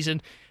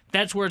postseason,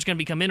 that's where it's going to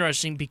become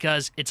interesting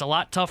because it's a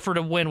lot tougher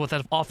to win with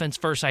an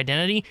offense-first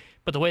identity.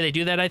 But the way they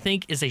do that, I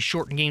think, is they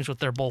shorten games with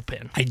their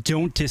bullpen. I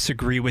don't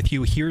disagree with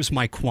you. Here's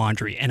my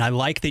quandary, and I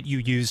like that you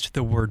used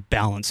the word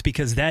balance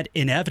because that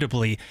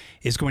inevitably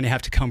is going to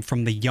have to come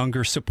from the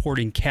younger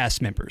supporting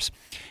cast members.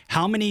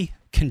 How many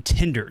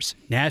contenders,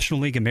 National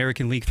League,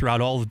 American League,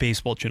 throughout all of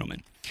baseball,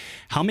 gentlemen,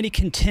 how many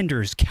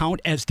contenders count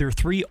as their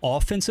 3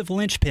 offensive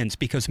linchpins?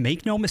 Because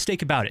make no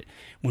mistake about it,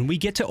 when we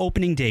get to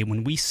opening day,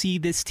 when we see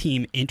this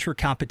team enter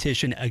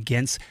competition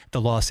against the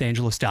Los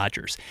Angeles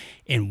Dodgers,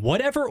 in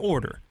whatever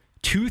order,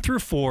 2 through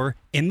 4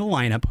 in the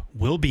lineup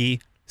will be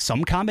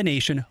some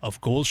combination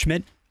of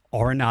Goldschmidt,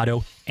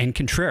 Arenado, and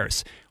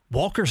Contreras.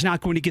 Walker's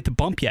not going to get the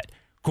bump yet.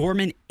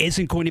 Gorman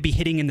isn't going to be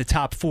hitting in the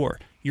top 4.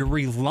 You're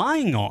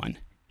relying on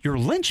your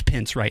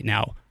linchpins right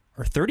now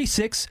are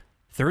 36,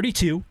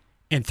 32,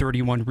 and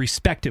 31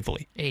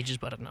 respectively. Age is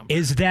but a number.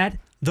 Is that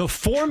the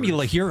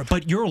formula here?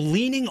 But you're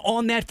leaning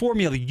on that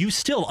formula. You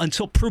still,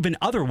 until proven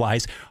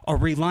otherwise, are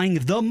relying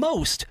the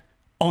most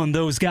on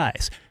those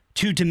guys.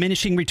 To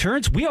diminishing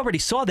returns, we already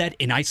saw that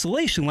in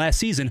isolation last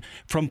season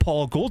from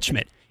Paul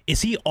Goldschmidt.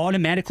 Is he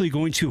automatically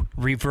going to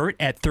revert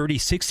at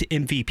 36 to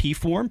MVP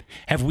form?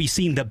 Have we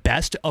seen the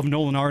best of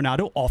Nolan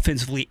Arenado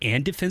offensively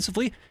and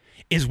defensively?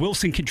 Is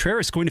Wilson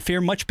Contreras going to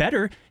fare much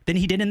better than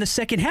he did in the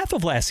second half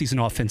of last season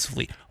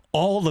offensively?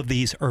 All of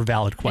these are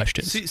valid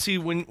questions. See,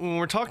 when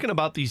we're talking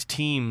about these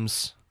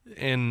teams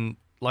and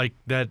like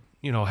that,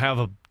 have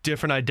a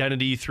different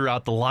identity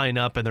throughout the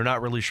lineup and they're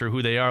not really sure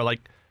who they are, like,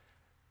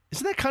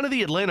 isn't that kind of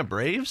the Atlanta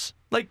Braves?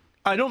 Like,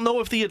 I don't know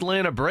if the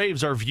Atlanta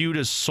Braves are viewed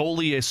as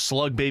solely a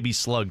slug baby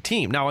slug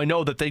team. Now, I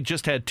know that they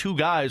just had 2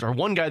 guys, or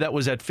 1 guy that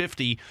was at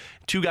 50,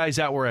 2 guys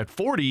that were at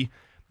 40,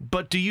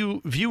 but do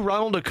you view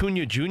Ronald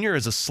Acuna Jr.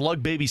 as a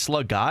slug baby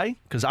slug guy?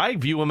 Because I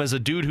view him as a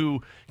dude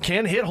who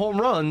can hit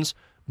home runs,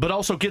 but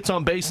also gets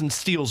on base and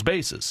steals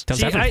bases.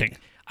 Does everything.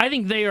 I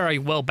think they are a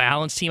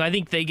well-balanced team. I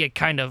think they get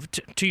kind of,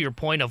 to your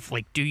point of,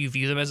 like, do you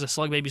view them as a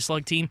slug baby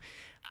slug team?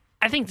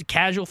 I think the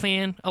casual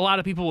fan, a lot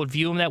of people would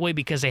view them that way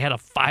because they had a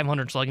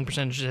 500 slugging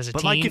percentage as a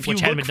team, which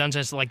hadn't been done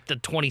since like the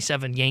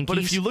 27 Yankees. But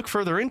if you look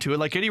further into it,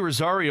 like Eddie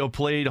Rosario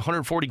played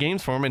 140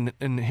 games for him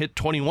and hit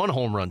 21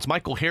 home runs.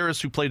 Michael Harris,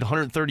 who played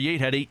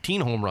 138, had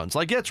 18 home runs.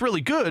 Like, yeah, it's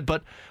really good,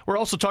 but we're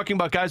also talking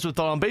about guys with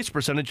an on-base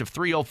percentage of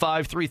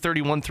 305,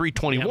 331,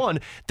 321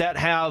 that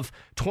have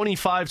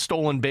 25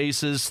 stolen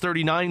bases,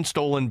 39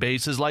 stolen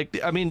bases.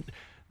 Like, I mean,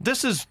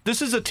 This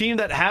is a team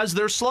that has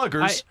their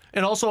sluggers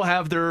and also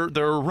have their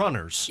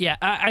runners. Yeah,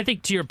 I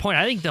think to your point,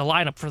 I think the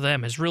lineup for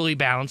them is really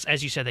balanced.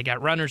 As you said, they got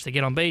runners, they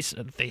get on base,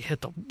 they hit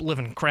the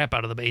living crap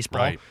out of the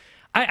baseball. Right.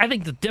 I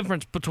think the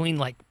difference between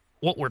like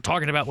what we're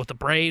talking about with the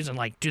Braves and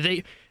like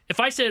if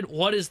I said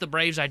what is the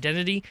Braves'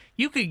 identity,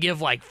 you could give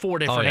like 4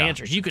 different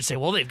answers. You could say,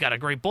 well, they've got a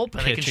great bullpen,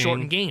 Pitching. they can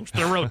shorten games.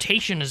 Their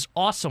rotation is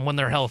awesome when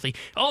they're healthy.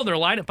 Oh, their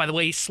lineup, by the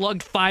way,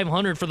 slugged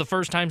 500 for the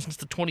first time since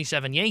the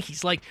 27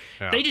 Yankees. Like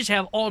they just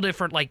have all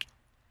different like.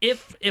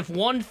 If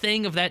one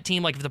thing of that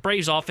team, like if the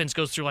Braves offense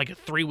goes through like a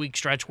 3-week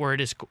stretch where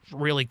it is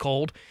really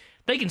cold,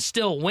 they can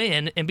still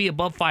win and be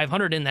above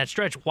 500 in that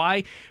stretch.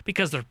 Why?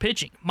 Because they're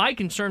pitching. My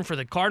concern for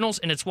the Cardinals,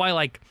 and it's why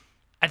like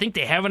I think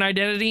they have an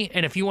identity,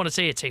 and if you want to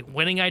say it's a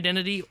winning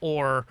identity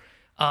or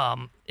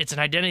it's an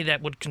identity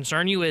that would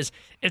concern you, is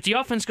if the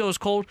offense goes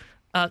cold,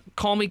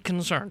 call me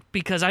concerned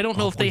because I don't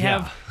know if they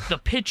have the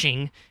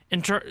pitching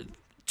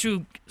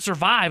to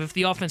survive if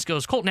the offense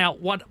goes cold. Now,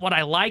 what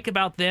I like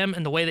about them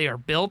and the way they are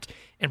built,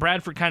 and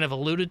Bradford kind of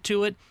alluded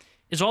to it,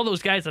 is all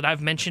those guys that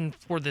I've mentioned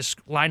for this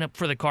lineup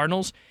for the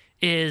Cardinals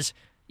is,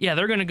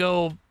 they're going to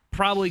go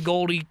probably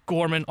Goldie,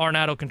 Gorman,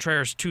 Arenado,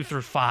 Contreras 2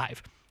 through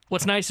 5.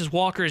 What's nice is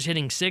Walker is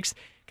hitting 6th.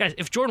 Guys,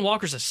 if Jordan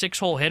Walker's a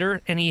 6-hole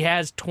hitter and he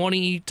has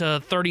 20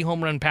 to 30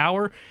 home run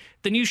power,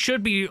 then you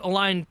should be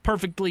aligned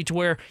perfectly to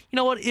where, you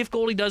know what, if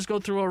Goldie does go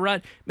through a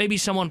rut, maybe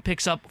someone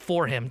picks up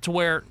for him to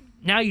where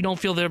now you don't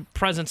feel the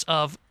presence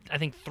of, I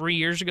think, 3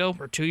 years ago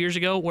or 2 years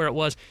ago where it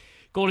was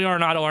Goldie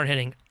Arenado aren't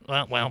hitting.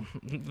 Well,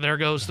 there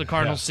goes the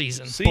Cardinals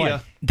season. See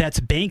ya.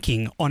 That's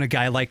banking on a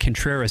guy like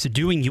Contreras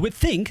doing, you would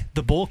think,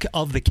 the bulk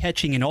of the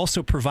catching and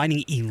also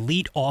providing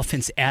elite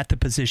offense at the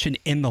position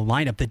in the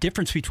lineup. The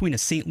difference between a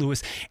St.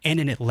 Louis and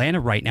an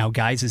Atlanta right now,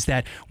 guys, is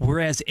that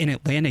whereas in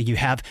Atlanta you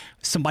have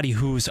somebody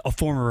who's a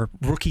former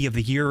Rookie of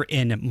the Year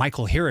in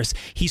Michael Harris,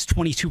 he's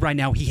 22 right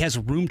now. He has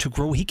room to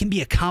grow. He can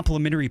be a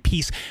complementary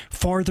piece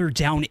farther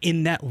down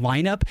in that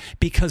lineup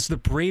because the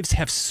Braves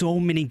have so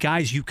many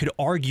guys, you could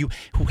argue,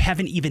 who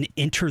haven't even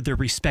entered their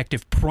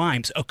respective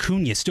primes.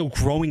 Acuna still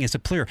growing as a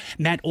player.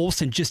 Matt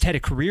Olson just had a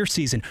career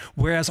season,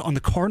 whereas on the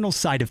Cardinals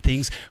side of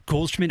things,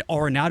 Goldschmidt,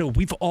 Arenado,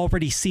 we've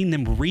already seen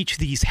them reach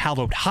these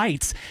hallowed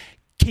heights.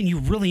 Can you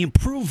really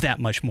improve that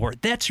much more?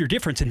 That's your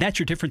difference, and that's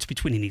your difference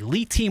between an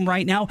elite team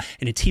right now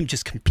and a team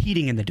just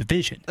competing in the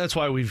division. That's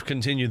why we've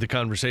continued the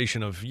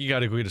conversation of you got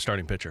to go get a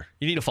starting pitcher.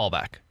 You need a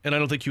fallback, and I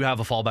don't think you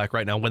have a fallback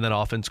right now when that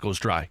offense goes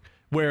dry.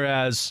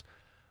 Whereas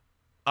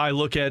I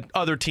look at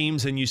other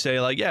teams and you say,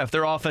 like, yeah, if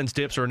their offense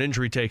dips or an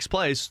injury takes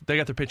place, they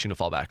got their pitching to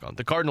fall back on.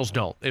 The Cardinals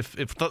don't.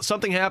 If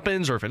something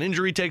happens or if an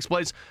injury takes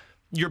place,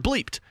 you're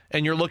bleeped,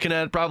 and you're looking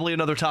at probably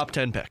another top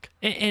 10 pick.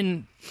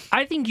 And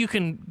I think you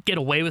can get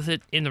away with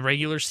it in the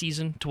regular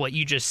season, to what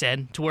you just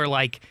said, to where,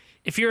 like,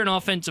 if you're an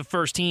offensive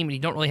first team and you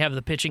don't really have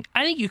the pitching,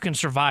 I think you can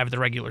survive the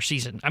regular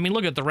season. I mean,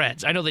 look at the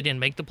Reds. I know they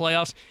didn't make the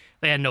playoffs.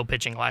 They had no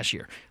pitching last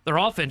year. Their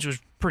offense was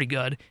pretty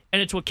good,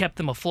 and it's what kept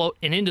them afloat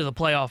and into the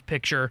playoff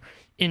picture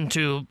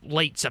into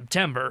late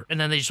September, and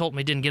then they just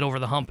ultimately didn't get over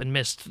the hump and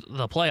missed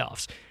the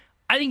playoffs.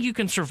 I think you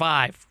can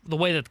survive the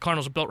way that the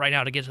Cardinals are built right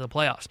now to get to the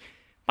playoffs.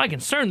 My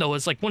concern, though,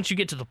 is like once you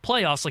get to the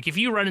playoffs, like if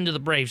you run into the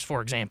Braves,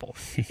 for example,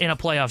 in a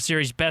playoff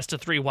series, best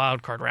of 3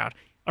 wild card round,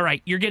 all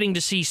right, you're getting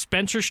to see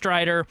Spencer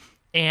Strider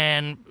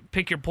and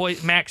pick your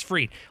poison, Max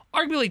Fried,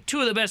 arguably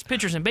 2 of the best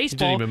pitchers in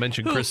baseball. You didn't even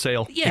mention Chris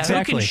Sale. Yeah,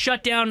 exactly. Who can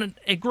shut down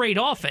a great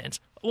offense.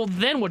 Well,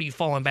 then what are you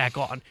falling back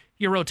on?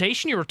 Your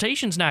rotation? Your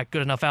rotation's not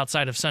good enough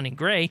outside of Sonny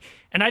Gray,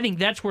 and I think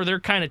that's where they're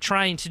kind of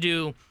trying to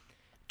do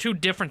 2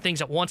 different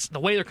things at once. The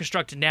way they're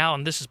constructed now,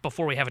 and this is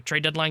before we have a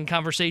trade deadline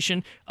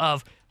conversation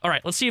of, all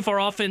right, let's see if our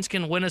offense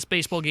can win us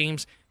baseball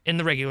games in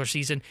the regular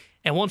season.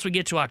 And once we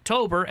get to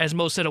October, as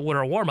Mo said at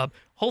winter warm-up,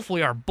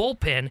 hopefully our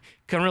bullpen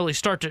can really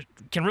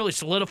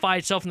solidify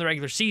itself in the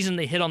regular season.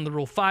 They hit on the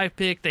Rule 5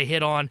 pick. They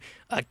hit on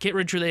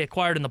Kittredge, who they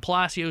acquired in the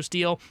Palacios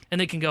deal.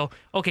 And they can go,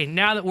 okay,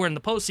 now that we're in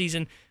the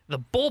postseason, the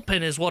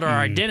bullpen is what our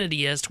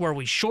identity is, to where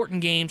we shorten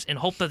games and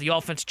hope that the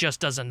offense just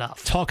does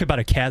enough. Talk about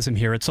a chasm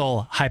here. It's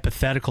all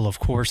hypothetical, of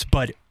course,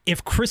 but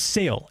if Chris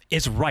Sale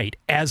is right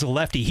as a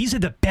lefty, he's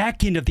at the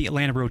back end of the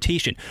Atlanta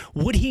rotation.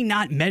 Would he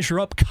not measure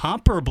up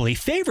comparably,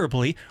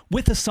 favorably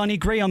with a Sonny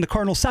Gray on the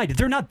Cardinals side?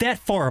 They're not that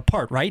far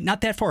apart, right?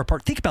 Not that far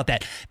apart. Think about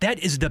that. That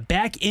is the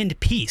back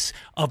end piece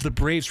of the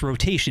Braves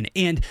rotation.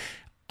 And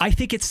I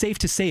think it's safe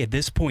to say at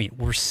this point,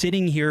 we're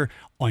sitting here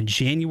on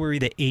January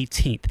the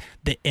 18th.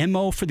 The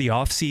MO for the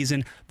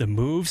offseason, the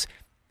moves,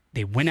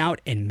 they went out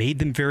and made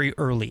them very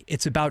early.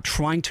 It's about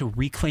trying to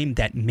reclaim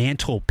that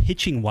mantle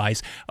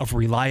pitching-wise of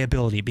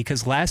reliability,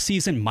 because last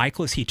season,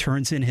 Michaelis, he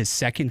turns in his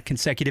 2nd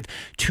consecutive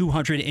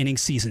 200-inning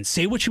season.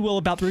 Say what you will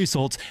about the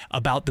results,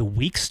 about the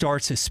weak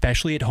starts,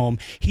 especially at home.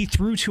 He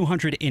threw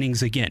 200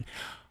 innings again.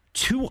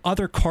 2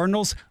 other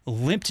Cardinals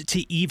limped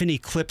to even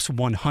eclipse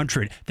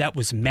 100. That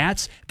was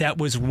Matz, that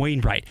was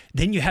Wainwright.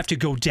 Then you have to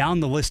go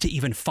down the list to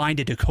even find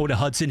a Dakota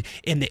Hudson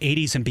in the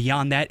 80s, and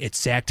beyond that, it's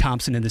Zach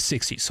Thompson in the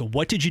 60s. So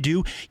what did you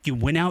do? You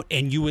went out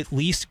and you at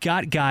least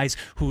got guys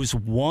whose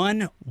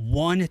one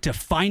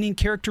defining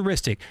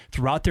characteristic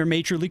throughout their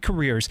major league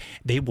careers,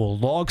 they will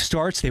log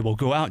starts, they will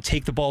go out and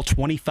take the ball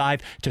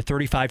 25 to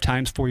 35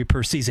 times for you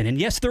per season.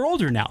 And yes, they're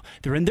older now.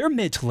 They're in their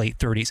mid to late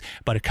 30s,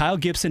 but a Kyle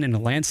Gibson and a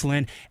Lance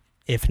Lynn,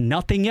 if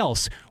nothing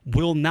else,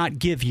 will not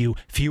give you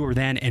fewer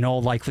than, in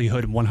all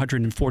likelihood,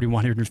 140,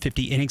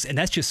 150 innings. And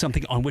that's just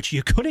something on which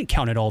you couldn't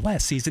count at all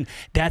last season.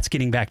 That's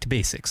getting back to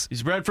basics.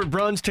 He's Bradford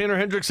Bruns, Tanner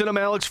Hendrickson. I'm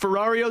Alex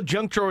Ferrario.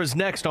 Junk Drawer is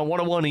next on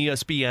 101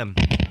 ESPN.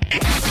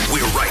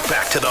 We're right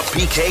back to the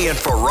BK and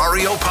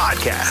Ferrario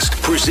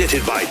podcast,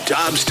 presented by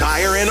Dobbs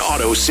Tire and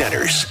Auto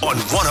Centers on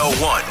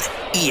 101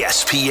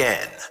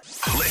 ESPN.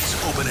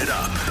 Let's open it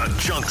up. The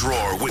Junk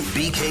Drawer with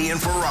BK and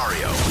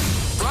Ferrario.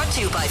 Brought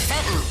to you by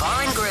Fenton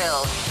Bar and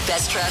Grill.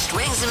 Best trashed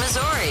wings in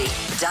Missouri.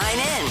 Dine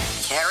in,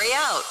 carry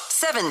out,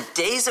 7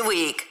 days a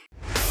week.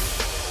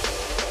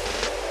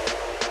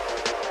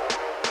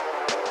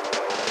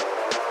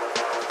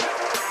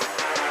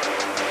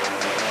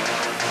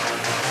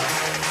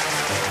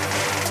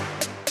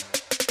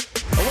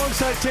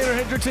 Alongside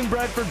Tanner Hendrickson,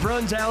 Bradford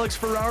Bruns, Alex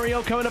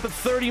Ferrario. Coming up at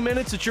 30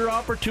 minutes, it's your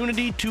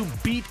opportunity to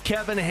beat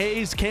Kevin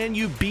Hayes. Can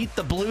you beat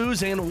the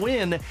Blues and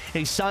win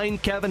a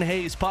signed Kevin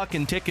Hayes puck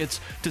and tickets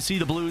to see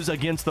the Blues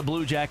against the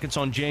Blue Jackets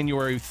on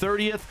January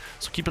 30th?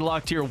 So keep it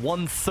locked here.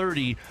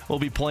 1:30, we'll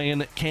be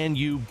playing Can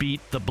You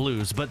Beat the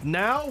Blues? But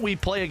now we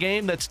play a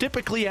game that's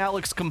typically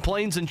Alex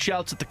complains and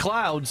shouts at the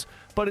clouds,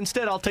 but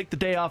instead I'll take the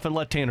day off and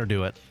let Tanner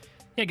do it.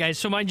 Yeah, guys,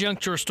 so my junk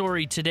drawer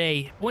story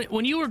today.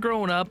 When you were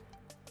growing up,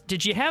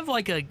 did you have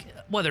like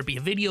whether it be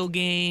a video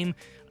game,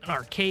 an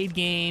arcade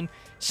game,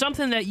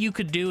 something that you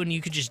could do and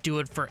you could just do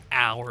it for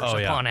hours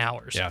upon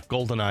hours? Yeah,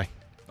 GoldenEye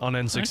on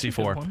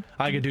N64.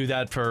 I could do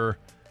that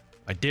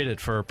I did it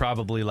for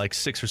probably like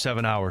 6 or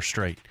 7 hours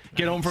straight.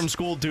 Get home from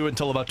school, do it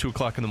until about 2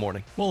 o'clock in the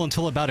morning. Well,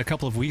 until about a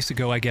couple of weeks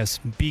ago, I guess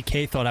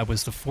BK thought I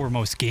was the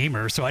foremost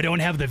gamer, so I don't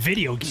have the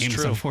video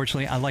games,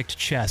 unfortunately. I liked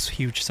chess.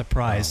 Huge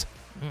surprise.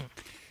 Oh.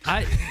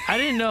 I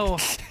didn't know.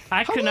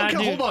 I could not do.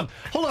 Hold on.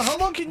 How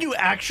long can you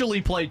actually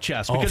play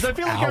chess? Because I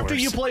feel like after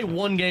you play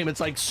one game,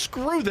 it's like,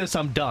 screw this,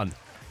 I'm done.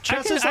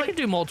 I can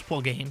do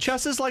multiple games.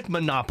 Chess is like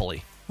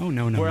Monopoly. Oh,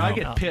 no. Where I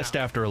get pissed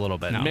after a little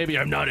bit. No. Maybe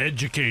I'm not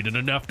educated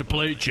enough to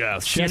play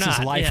chess. Chess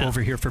is life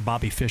over here for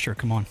Bobby Fischer.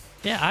 Come on.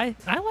 Yeah,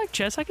 I like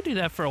chess. I could do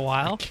that for a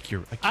while. I kick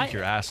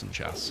your ass in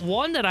chess.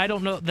 One that I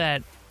don't know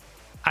that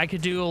I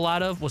could do a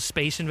lot of was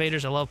Space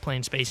Invaders. I love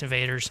playing Space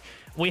Invaders.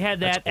 We had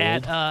that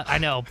I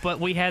know, but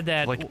we had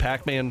that. Like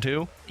Pac-Man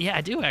 2? Yeah,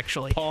 I do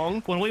actually.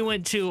 Pong? When we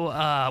went to, when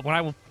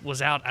I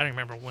was out, I don't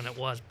remember when it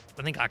was,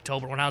 I think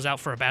October, when I was out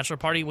for a bachelor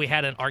party, we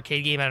had an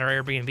arcade game at our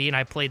Airbnb, and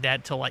I played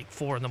that till like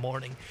 4 in the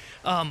morning.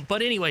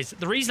 But anyways,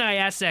 the reason I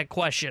asked that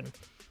question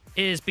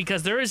is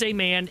because there is a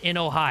man in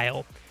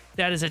Ohio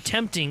that is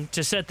attempting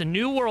to set the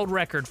new world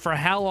record for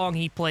how long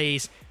he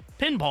plays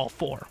pinball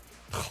for.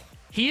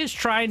 He is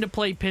trying to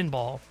play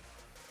pinball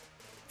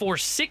for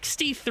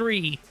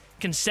 63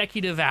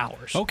 consecutive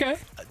hours. Okay.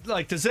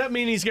 Like, does that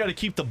mean he's got to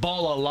keep the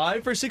ball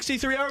alive for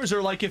 63 hours?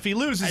 Or, like, if he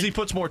loses, he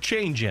puts more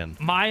change in?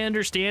 My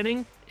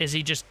understanding is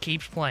he just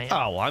keeps playing.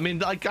 Oh, I mean,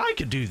 like, I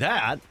could do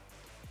that.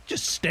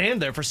 Just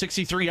stand there for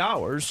 63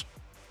 hours.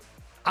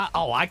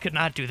 I could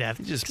not do that.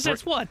 Because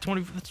that's what,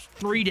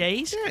 3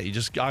 days?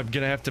 Yeah, I'm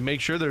going to have to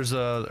make sure there's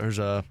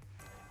a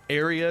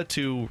area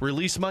to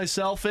release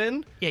myself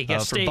in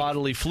for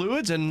bodily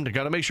fluids, and I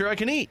got to make sure I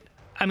can eat.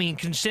 I mean,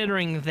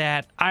 considering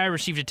that I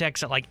received a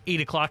text at like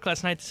 8 o'clock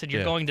last night that said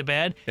you're going to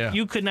bed,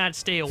 you could not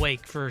stay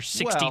awake for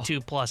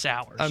 62 plus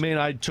hours. I mean,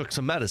 I took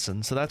some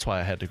medicine, so that's why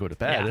I had to go to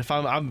bed. Yeah. If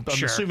I'm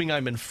assuming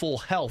I'm in full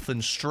health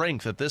and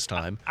strength at this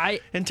time,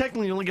 and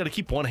technically you only got to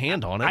keep one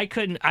hand on it. I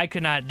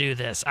could not do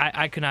this.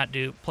 I could not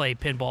play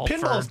pinball.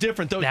 Pinball's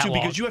different though too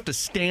long. because you have to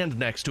stand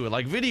next to it.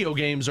 Like video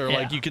games are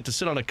like you get to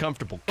sit on a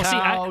comfortable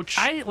couch.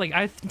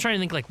 I'm trying to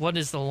think like what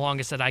is the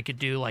longest that I could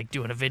do, like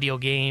doing a video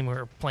game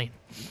or playing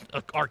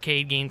an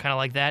arcade game kind of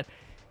like that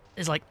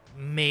is like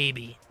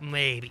maybe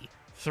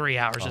 3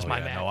 hours is my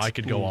max. No, I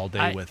could go all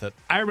day with it.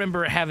 I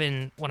remember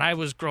when I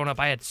was growing up,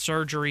 I had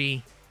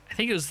surgery. I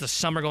think it was the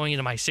summer going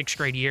into my 6th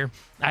grade year.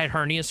 I had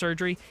hernia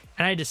surgery,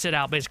 and I had to sit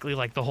out basically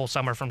like the whole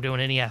summer from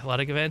doing any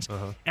athletic events.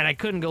 And I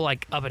couldn't go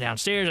like up and down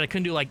stairs. I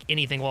couldn't do like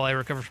anything while I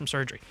recovered from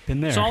surgery. Been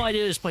there. So all I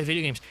did is play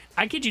video games.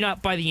 I kid you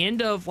not, by the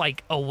end of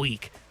like a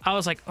week, I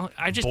was like,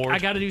 I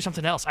got to do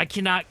something else. I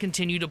cannot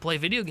continue to play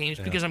video games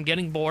because I'm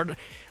getting bored.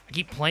 I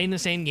keep playing the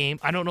same game.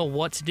 I don't know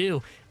what to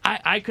do.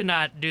 I could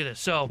not do this.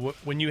 So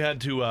when you had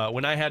to,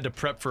 when I had to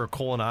prep for a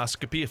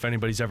colonoscopy, if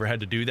anybody's ever had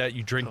to do that,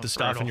 you drink the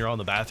stuff and you're on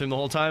the bathroom the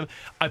whole time.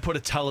 I put a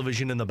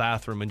television in the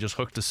bathroom and just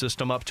hooked the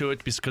system up to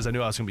it because I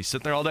knew I was going to be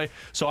sitting there all day.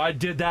 So I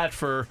did that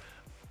for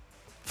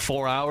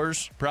 4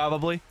 hours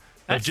probably.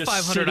 That's just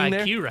 500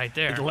 IQ there. right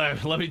there.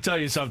 Let me tell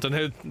you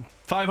something.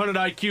 500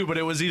 IQ, but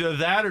it was either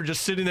that or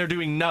just sitting there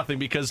doing nothing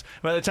because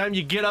by the time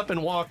you get up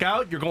and walk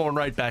out, you're going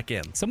right back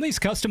in. Some of these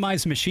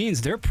customized machines,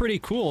 they're pretty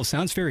cool.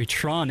 Sounds very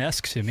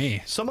Tron-esque to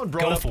me. Someone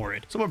brought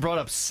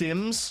up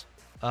Sims.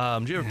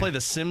 Did you ever play The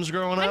Sims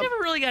growing up? I never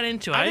really got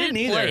into it. I didn't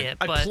either. Play it.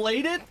 But I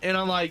played it, and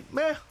I'm like,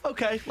 meh,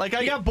 okay. Like,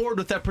 I got bored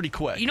with that pretty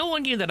quick. You know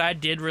one game that I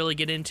did really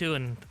get into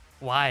and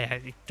why?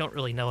 I don't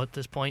really know at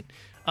this point.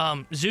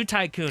 Zoo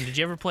Tycoon. Did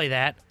you ever play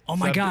that? Oh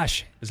my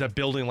gosh! Is that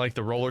building like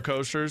the roller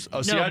coasters?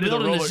 Oh, see, no, I did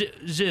the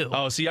zoo.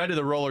 Oh, see, I did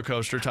the roller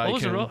coaster Tycoon.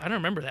 What was I don't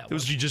remember that. It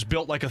was you just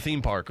built like a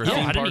theme park or I theme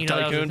didn't park even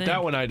know Tycoon.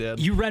 that One I did.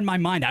 You read my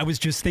mind. I was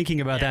just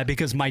thinking about that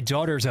because my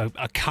daughter's a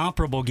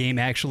comparable game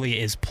actually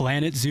is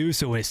Planet Zoo.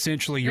 So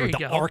essentially, you're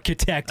the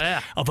architect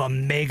of a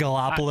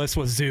megalopolis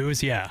with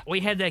zoos. Yeah, we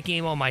had that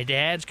game on my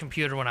dad's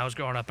computer when I was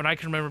growing up, and I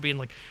can remember being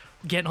like,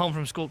 getting home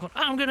from school going,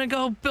 I'm going to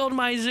go build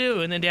my zoo.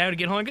 And then Dad would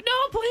get home and go,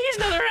 no, please,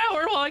 another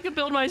hour while I can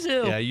build my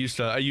zoo. Yeah,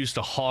 I used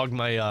to hog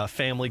my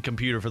family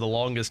computer for the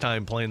longest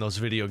time playing those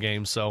video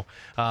games. So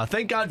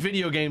thank God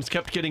video games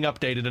kept getting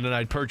updated, and then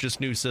I'd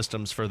purchase new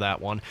systems for that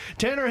one.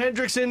 Tanner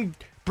Hendrickson,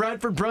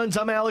 Bradford Bruns,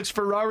 I'm Alex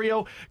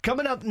Ferrario.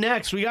 Coming up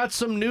next, we got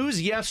some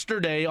news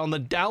yesterday on the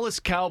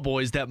Dallas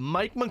Cowboys that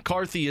Mike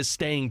McCarthy is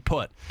staying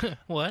put.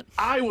 What?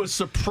 I was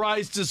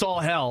surprised as all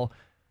hell.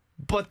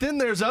 But then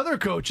there's other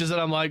coaches that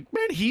I'm like,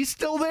 man, he's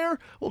still there?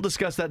 We'll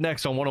discuss that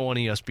next on 101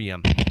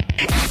 ESPN.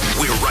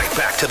 We're right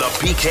back to the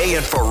BK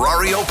and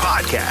Ferrario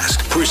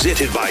podcast,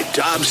 presented by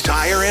Dobbs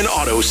Tire and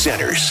Auto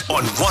Centers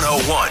on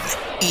 101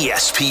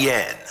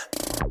 ESPN.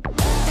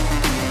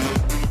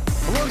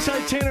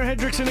 Alongside Tanner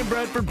Hendrickson and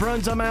Bradford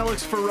Bruns, I'm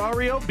Alex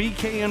Ferrario.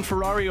 BK and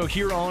Ferrario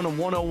here on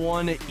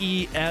 101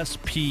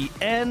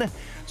 ESPN.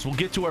 So we'll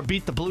get to our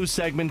Beat the Blues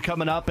segment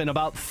coming up in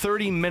about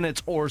 30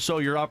 minutes or so.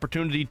 Your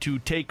opportunity to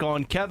take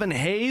on Kevin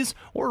Hayes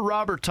or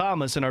Robert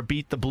Thomas in our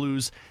Beat the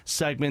Blues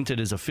segment. It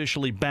is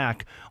officially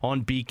back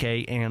on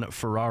BK and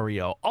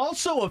Ferrario.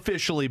 Also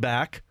officially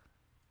back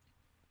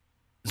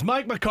is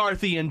Mike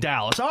McCarthy in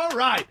Dallas. All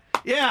right.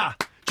 Yeah.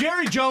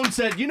 Jerry Jones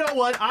said, you know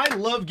what? I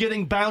love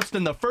getting bounced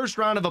in the first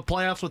round of the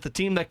playoffs with a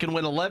team that can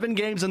win 11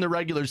 games in the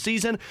regular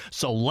season.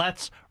 So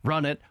let's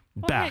run it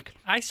back.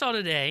 Hey, I saw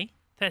today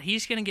that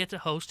he's going to get to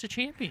host a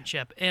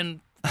championship.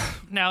 And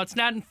now it's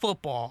not in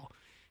football.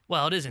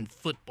 Well, it is in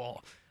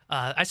football.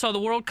 I saw the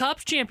World Cup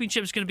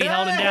championship is going to be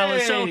held in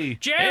Dallas. So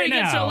Jerry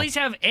gets to at least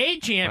have a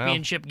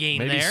championship game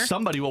maybe there.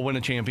 Somebody will win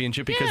a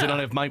championship because they don't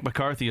have Mike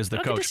McCarthy as the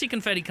coach. Get to see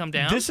confetti come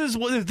down. This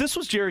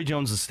was Jerry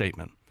Jones'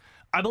 statement.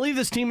 I believe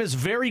this team is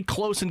very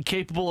close and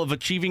capable of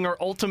achieving our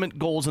ultimate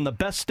goals, and the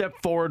best step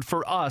forward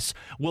for us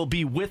will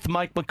be with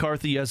Mike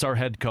McCarthy as our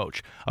head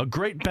coach. A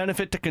great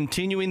benefit to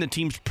continuing the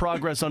team's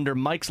progress under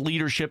Mike's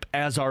leadership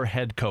as our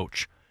head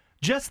coach.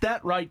 Just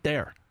that right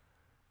there.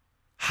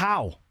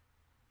 How?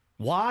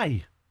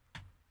 Why?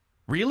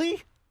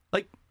 Really?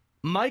 Like,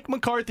 Mike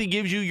McCarthy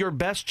gives you your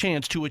best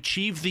chance to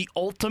achieve the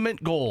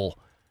ultimate goal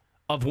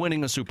of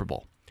winning a Super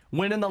Bowl.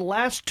 When in the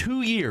last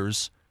 2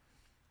 years,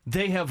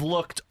 they have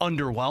looked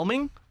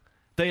underwhelming.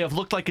 They have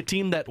looked like a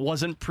team that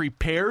wasn't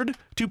prepared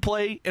to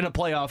play in a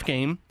playoff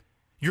game.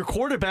 Your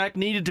quarterback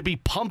needed to be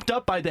pumped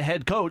up by the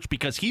head coach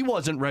because he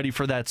wasn't ready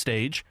for that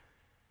stage.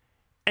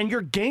 And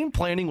your game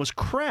planning was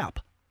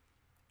crap.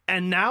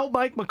 And now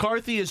Mike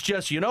McCarthy is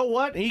just, you know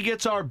what? He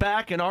gets our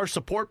back and our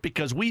support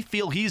because we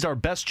feel he's our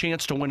best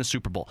chance to win a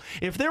Super Bowl.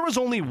 If there was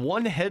only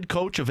one head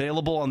coach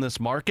available on this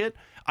market,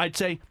 I'd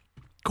say,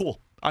 cool.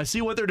 I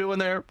see what they're doing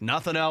there.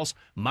 Nothing else.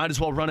 Might as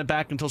well run it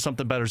back until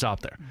something better's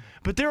out there.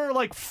 But there are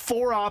like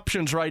 4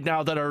 options right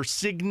now that are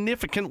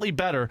significantly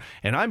better,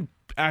 and I'm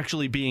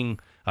actually being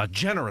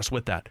generous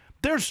with that.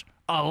 There's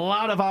a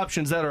lot of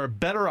options that are a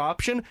better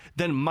option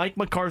than Mike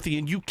McCarthy,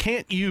 and you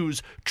can't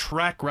use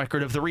track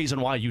record of the reason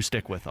why you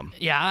stick with him.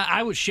 Yeah,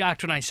 I was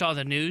shocked when I saw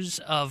the news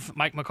of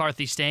Mike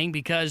McCarthy staying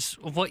because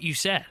of what you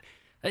said.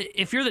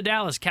 If you're the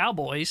Dallas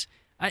Cowboys,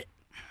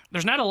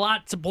 there's not a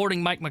lot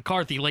supporting Mike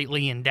McCarthy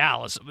lately in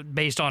Dallas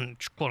based on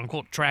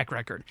quote-unquote track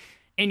record.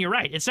 And you're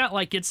right. It's not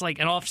like it's like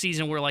an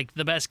offseason where like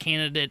the best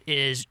candidate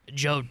is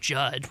Joe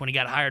Judge when he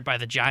got hired by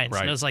the Giants.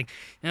 Right. And it was like,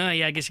 oh,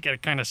 yeah, I guess you got to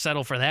kind of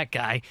settle for that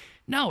guy.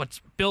 No, it's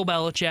Bill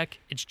Belichick.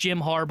 It's Jim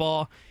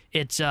Harbaugh.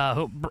 It's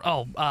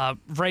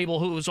Vrabel,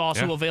 who was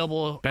also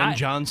available. Ben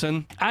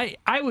Johnson.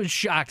 I was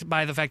shocked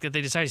by the fact that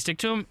they decided to stick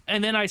to him.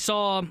 And then I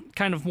saw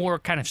kind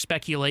of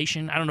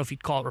speculation. I don't know if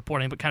you'd call it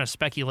reporting, but kind of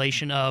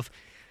speculation of,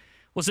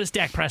 was this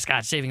Dak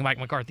Prescott saving Mike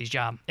McCarthy's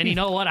job? And you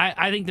know what?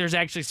 I think there's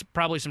actually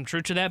probably some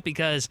truth to that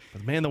because...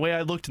 But man, the way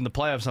I looked in the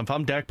playoffs, if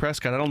I'm Dak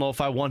Prescott, I don't know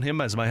if I want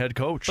him as my head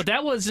coach. But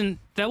that wasn't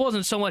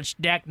so much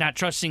Dak not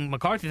trusting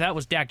McCarthy. That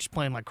was Dak just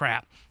playing like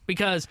crap.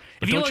 Because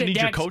if you don't look you at need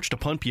Dak's, your coach to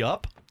pump you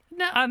up?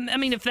 No, I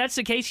mean, if that's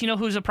the case, you know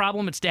who's a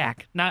problem? It's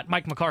Dak, not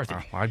Mike McCarthy.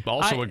 I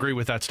also agree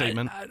with that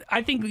statement.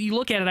 I think you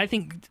look at it, I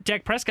think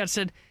Dak Prescott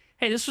said,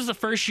 hey, this was the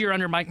first year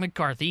under Mike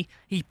McCarthy.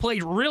 He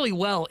played really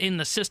well in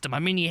the system. I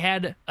mean, he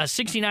had a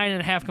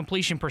 69.5%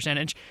 completion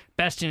percentage,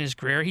 best in his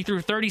career. He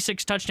threw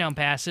 36 touchdown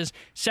passes,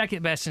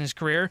 second best in his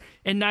career,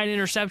 and 9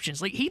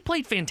 interceptions. Like, he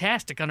played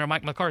fantastic under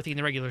Mike McCarthy in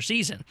the regular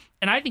season.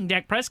 And I think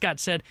Dak Prescott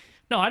said,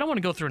 no, I don't want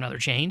to go through another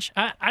change.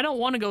 I don't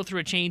want to go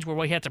through a change where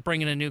we have to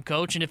bring in a new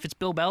coach. And if it's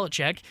Bill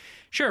Belichick,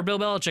 sure, Bill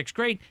Belichick's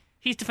great.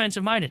 He's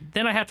defensive-minded.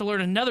 Then I have to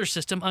learn another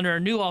system under a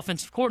new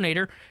offensive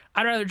coordinator.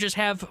 I'd rather just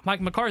have Mike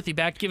McCarthy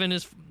back, given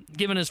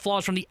his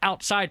flaws from the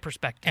outside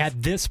perspective.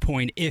 At this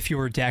point, if you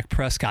were Dak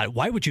Prescott,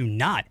 why would you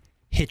not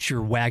hitch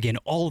your wagon,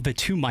 all of it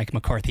to Mike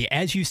McCarthy?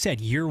 As you said,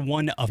 year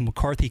one of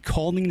McCarthy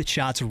calling the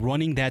shots,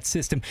 running that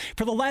system.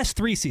 For the last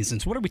 3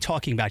 seasons, what are we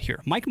talking about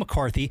here? Mike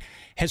McCarthy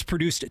has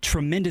produced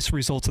tremendous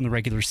results in the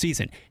regular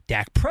season.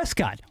 Dak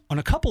Prescott, on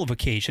a couple of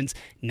occasions,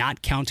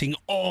 not counting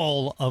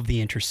all of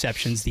the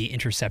interceptions, the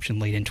interception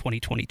late in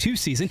 2022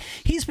 season,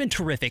 he's been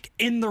terrific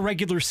in the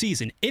regular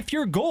season. If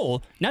your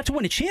goal, not to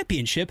win a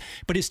championship,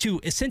 but is to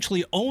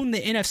essentially own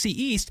the NFC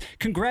East,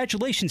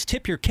 congratulations,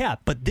 tip your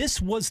cap. But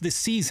this was the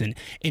season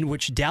in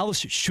which Dallas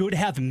should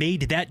have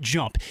made that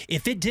jump.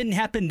 If it didn't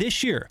happen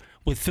this year,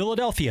 with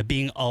Philadelphia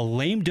being a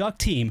lame duck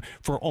team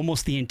for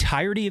almost the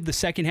entirety of the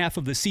second half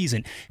of the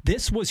season,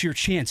 this was your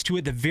chance to,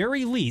 at the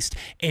very least,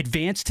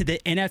 advance to the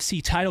NFC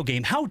title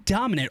game. How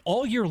dominant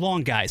all year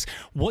long, guys,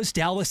 was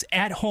Dallas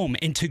at home,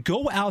 and to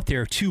go out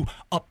there to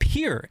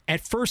appear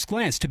at first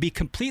glance to be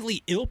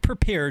completely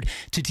ill-prepared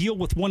to deal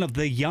with one of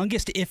the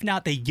youngest, if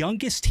not the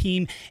youngest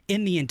team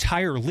in the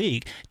entire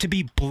league, to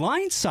be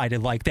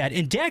blindsided like that.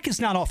 And Dak is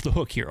not off the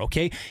hook here,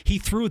 okay? He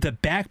threw the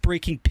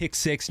back-breaking pick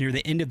six near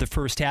the end of the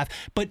first half,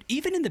 but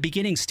even in the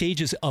beginning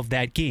stages of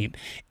that game,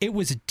 it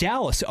was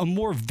Dallas, a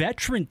more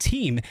veteran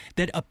team,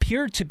 that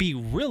appeared to be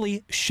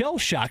really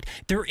shell-shocked.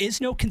 There is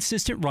no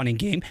consistent running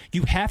game.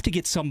 You have to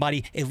get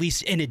somebody, at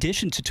least in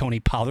addition to Tony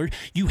Pollard,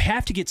 you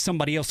have to get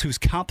somebody else who's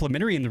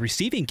complementary in the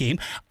receiving game.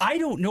 I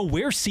don't know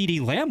where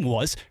CeeDee Lamb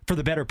was for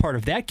the better part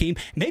of that game.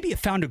 Maybe it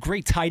found a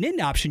great tight end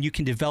option you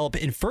can develop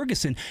in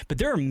Ferguson, but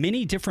there are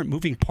many different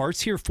moving parts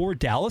here for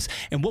Dallas,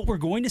 and what we're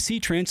going to see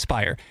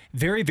transpire,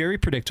 very, very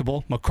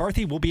predictable.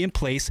 McCarthy will be in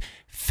place,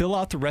 fill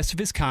out the rest of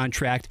his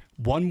contract,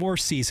 one more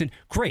season.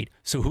 Great.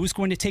 So who's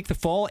going to take the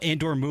fall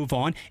and or move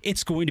on?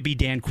 It's going to be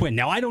Dan Quinn.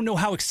 Now, I don't know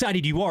how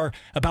excited you are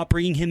about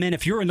bringing him in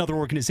if you're another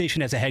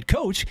organization as a head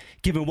coach,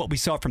 given what we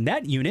saw from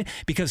that unit,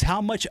 because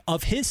how much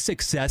of his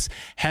success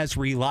has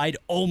relied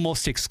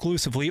almost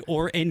exclusively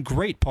or in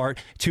great part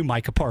to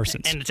Micah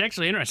Parsons. And it's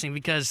actually interesting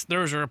because there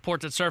was a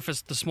report that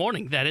surfaced this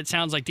morning that it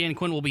sounds like Dan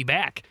Quinn will be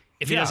back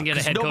if he doesn't get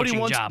a head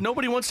coaching job.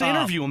 Nobody wants to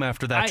interview him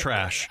after that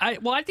trash. I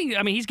think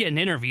he's getting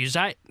interviews.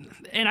 I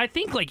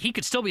think like he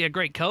could still be a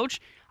great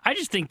coach. I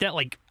just think that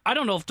I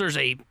don't know if there's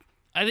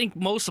I think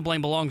most of the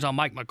blame belongs on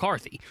Mike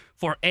McCarthy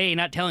for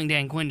not telling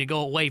Dan Quinn to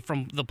go away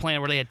from the plan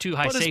where they had 2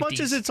 high safeties. But as much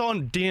as it's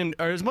on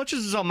as much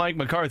as it's on Mike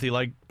McCarthy,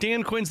 like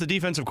Dan Quinn's the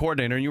defensive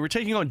coordinator, and you were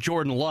taking on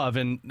Jordan Love,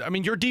 and I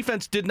mean your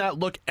defense did not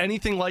look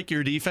anything like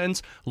your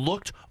defense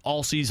looked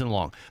all season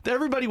long.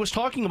 Everybody was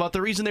talking about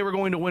the reason they were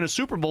going to win a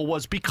Super Bowl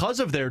was because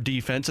of their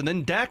defense, and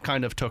then Dak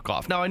kind of took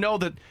off. Now I know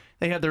that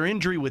they had their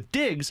injury with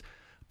Diggs,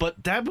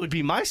 but that would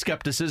be my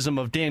skepticism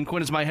of Dan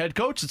Quinn as my head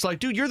coach. It's like,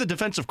 dude, you're the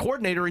defensive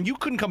coordinator, and you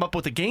couldn't come up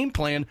with a game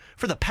plan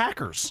for the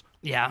Packers.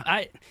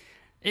 Yeah,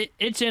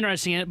 it's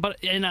interesting, but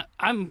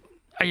I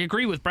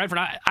agree with Bradford.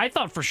 I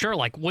thought for sure,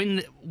 like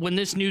when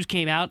this news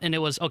came out and it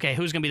was okay,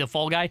 who's going to be the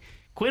fall guy?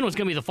 Quinn was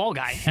going to be the fall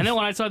guy. And then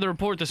when I saw the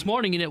report this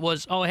morning and it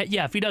was, oh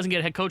yeah, if he doesn't get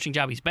a head coaching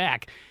job, he's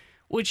back.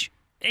 Which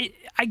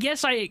I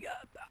guess I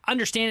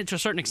understand it to a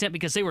certain extent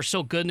because they were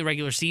so good in the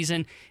regular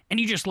season, and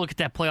you just look at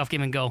that playoff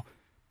game and go,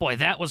 boy,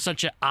 that was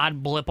such an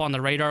odd blip on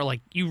the radar.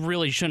 Like you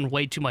really shouldn't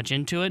wade too much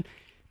into it.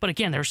 But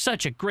again, there's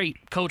such a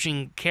great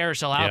coaching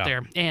carousel out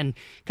there, and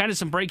kind of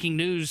some breaking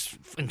news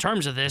in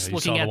terms of this.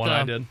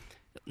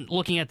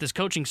 Looking at this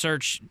coaching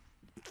search,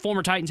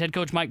 former Titans head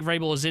coach Mike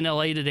Vrabel is in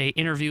LA today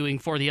interviewing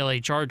for the LA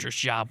Chargers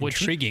job.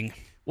 Intriguing.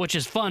 Which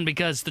is fun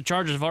because the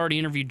Chargers have already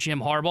interviewed Jim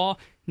Harbaugh.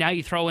 Now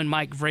you throw in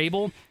Mike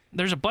Vrabel.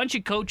 There's a bunch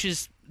of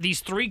coaches,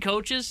 these three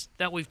coaches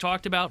that we've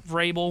talked about,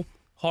 Vrabel,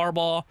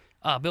 Harbaugh,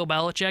 Bill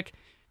Belichick.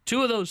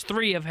 Two of those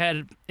three have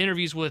had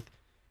interviews with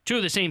two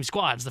of the same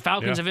squads. The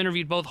Falcons have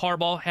interviewed both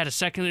Harbaugh, had a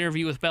second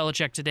interview with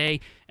Belichick today,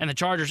 and the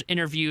Chargers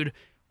interviewed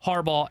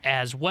Harbaugh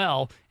as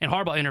well, and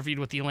Harbaugh interviewed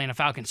with the Atlanta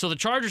Falcons. So the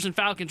Chargers and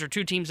Falcons are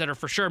two teams that are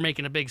for sure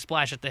making a big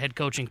splash at the head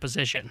coaching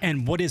position.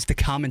 And what is the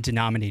common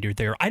denominator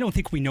there? I don't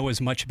think we know as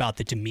much about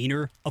the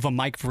demeanor of a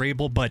Mike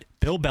Vrabel, but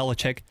Bill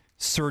Belichick,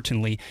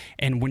 certainly.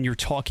 And when you're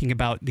talking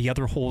about the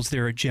other holes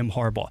there at Jim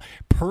Harbaugh,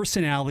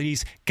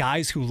 personalities,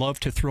 guys who love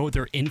to throw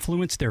their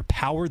influence, their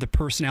power, the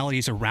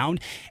personalities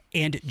around.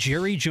 And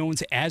Jerry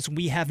Jones, as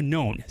we have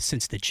known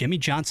since the Jimmy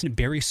Johnson,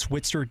 Barry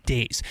Switzer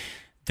days,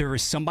 there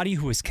is somebody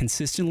who is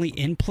consistently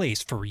in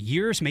place for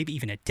years, maybe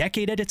even a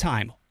decade at a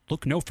time.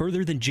 Look no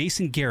further than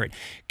Jason Garrett.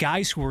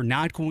 Guys who are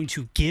not going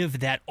to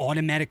give that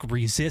automatic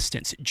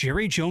resistance.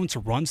 Jerry Jones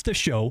runs the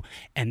show,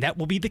 and that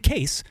will be the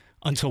case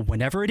until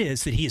whenever it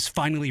is that he is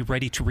finally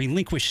ready to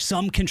relinquish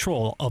some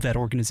control of that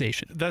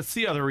organization. That's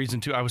the other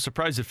reason, too. I was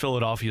surprised that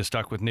Philadelphia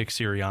stuck with Nick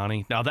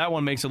Sirianni. Now, that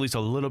one makes at least a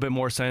little bit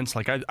more sense.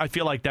 Like I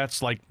feel like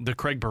that's like the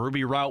Craig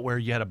Berube route where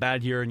you had a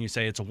bad year and you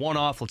say it's a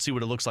one-off. Let's see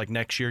what it looks like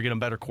next year, get them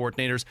better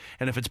coordinators.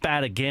 And if it's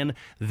bad again,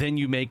 then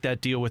you make that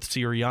deal with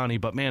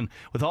Sirianni. But, man,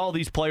 with all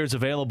these players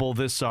available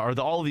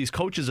all of these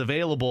coaches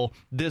available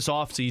this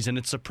offseason,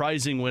 it's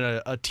surprising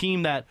when a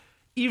team that,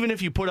 even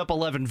if you put up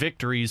 11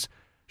 victories,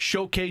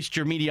 showcased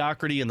your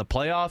mediocrity in the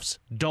playoffs,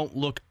 don't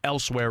look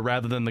elsewhere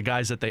rather than the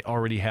guys that they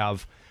already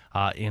have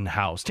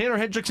in-house. Tanner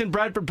Hendrickson,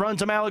 Bradford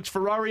Bruns, I'm Alex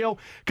Ferrario.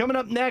 Coming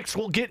up next,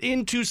 we'll get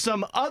into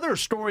some other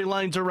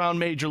storylines around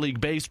Major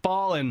League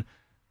Baseball, and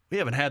we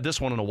haven't had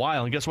this one in a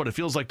while, and guess what? It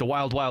feels like the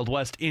Wild Wild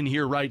West in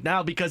here right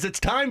now because it's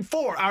time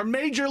for our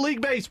Major League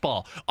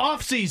Baseball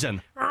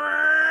off-season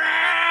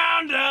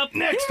roundup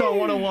next on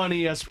 101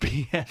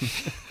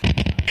 ESPN.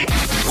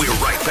 We're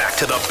right back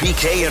to the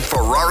BK and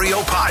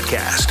Ferrario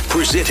podcast,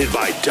 presented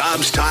by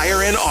Dobbs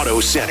Tire and Auto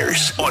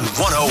Centers on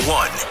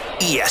 101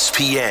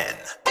 ESPN.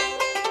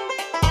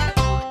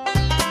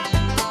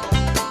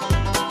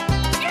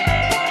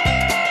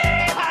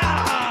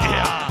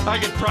 Yeah, I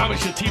can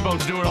promise you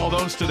T-Bone's doing all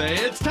those today.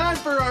 It's time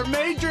for our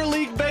Major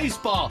League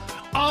Baseball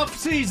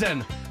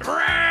off-season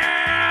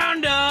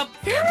roundup.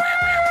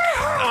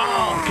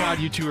 Oh, God,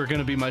 you two are going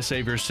to be my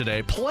saviors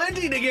today.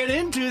 Plenty to get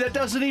into that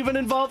doesn't even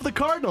involve the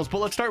Cardinals. But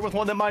let's start with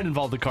one that might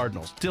involve the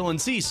Cardinals. Dylan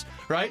Cease,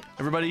 right?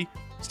 Everybody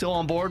still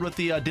on board with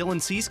the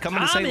Dylan Cease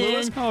coming to St.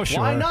 Louis? Oh, sure.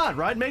 Why not,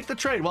 right? Make the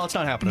trade. Well, it's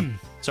not happening.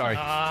 Sorry.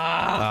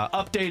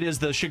 Update is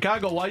the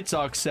Chicago White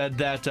Sox said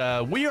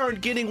that we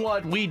aren't getting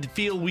what we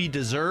feel we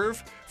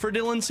deserve for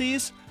Dylan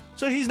Cease,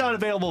 so he's not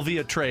available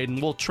via trade,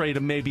 and we'll trade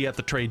him maybe at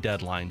the trade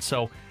deadline.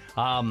 So,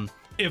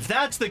 if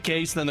that's the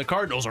case, then the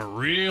Cardinals are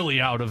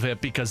really out of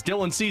it because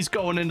Dylan Cease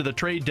going into the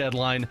trade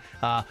deadline,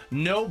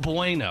 no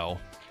bueno.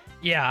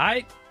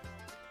 Yeah,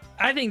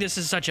 I think this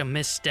is such a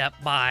misstep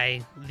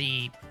by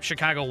the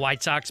Chicago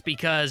White Sox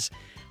because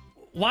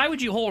why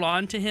would you hold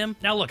on to him?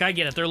 Now, look, I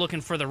get it. They're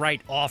looking for the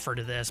right offer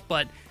to this,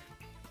 but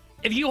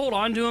if you hold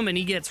on to him and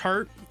he gets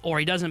hurt or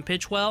he doesn't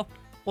pitch well,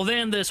 well,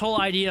 then this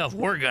whole idea of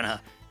we're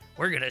gonna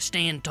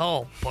stand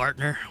tall,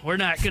 partner. We're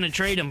not gonna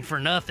trade him for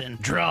nothing.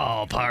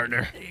 Draw,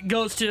 partner. It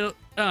goes to,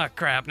 oh,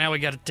 crap, now we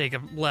got to take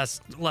a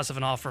less of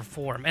an offer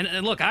for him.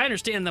 And look, I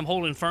understand them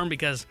holding firm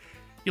because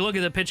you look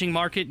at the pitching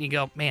market and you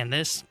go, man,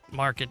 this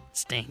market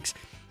stinks.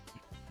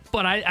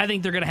 But I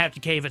think they're going to have to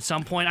cave at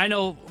some point. I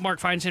know Mark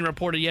Feinstein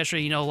reported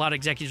yesterday, a lot of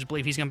executives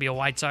believe he's going to be a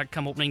White Sox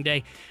come opening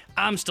day.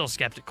 I'm still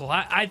skeptical.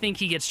 I think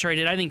he gets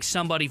traded. I think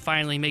somebody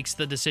finally makes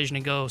the decision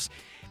and goes,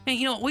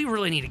 man, we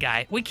really need a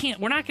guy.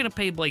 We're not going to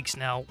pay Blake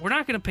Snell. We're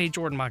not going to pay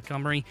Jordan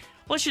Montgomery.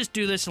 Let's just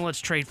do this and let's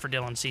trade for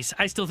Dylan Cease.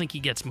 I still think he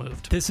gets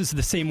moved. This is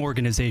the same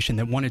organization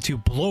that wanted to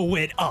blow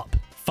it up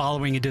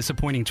following a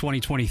disappointing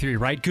 2023,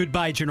 right?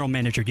 Goodbye, general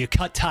manager. You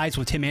cut ties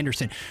with Tim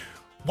Anderson.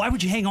 Why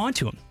would you hang on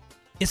to him?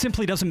 It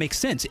simply doesn't make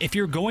sense. If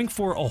you're going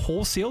for a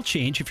wholesale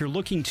change, if you're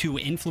looking to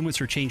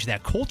influence or change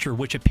that culture,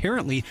 which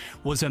apparently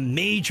was a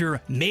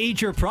major,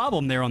 major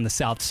problem there on the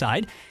South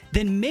Side,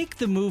 then make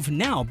the move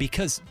now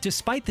because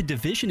despite the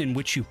division in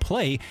which you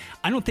play,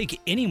 I don't think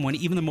anyone,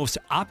 even the most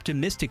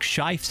optimistic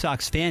Chi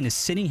Sox fan, is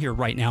sitting here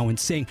right now and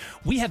saying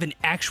we have an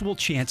actual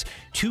chance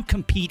to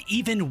compete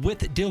even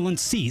with Dylan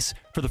Cease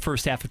for the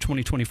first half of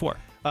 2024.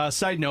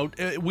 Side note,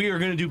 we are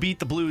going to do Beat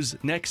the Blues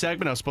next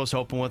segment. I was supposed to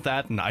open with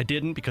that, and I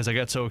didn't because I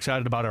got so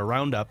excited about our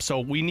roundup.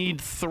 So we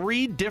need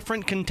 3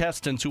 different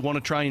contestants who want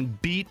to try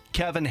and beat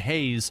Kevin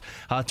Hayes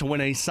to win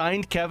a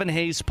signed Kevin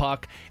Hayes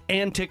puck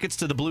and tickets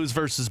to the Blues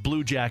versus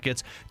Blue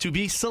Jackets. To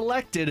be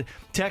selected,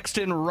 text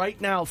in right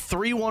now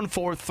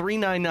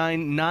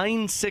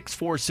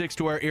 314-399-9646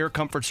 to our Air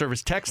Comfort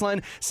Service text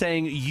line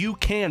saying you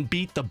can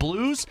beat the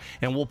Blues,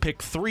 and we'll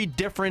pick 3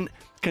 different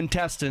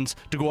contestants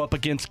to go up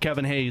against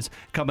Kevin Hayes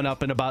coming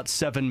up in about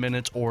 7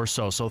 minutes or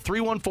so. So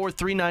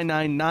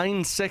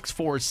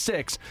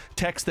 314-399-9646.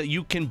 Text that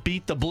you can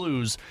beat the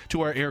Blues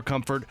to our Air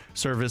Comfort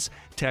Service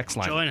text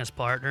line. Join us,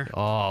 partner.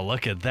 Oh,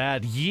 look at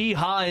that.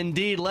 Yeehaw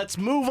indeed. Let's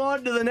move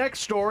on to the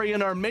next story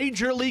in our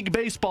Major League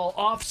Baseball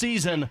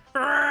offseason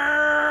roundup.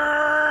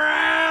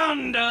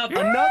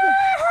 Another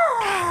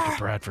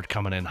Bradford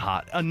coming in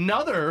hot.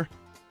 Another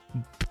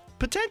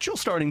potential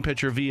starting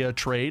pitcher via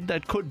trade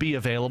that could be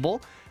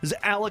available is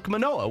Alek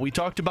Manoah. We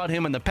talked about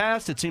him in the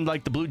past. It seemed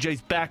like the Blue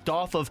Jays backed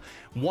off of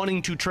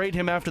wanting to trade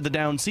him after the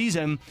down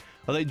season.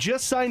 Well, they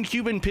just signed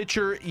Cuban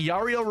pitcher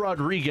Yariel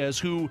Rodriguez,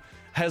 who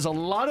has a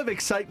lot of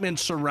excitement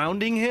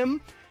surrounding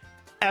him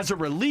as a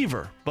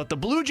reliever. But the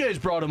Blue Jays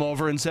brought him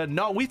over and said,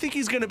 no, we think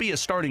he's going to be a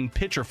starting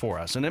pitcher for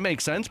us. And it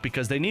makes sense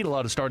because they need a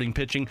lot of starting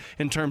pitching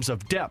in terms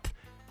of depth.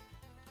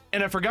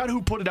 And I forgot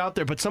who put it out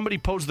there, but somebody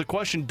posed the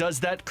question, does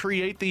that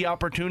create the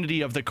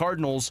opportunity of the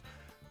Cardinals,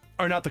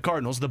 or not the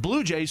Cardinals, the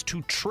Blue Jays,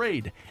 to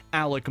trade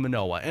Alek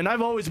Manoah? And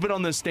I've always been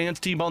on this stance,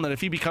 T-Bone, that if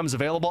he becomes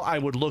available, I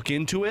would look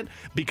into it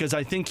because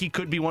I think he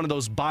could be one of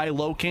those buy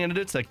low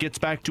candidates that gets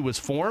back to his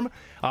form.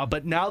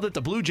 But now that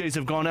the Blue Jays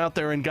have gone out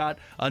there and got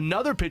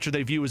another pitcher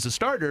they view as a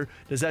starter,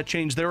 does that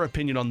change their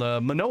opinion on the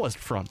Manoah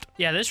front?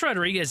 Yeah, this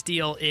Rodriguez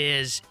deal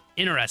is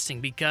interesting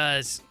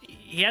because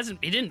he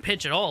didn't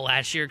pitch at all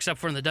last year except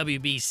for in the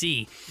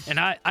WBC. And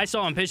I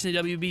saw him pitch in the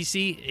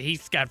WBC.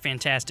 He's got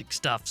fantastic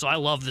stuff. So I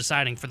love the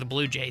signing for the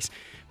Blue Jays.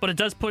 But it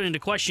does put into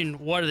question,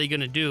 what are they going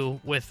to do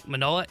with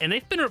Manoah? And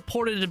they've been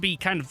reported to be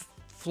kind of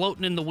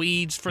floating in the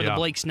weeds for the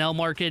Blake Snell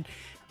market.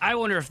 I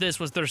wonder if this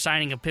was their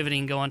signing of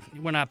pivoting, going,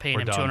 we're not paying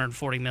him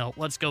 $240 million.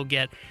 Let's go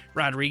get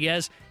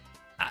Rodriguez.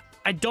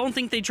 I don't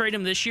think they trade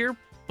him this year,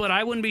 but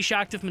I wouldn't be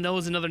shocked if Manoah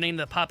is another name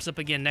that pops up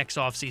again next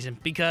offseason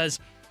because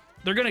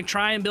they're going to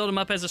try and build him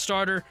up as a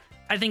starter.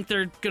 I think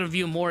they're going to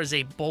view him more as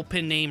a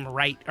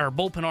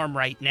bullpen arm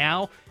right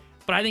now.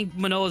 But I think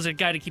Manoah is a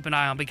guy to keep an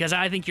eye on because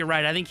I think you're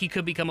right. I think he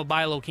could become a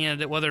buy low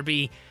candidate, whether it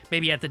be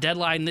maybe at the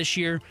deadline this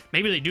year.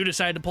 Maybe they do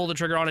decide to pull the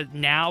trigger on it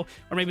now,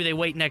 or maybe they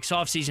wait next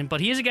offseason. But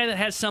he is a guy that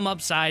has some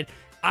upside.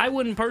 I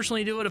wouldn't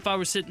personally do it if I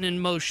was sitting in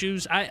Mo's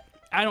shoes. I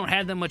don't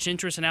have that much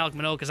interest in Alek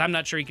Manoah because I'm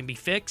not sure he can be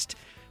fixed.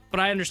 But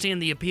I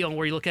understand the appeal and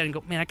where you look at it and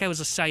go, man, that guy was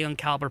a Cy Young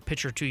caliber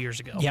pitcher 2 years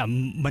ago. Yeah,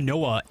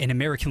 Manoah, an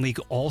American League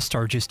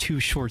All-Star just 2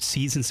 short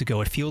seasons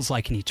ago. It feels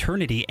like an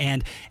eternity.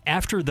 And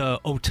after the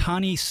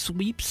Ohtani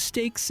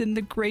sweepstakes in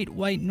the Great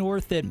White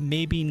North that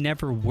maybe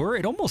never were,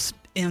 it almost,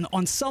 and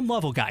on some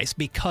level, guys,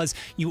 because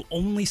you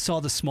only saw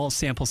the small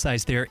sample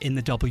size there in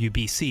the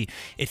WBC,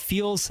 it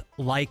feels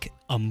like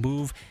a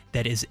move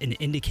that is an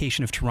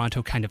indication of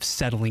Toronto kind of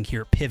settling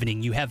here,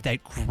 pivoting. You have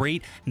that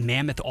great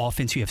mammoth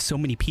offense. You have so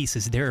many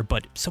pieces there,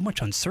 but so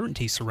much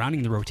uncertainty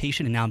surrounding the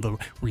rotation and now the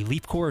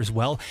relief corps as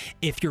well.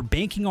 If you're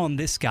banking on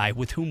this guy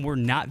with whom we're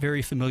not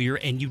very familiar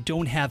and you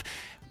don't have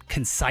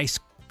concise,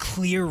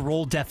 clear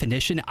role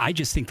definition, I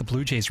just think the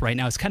Blue Jays right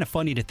now, it's kind of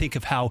funny to think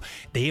of how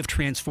they have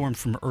transformed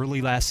from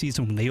early last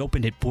season when they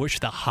opened at Busch,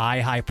 the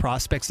high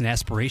prospects and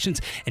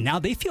aspirations, and now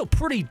they feel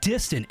pretty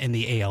distant in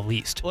the AL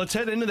East. Let's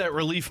head into that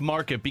relief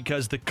market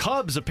because the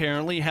Cubs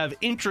apparently have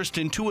interest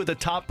in 2 of the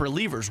top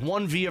relievers,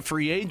 one via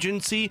free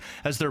agency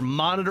as they're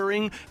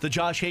monitoring the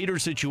Josh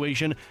Hader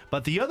situation,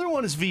 but the other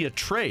one is via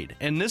trade,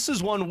 and this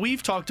is one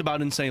we've talked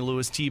about in St.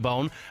 Louis,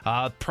 T-Bone.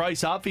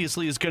 Price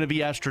obviously is going to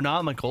be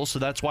astronomical, so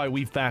that's why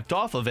we've backed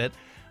off of it.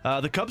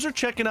 The Cubs are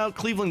checking out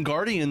Cleveland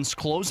Guardians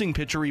closing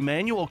pitcher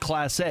Emmanuel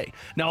Clase.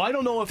 Now, I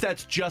don't know if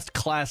that's just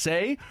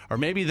Clase or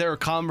maybe they're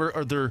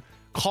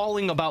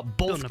calling about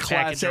both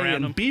Clase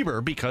and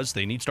Bieber because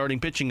they need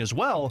starting pitching as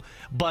well.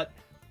 But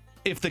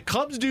if the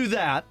Cubs do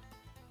that,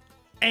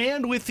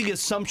 and with the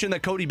assumption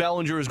that Cody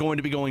Bellinger is going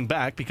to be going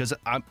back, because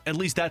at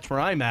least that's where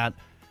I'm at,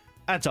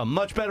 that's a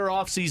much better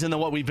offseason than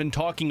what we've been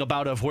talking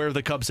about of where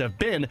the Cubs have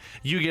been.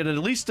 You get at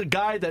least a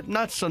guy that,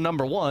 not so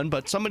number one,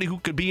 but somebody who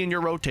could be in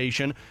your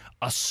rotation,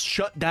 a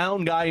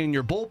shutdown guy in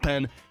your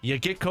bullpen. You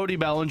get Cody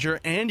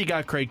Bellinger and you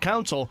got Craig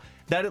Counsell.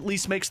 That at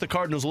least makes the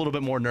Cardinals a little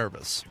bit more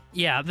nervous.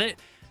 Yeah,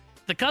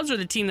 the Cubs are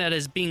the team that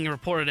is being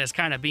reported as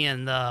kind of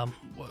being the,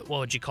 what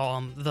would you call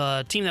them,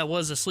 the team that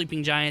was a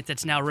sleeping giant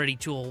that's now ready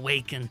to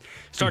awake and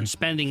start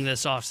spending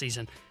this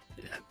offseason.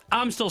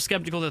 I'm still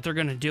skeptical that they're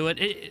going to do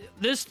it.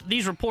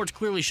 These reports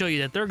clearly show you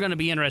that they're going to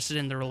be interested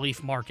in the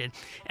relief market,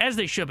 as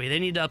they should be. They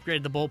need to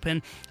upgrade the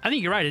bullpen. I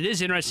think you're right. It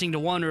is interesting to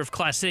wonder if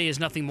Clase is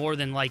nothing more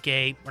than like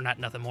not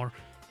nothing more.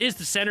 is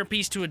the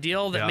centerpiece to a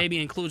deal that maybe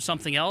includes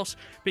something else,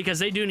 because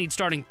they do need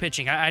starting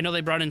pitching. I know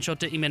they brought in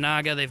Shota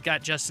Imanaga. They've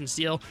got Justin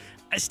Steele.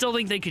 I still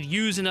think they could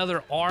use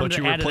another arm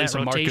to add to that rotation. But you replace a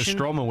Marcus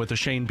Stroman with a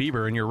Shane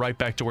Bieber, and you're right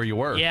back to where you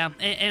were. Yeah,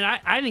 and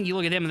I think you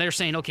look at them, and they're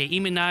saying, okay,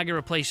 Imanaga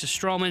replaces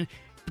Stroman,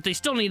 but they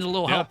still need a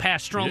little help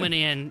past Stroman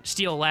and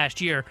Steele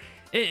last year.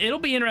 It'll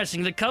be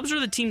interesting. The Cubs are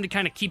the team to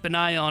kind of keep an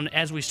eye on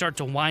as we start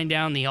to wind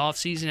down the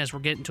offseason, as we're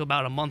getting to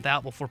about a month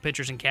out before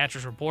pitchers and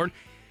catchers report,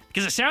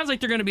 because it sounds like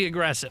they're going to be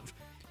aggressive.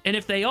 And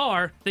if they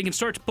are, they can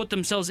start to put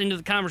themselves into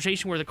the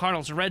conversation where the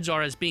Cardinals and Reds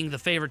are as being the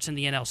favorites in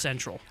the NL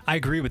Central. I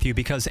agree with you,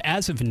 because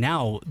as of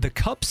now, the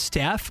Cubs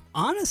staff,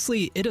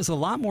 honestly, it is a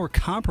lot more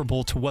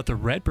comparable to what the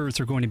Redbirds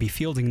are going to be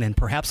fielding than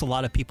perhaps a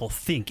lot of people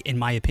think, in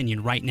my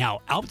opinion, right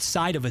now.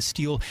 Outside of a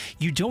Steele,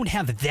 you don't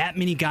have that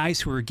many guys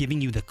who are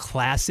giving you the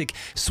classic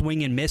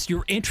swing and miss.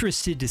 You're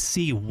interested to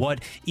see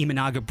what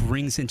Imanaga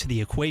brings into the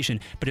equation.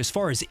 But as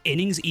far as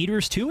innings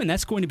eaters, too, and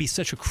that's going to be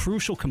such a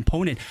crucial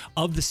component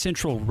of the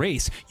Central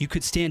race, you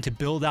could stand to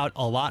build out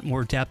a lot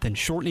more depth and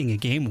shortening a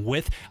game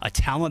with a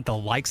talent the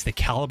likes, the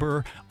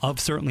caliber of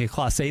certainly a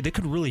Class A that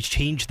could really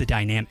change the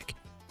dynamic.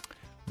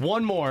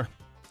 One more,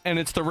 and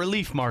it's the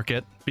relief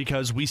market,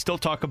 because we still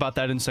talk about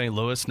that in St.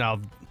 Louis. Now,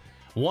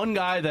 one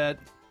guy that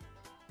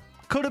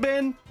could have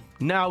been,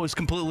 now is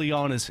completely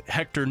gone, is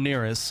Hector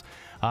Neris,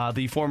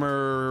 the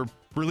former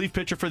relief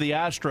pitcher for the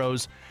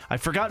Astros. I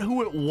forgot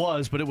who it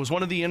was, but it was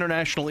one of the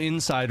international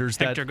insiders.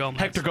 Hector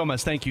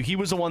Gomez, thank you. He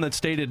was the one that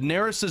stated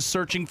Neris is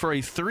searching for a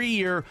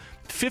 3-year,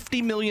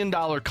 $50 million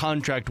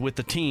contract with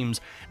the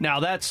teams. Now,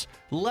 that's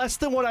less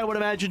than what I would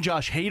imagine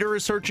Josh Hader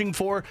is searching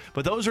for,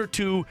 but those are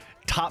two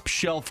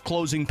top-shelf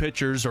closing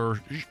pitchers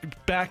or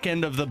back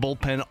end of the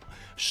bullpen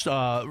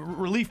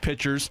relief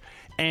pitchers.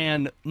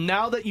 And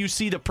now that you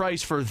see the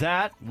price for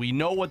that, we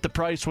know what the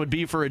price would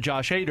be for a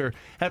Josh Hader.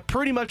 That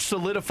pretty much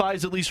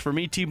solidifies, at least for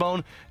me,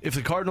 T-Bone, if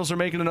the Cardinals are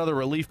making another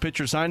relief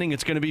pitcher signing,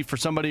 it's going to be for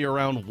somebody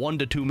around $1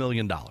 to $2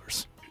 million.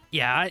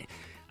 Yeah,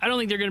 I don't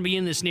think they're going to be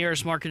in this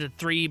nearest market at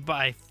 3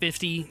 by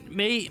 50.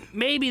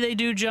 Maybe they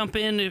do jump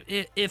in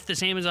if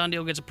this Amazon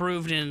deal gets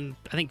approved in,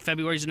 I think,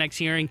 February's the next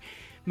hearing.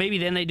 Maybe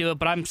then they do it,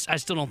 but I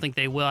still don't think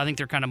they will. I think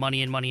they're kind of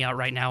money in, money out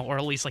right now, or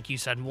at least, like you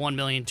said, $1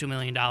 million, $2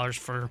 million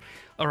for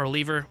a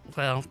reliever.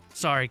 Well,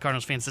 sorry,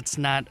 Cardinals fans, it's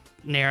not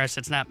Neris,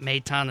 it's not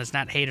Maton, it's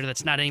not Hader,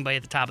 that's not anybody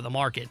at the top of the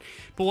market.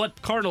 But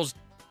what Cardinals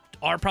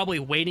are probably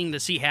waiting to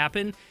see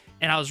happen,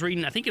 and I was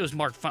reading, I think it was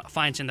Mark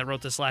Feinstein that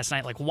wrote this last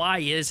night, like, why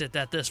is it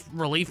that this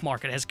relief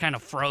market has kind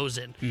of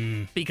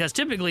frozen? Because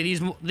typically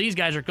these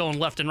guys are going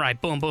left and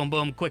right, boom, boom,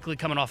 boom, quickly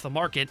coming off the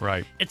market.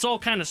 Right. It's all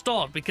kind of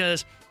stalled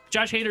because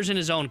Josh Hader's in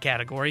his own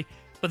category,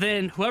 but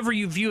then whoever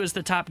you view as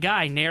the top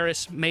guy,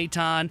 Neris,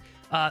 Maton,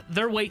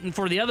 they're waiting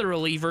for the other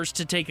relievers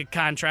to take a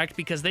contract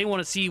because they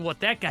want to see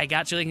what that guy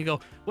got so they can go,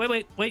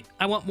 wait,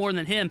 I want more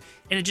than him.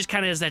 And it just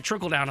kind of has that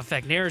trickle-down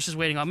effect. Neris is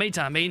waiting on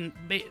Maton.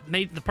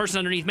 The person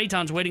underneath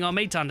Maton's waiting on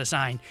Maton to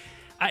sign.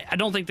 I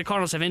don't think the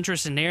Cardinals have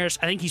interest in Neris.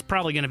 I think he's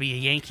probably going to be a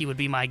Yankee, would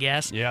be my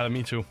guess. Yeah,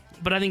 me too.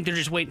 But I think they're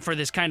just waiting for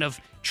this kind of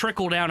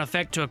trickle-down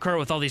effect to occur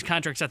with all these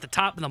contracts at the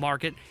top of the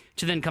market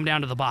to then come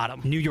down to the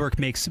bottom. New York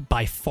makes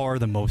by far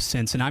the most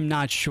sense, and I'm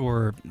not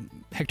sure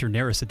Hector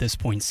Neris at this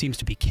point seems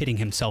to be kidding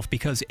himself,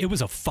 because it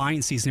was a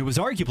fine season. It was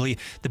arguably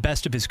the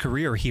best of his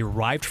career. He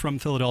arrived from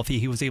Philadelphia.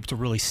 He was able to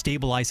really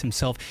stabilize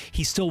himself.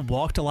 He still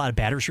walked a lot of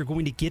batters. You're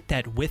going to get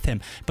that with him.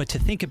 But to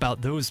think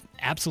about those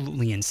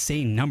absolutely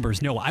insane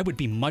numbers, no, I would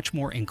be much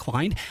more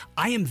inclined.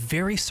 I am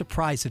very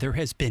surprised that there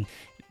has been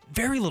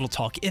very little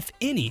talk, if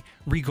any,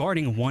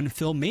 regarding one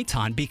Phil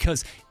Maton,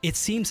 because it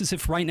seems as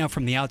if right now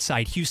from the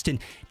outside, Houston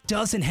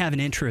doesn't have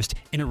an interest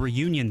in a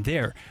reunion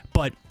there.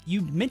 But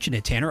you mentioned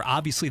it, Tanner.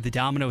 Obviously, the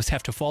dominoes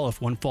have to fall. If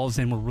one falls,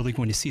 then we're really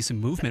going to see some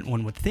movement,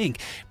 one would think.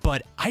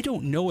 But I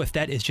don't know if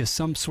that is just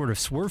some sort of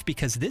swerve,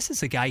 because this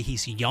is a guy,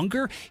 he's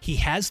younger, he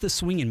has the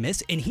swing and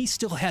miss, and he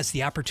still has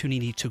the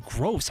opportunity to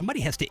grow.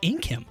 Somebody has to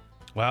ink him.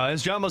 Well,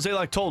 as John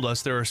Mozeliak told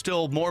us, there are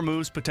still more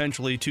moves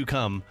potentially to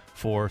come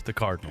for the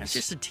Cardinals.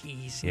 That's just a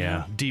tease.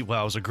 Yeah.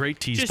 Well, it was a great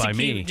tease by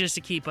me. Just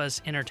to keep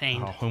us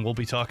entertained. Oh, and we'll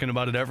be talking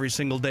about it every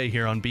single day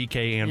here on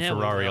BK and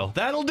Ferrario.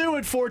 That'll do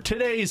it for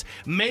today's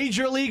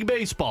Major League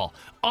Baseball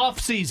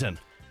offseason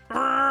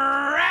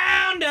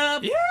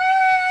Roundup. Yeah!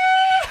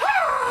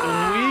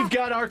 We've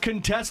got our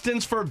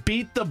contestants for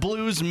Beat the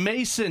Blues,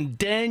 Mason,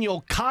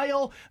 Daniel,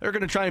 Kyle. They're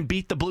going to try and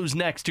beat the Blues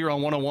next here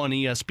on 101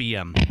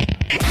 ESPN.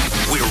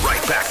 We're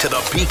right back to the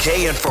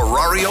BK and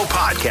Ferrario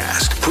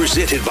podcast,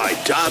 presented by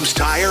Dobbs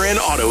Tire and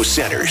Auto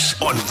Centers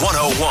on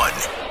 101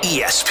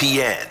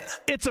 ESPN.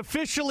 It's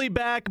officially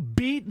back.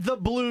 Beat the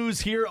Blues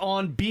here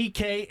on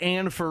BK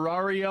and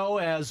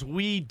Ferrario. As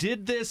we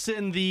did this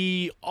in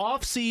the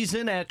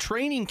offseason at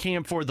training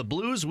camp for the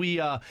Blues,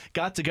 we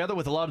got together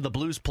with a lot of the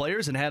Blues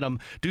players and had them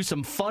do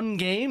some fun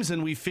games,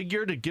 and we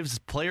figured it gives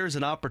players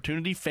an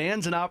opportunity,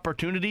 fans an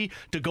opportunity,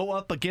 to go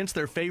up against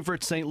their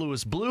favorite St.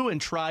 Louis Blue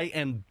and try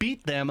and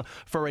beat them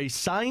for a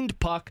signed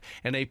puck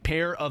and a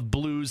pair of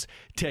Blues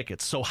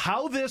tickets. So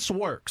how this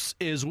works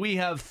is we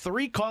have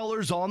three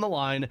callers on the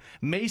line,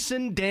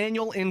 Mason, Daniel,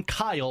 Daniel and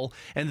Kyle,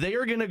 and they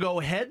are going to go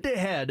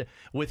head-to-head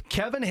with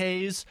Kevin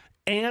Hayes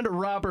and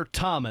Robert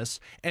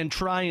Thomas and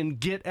try and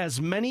get as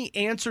many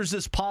answers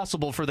as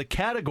possible for the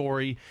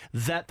category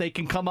that they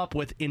can come up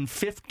with in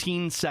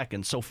 15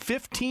 seconds. So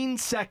 15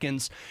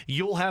 seconds,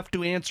 you'll have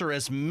to answer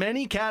as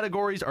many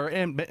categories or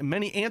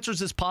many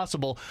answers as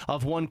possible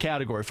of one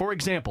category. For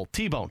example,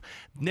 T-Bone,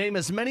 name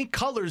as many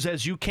colors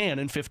as you can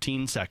in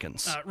 15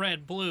 seconds.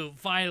 Red, blue,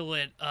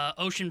 violet,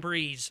 ocean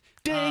breeze.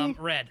 Ding!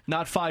 Red.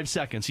 Not 5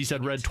 seconds. He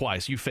said red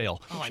twice. You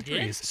fail. Oh, I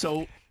did?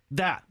 So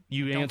that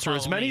you answer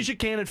as many as you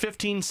can in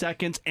 15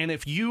 seconds, and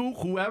if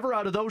whoever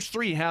out of those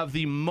three have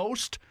the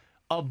most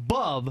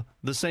above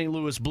the St.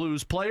 Louis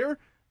Blues player,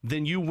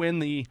 then you win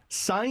the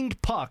signed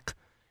puck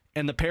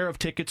and the pair of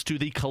tickets to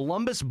the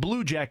Columbus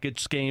Blue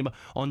Jackets game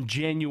on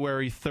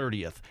January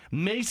 30th.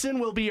 Mason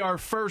will be our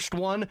first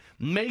one.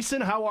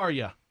 Mason, how are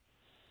you?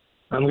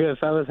 I'm good,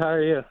 fellas. How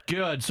are you?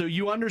 Good. So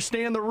you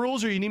understand the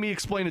rules, or you need me to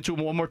explain it to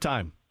him one more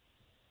time?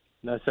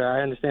 No, sir.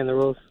 I understand the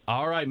rules.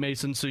 All right,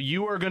 Mason. So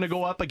you are going to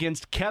go up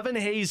against Kevin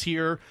Hayes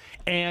here,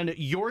 and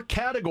your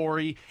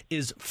category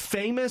is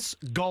famous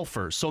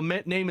golfers. So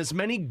name as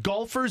many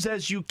golfers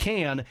as you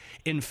can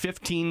in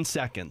 15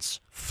 seconds.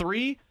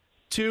 3,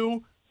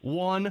 2,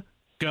 1,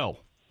 go.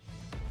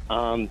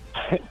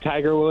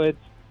 Tiger Woods,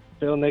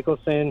 Phil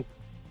Mickelson,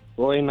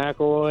 Rory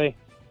McIlroy.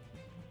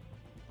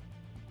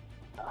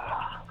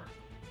 I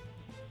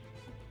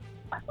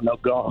don't know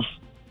golf.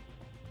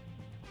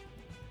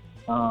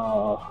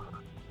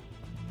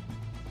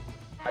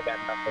 I got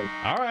nothing.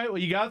 All right, well,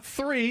 you got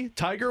 3.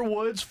 Tiger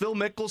Woods, Phil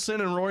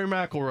Mickelson, and Rory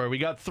McIlroy. We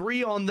got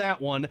 3 on that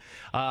one.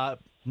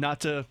 Not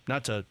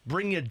to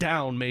bring you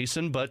down,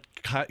 Mason, but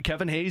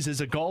Kevin Hayes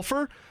is a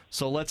golfer,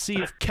 so let's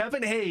see if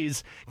Kevin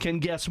Hayes can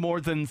guess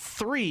more than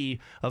 3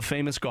 of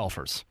famous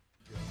golfers.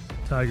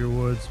 Tiger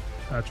Woods,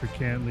 Patrick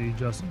Cantley,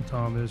 Justin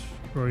Thomas,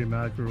 Rory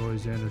McIlroy,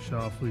 Xander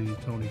Schauffele,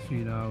 Tony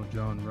Finau,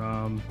 John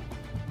Rahm,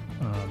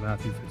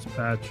 Matthew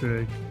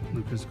Fitzpatrick,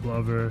 Lucas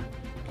Glover,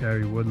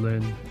 Gary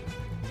Woodland,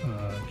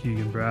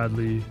 Keegan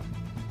Bradley.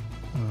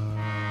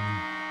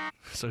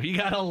 So he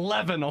got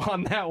 11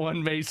 on that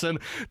one, Mason.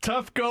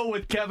 Tough go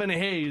with Kevin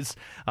Hayes,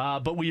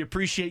 but we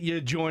appreciate you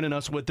joining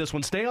us with this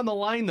one. Stay on the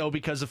line, though,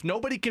 because if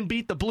nobody can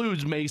beat the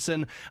Blues,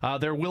 Mason,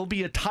 there will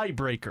be a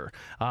tiebreaker.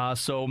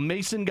 So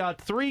Mason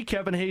got 3,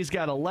 Kevin Hayes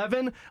got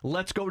 11.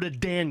 Let's go to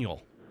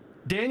Daniel.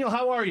 Daniel,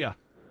 how are you?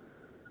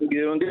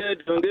 Doing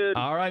good.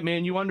 All right,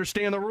 man. You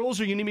understand the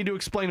rules, or you need me to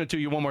explain it to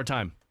you one more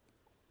time?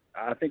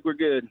 I think we're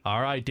good.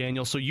 All right,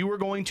 Daniel. So you are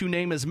going to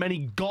name as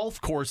many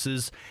golf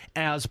courses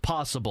as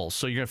possible.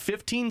 So you're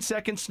 15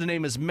 seconds to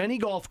name as many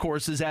golf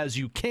courses as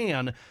you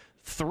can.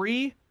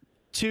 3,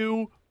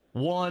 2,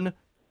 1,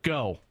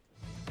 go.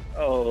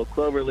 Oh,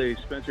 Cloverleaf,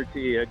 Spencer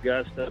T,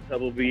 Augusta,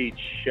 Pebble Beach,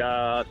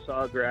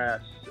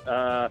 Sawgrass,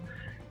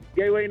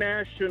 Gateway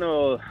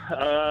National,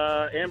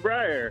 Ann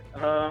Briar.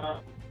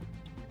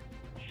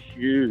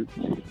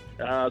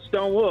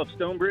 Stone Wolf,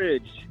 Stone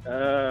Bridge.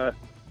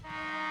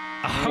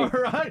 All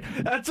right.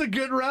 That's a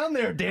good round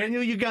there,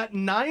 Daniel. You got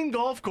 9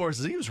 golf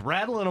courses. He was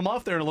rattling them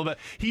off there in a little bit.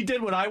 He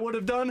did what I would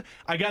have done.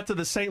 I got to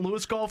the St.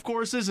 Louis golf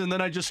courses, and then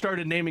I just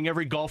started naming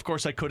every golf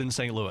course I could in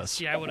St.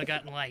 Louis. Yeah, I would have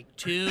gotten like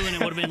 2, and it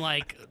would have been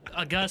like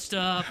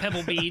Augusta,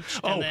 Pebble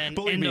Beach, and then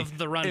end of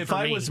the run if for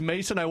I me. was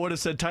Mason, I would have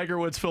said Tiger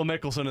Woods, Phil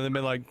Mickelson, and then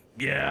been like,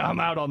 yeah, I'm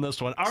out on this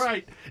one. All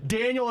right,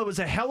 Daniel, it was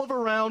a hell of a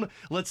round.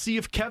 Let's see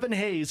if Kevin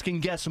Hayes can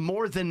guess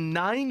more than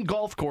 9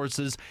 golf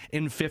courses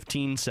in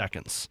 15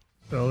 seconds.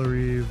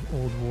 Bellerive,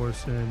 Old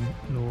Warson,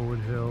 Norwood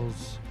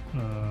Hills,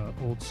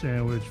 Old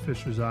Sandwich,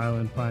 Fisher's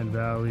Island, Pine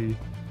Valley,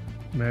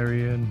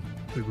 Marion,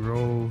 The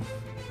Grove,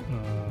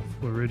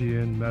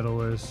 Floridian,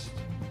 Medalist.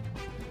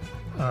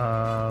 We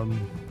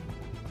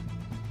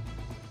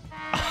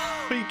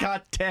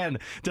got 10.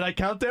 Did I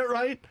count that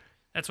right?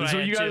 That's what so I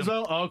had you got too. as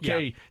well?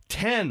 Okay. Yeah.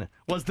 10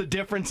 was the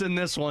difference in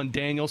this one,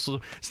 Daniel.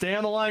 So stay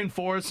on the line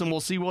for us, and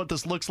we'll see what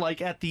this looks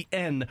like at the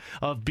end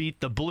of Beat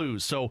the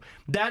Blues. So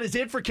that is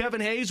it for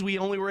Kevin Hayes. We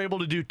only were able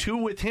to do 2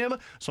 with him.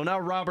 So now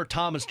Robert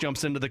Thomas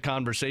jumps into the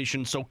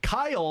conversation. So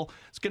Kyle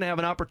is going to have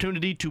an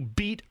opportunity to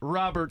beat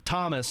Robert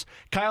Thomas.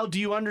 Kyle, do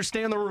you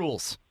understand the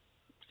rules?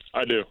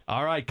 I do.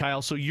 All right,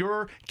 Kyle. So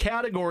your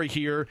category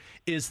here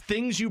is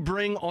things you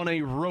bring on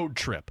a road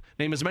trip.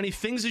 Name as many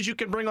things as you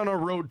can bring on a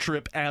road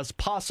trip as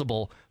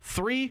possible.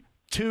 3,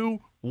 2,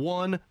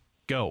 1,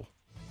 go.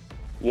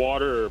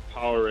 Water,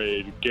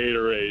 Powerade,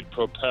 Gatorade,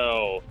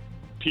 Propel,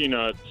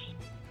 Peanuts,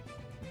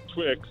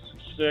 Twix,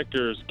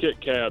 Snickers,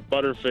 Kit Kat,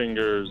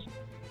 Butterfingers,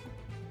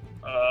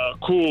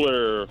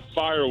 cooler,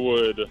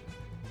 firewood,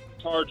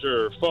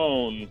 charger,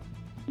 phone,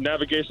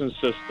 navigation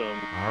system.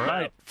 All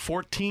right.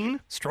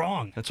 14.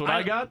 Strong. That's what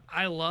I got.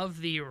 I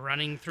love the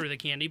running through the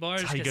candy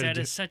bars That's how you because gotta that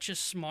do is such a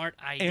smart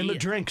idea. And the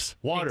drinks.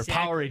 Water,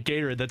 Exactly. Powerade,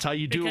 Gatorade. That's how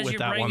you do Because it with you're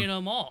that one. bringing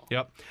them all.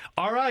 Yep.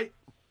 All right.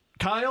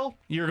 Kyle,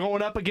 you're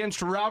going up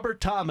against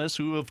Robert Thomas,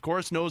 who, of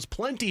course, knows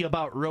plenty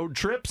about road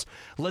trips.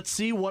 Let's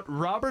see what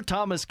Robert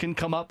Thomas can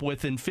come up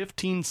with in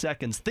 15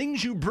 seconds.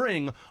 Things you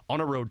bring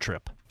on a road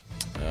trip.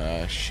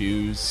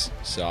 Shoes,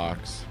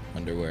 socks,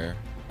 underwear,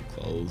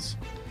 clothes,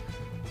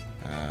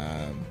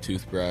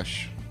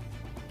 toothbrush,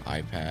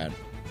 iPad,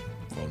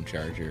 phone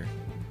charger,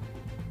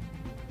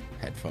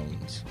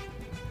 headphones,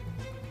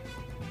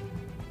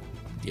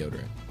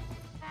 deodorant.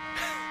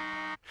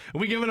 Are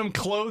we giving him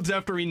clothes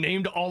after he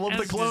named all of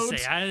the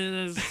clothes?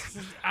 I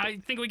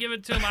think we give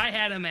it to him. I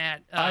had him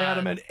at... I had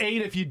him at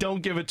 8 if you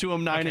don't give it to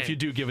him, 9 if you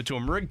do give it to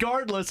him.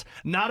 Regardless,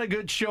 not a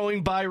good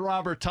showing by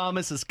Robert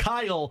Thomas as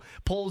Kyle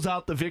pulls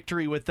out the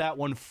victory with that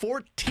one.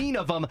 14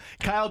 of them.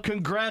 Kyle,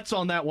 congrats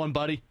on that one,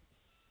 buddy.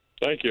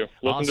 Thank you.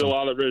 Listen to a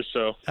lot of Riz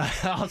show.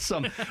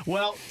 Awesome.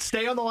 Well,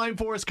 stay on the line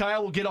for us,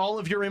 Kyle. We'll get all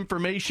of your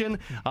information,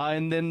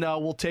 and then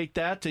we'll take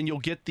that, and you'll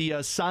get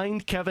the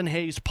signed Kevin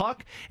Hayes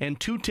puck and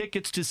 2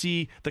 tickets to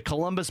see the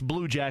Columbus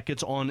Blue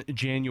Jackets on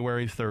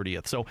January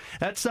 30th. So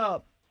that's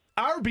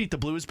our Beat the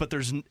Blues, but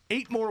there's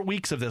 8 more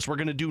weeks of this. We're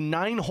going to do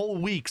 9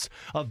 whole weeks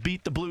of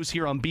Beat the Blues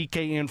here on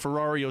BK and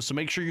Ferrario, so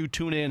make sure you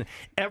tune in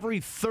every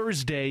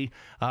Thursday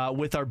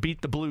with our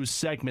Beat the Blues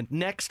segment.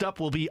 Next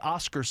up will be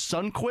Oscar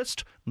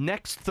Sundqvist.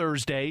 Next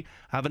Thursday,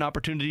 have an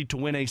opportunity to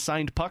win a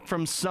signed puck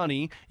from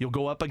Sonny. You'll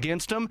go up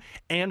against him,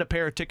 and a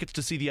pair of tickets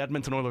to see the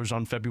Edmonton Oilers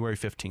on February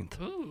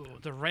 15th. Ooh,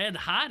 the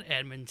red-hot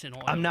Edmonton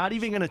Oilers. I'm not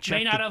even going to check.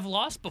 May not have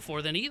lost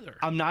before then either.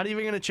 I'm not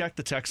even going to check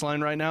the text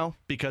line right now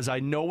because I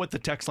know what the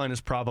text line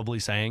is probably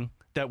saying,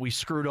 that we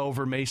screwed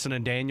over Mason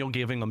and Daniel,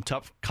 giving them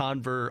tough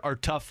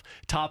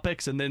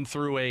topics, and then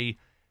threw a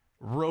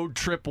road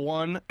trip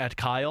one at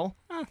Kyle.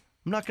 I'm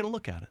not going to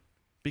look at it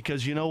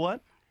because you know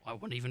what? I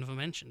wouldn't even have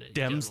mentioned it.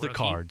 Dems the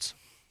cards.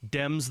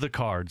 Dems the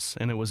cards,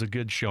 and it was a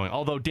good showing.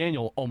 Although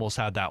Daniel almost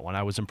had that one.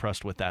 I was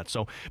impressed with that.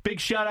 So big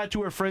shout out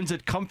to our friends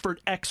at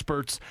Comfort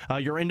Experts,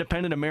 your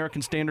independent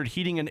American Standard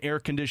heating and air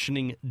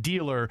conditioning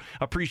dealer.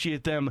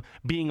 Appreciate them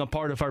being a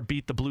part of our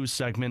Beat the Blues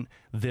segment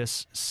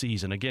this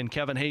season. Again,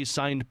 Kevin Hayes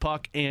signed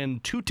puck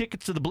and 2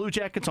 tickets to the Blue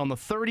Jackets on the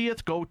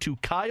 30th go to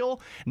Kyle.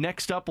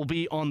 Next up will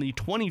be on the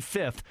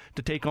 25th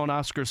to take on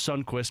Oscar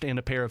Sundqvist and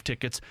a pair of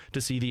tickets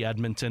to see the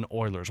Edmonton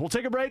Oilers. We'll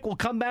take a break. We'll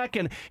come back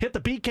and hit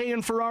the BK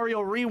and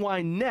Ferrario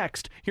rewind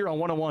next here on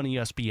 101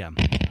 ESPN.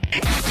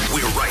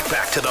 We're right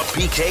back to the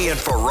BK and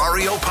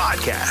Ferrario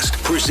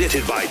podcast,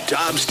 presented by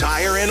Dobbs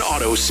Tire and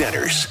Auto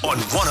Centers on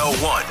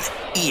 101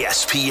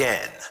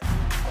 ESPN.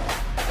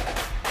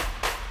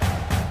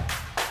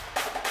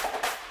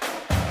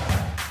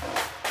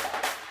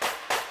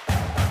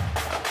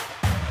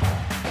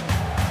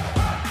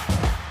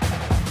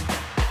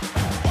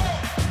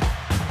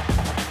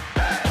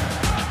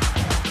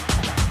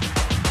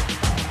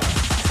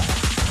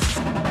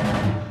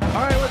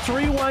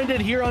 Rewind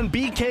it here on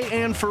BK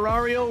and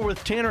Ferrario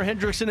with Tanner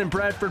Hendrickson and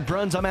Bradford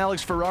Bruns. I'm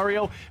Alex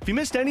Ferrario. If you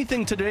missed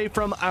anything today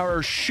from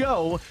our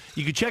show,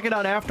 you can check it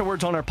out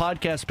afterwards on our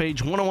podcast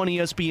page,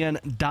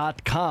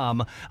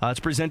 101ESPN.com. It's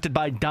presented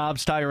by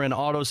Dobbs Tire and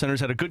Auto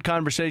Centers. Had a good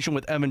conversation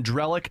with Evan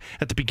Drellick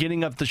at the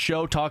beginning of the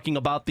show talking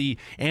about the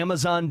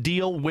Amazon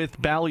deal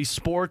with Bally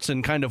Sports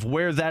and kind of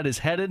where that is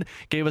headed.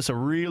 Gave us a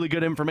really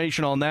good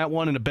information on that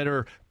one and a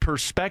better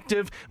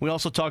perspective. We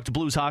also talked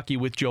Blues hockey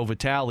with Joe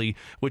Vitale,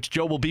 which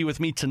Joe will be with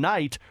me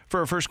tonight for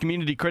our First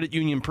Community Credit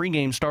Union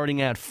pregame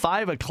starting at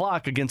 5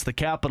 o'clock against the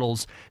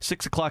Capitals.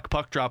 6 o'clock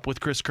puck drop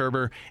with Chris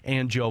Kerber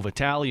and Joe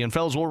Vitale. And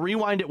fellas, we'll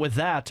rewind it with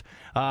that.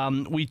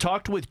 We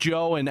talked with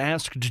Joe and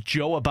asked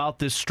Joe about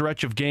this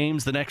stretch of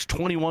games, the next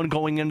 21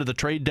 going into the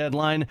trade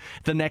deadline,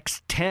 the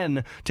next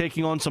 10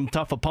 taking on some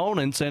tough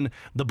opponents, and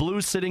the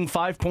Blues sitting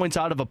 5 points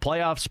out of a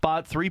playoff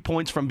spot, 3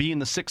 points from being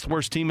the 6th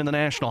worst team in the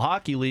National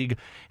Hockey League.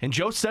 And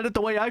Joe said it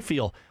the way I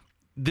feel.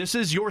 This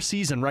is your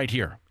season right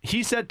here.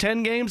 He said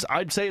 10 games.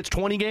 I'd say it's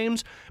 20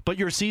 games, but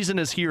your season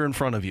is here in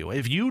front of you.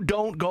 If you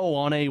don't go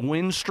on a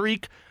win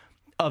streak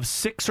of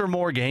 6 or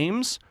more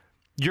games,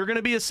 you're going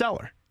to be a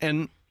seller.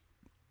 And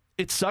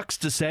it sucks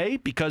to say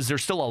because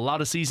there's still a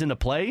lot of season to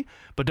play,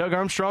 but Doug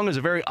Armstrong is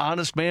a very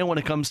honest man when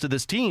it comes to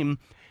this team.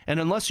 And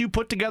unless you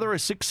put together a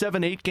 6,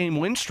 7, 8 game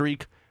win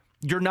streak,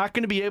 you're not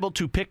going to be able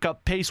to pick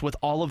up pace with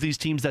all of these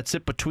teams that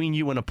sit between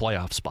you and a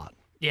playoff spot.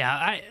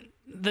 Yeah,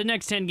 the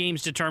next 10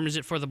 games determines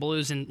it for the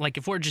Blues, and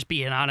if we're just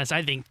being honest,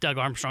 I think Doug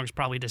Armstrong's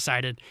probably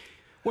decided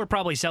we're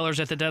probably sellers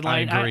at the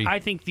deadline. I agree. I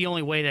think the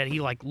only way that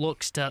he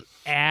looks to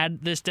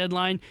add this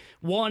deadline,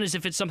 one is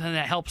if it's something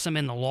that helps him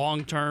in the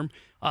long term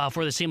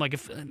for the team.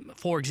 If,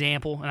 for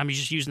example, and I'm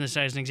just using this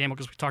as an example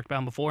because we talked about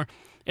him before,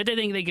 if they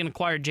think they can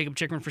acquire Jacob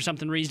Chikrin for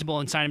something reasonable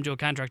and sign him to a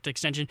contract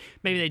extension,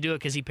 maybe they do it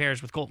because he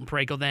pairs with Colton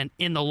Parayko then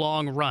in the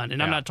long run.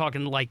 And I'm not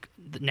talking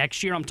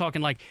next year. I'm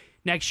talking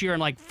next year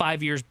and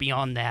 5 years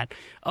beyond that.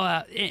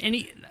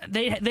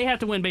 They have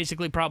to win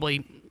basically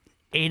probably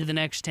 8 of the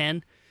next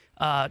 10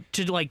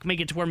 to make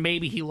it to where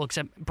maybe he looks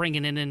at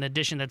bringing in an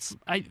addition that's,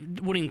 I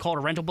wouldn't even call it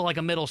a rental, but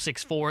a middle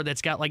 6'4"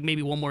 that's got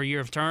maybe one more year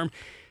of term.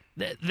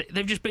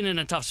 They've just been in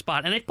a tough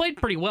spot, and they've played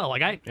pretty well.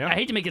 I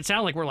hate to make it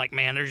sound like we're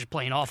man, they're just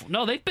playing awful.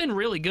 No, they've been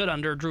really good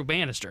under Drew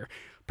Bannister.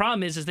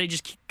 Problem is they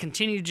just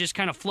continue to just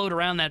kind of float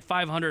around that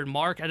 500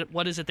 mark.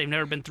 What is it? They've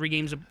never been 4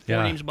 games above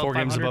 500.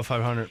 Games above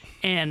 500.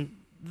 And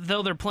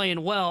though they're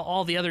playing well,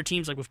 all the other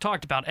teams, like we've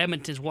talked about,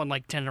 Edmonton's won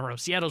like 10 in a row.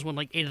 Seattle's won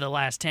like 8 of the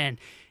last 10.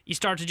 You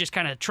start to just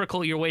kind of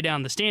trickle your way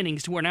down the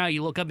standings to where now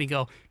you look up and you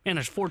go, man,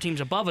 there's 4 teams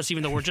above us,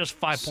 even though we're just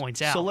 5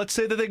 points out. So let's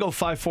say that they go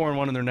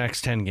 5-4-1 in their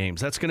next 10 games.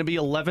 That's going to be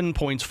 11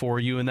 points for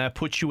you, and that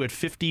puts you at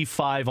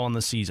 55 on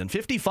the season.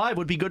 55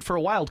 would be good for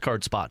a wild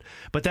card spot,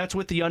 but that's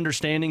with the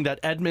understanding that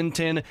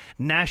Edmonton,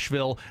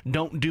 Nashville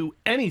don't do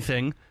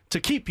anything to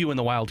keep you in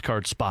the wild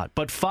card spot.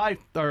 But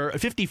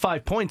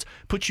 55 points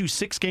puts you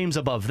 6 games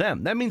above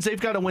them. That means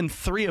they've got to win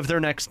 3 of their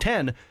next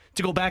 10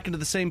 to go back into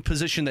the same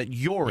position that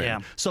you're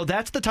in. So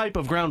that's the type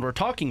of ground we're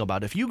talking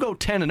about. If you go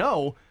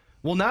 10-0,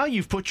 well, now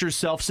you've put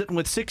yourself sitting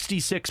with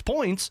 66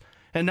 points,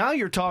 and now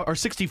you're or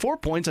 64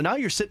 points, and now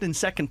you're sitting in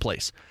second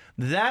place.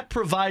 That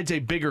provides a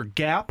bigger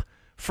gap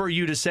for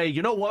you to say,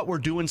 you know what, we're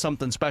doing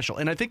something special.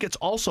 And I think it's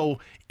also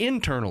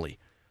internally.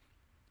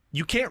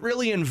 You can't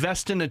really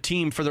invest in a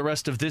team for the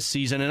rest of this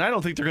season, and I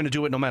don't think they're going to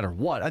do it no matter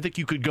what. I think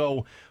you could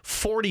go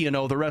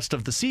 40-0 the rest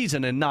of the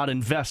season and not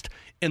invest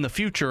in the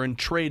future and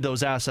trade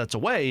those assets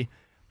away.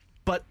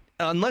 But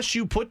unless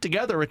you put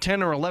together a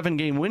 10 or 11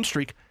 game win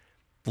streak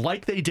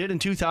like they did in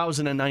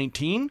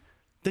 2019,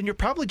 then you're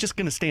probably just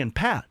going to stand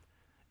pat.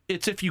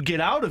 It's if you get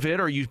out of it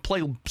or you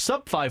play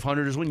sub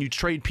 500 is when you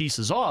trade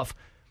pieces off.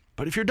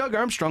 But if you're Doug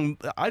Armstrong,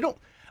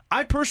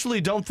 I personally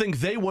don't think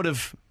they would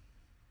have.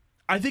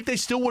 I think they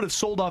still would have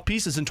sold off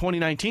pieces in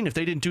 2019 if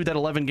they didn't do that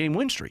 11-game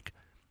win streak.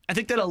 I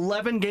think that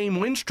 11-game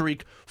win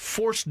streak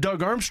forced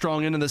Doug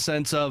Armstrong into the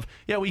sense of,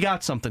 yeah, we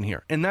got something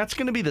here. And that's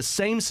going to be the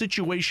same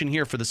situation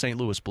here for the St.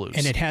 Louis Blues.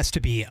 And it has to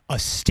be a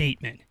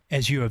statement,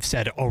 as you have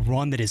said, a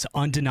run that is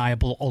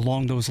undeniable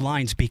along those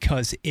lines,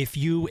 because if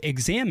you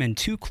examine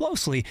too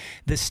closely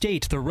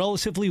the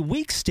relatively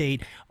weak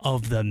state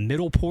of the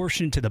middle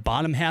portion to the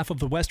bottom half of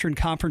the Western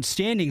Conference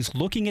standings,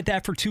 looking at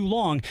that for too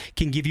long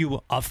can give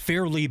you a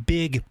fairly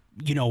big,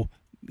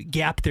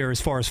 gap there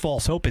as far as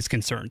false hope is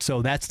concerned.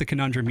 So that's the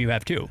conundrum you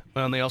have too.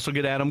 Well, and they also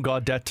get Adam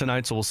Gaudette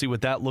tonight, so we'll see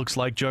what that looks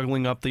like,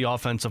 juggling up the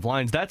offensive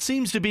lines. That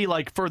seems to be,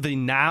 like, for the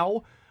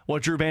now,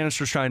 what Drew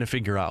Bannister's trying to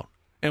figure out.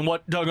 And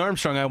what Doug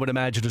Armstrong, I would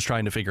imagine, is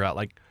trying to figure out.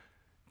 Like,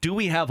 do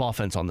we have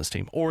offense on this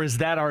team? Or is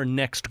that our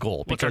next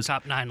goal? What's our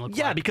top 9 look like?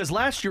 Yeah, because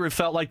last year it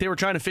felt like they were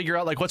trying to figure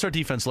out, like, what's our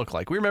defense look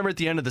like? We remember at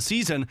the end of the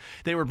season,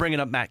 they were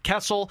bringing up Matt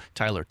Kessel,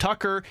 Tyler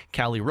Tucker,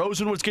 Callie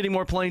Rosen was getting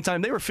more playing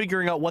time. They were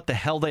figuring out what the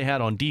hell they had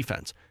on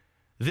defense.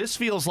 This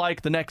feels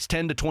like the next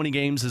 10 to 20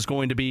 games is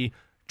going to be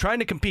trying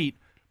to compete,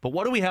 but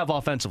what do we have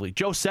offensively?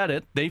 Joe said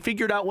it. They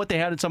figured out what they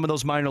had in some of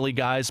those minor league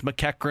guys,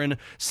 McEachran,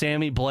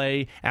 Sammy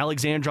Blais,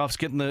 Alexandrov's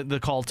getting the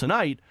call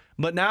tonight.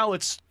 But now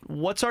it's,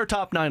 what's our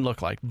top 9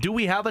 look like? Do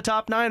we have a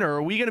top 9, or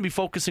are we going to be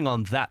focusing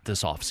on that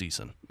this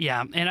offseason?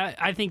 Yeah, and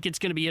I think it's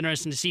going to be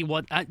interesting to see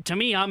what, to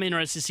me, I'm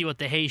interested to see what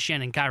the Hayes,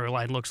 Shen, and Kyrou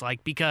line looks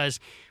like,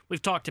 because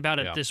we've talked about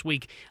it this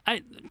week.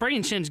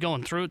 Braden Shen's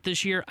going through it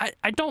this year.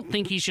 I don't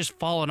think he's just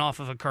fallen off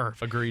of a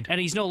curve. Agreed.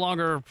 And he's no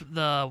longer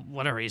the,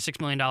 he's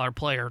 $6 million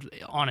player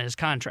on his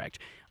contract.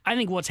 I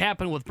think what's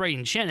happened with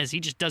Braden Shen is he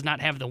just does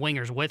not have the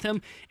wingers with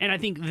him. And I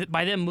think that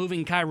by them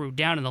moving Kyrou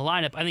down in the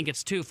lineup, I think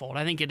it's twofold.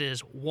 I think it is,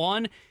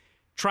 one,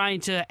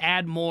 trying to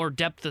add more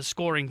depth of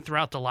scoring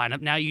throughout the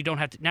lineup. Now you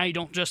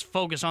don't just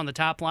focus on the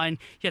top line.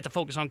 You have to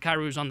focus on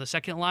Kyrou's on the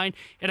second line.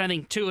 And I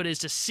think, two, it is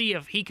to see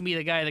if he can be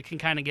the guy that can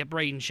kind of get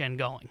Braden Shen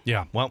going.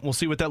 Yeah, well, we'll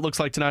see what that looks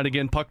like tonight.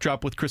 Again, Puck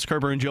Drop with Chris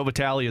Kerber and Joe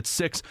Vitale at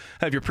 6.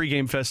 Have your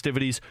pregame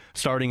festivities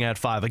starting at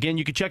 5. Again,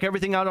 you can check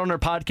everything out on our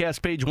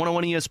podcast page,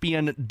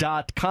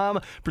 101ESPN.com,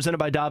 presented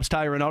by Dobbs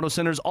Tire and Auto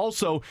Centers.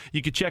 Also,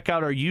 you can check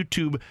out our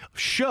YouTube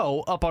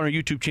show up on our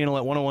YouTube channel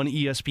at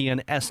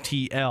 101ESPN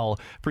STL,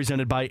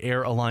 presented by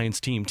Air Alliance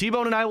Team.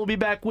 T-Bone and I will be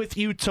back with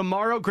you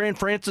tomorrow. Grant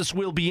Francis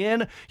will be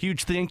in.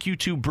 Huge thank you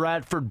to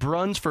Bradford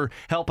Bruns for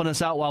helping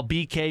us out while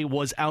BK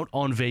was out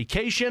on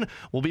vacation.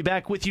 We'll be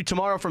back with you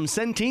tomorrow from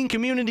Centene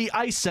Community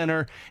Ice Center,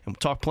 and we'll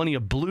talk plenty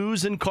of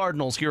Blues and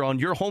Cardinals here on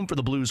your home for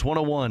the Blues,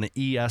 101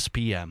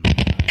 ESPN.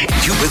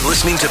 You've been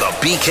listening to the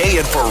BK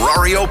and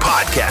Ferrario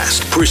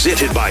podcast,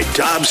 presented by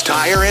Dobbs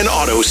Tire and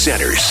Auto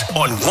Centers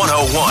on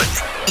 101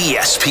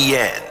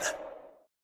 ESPN.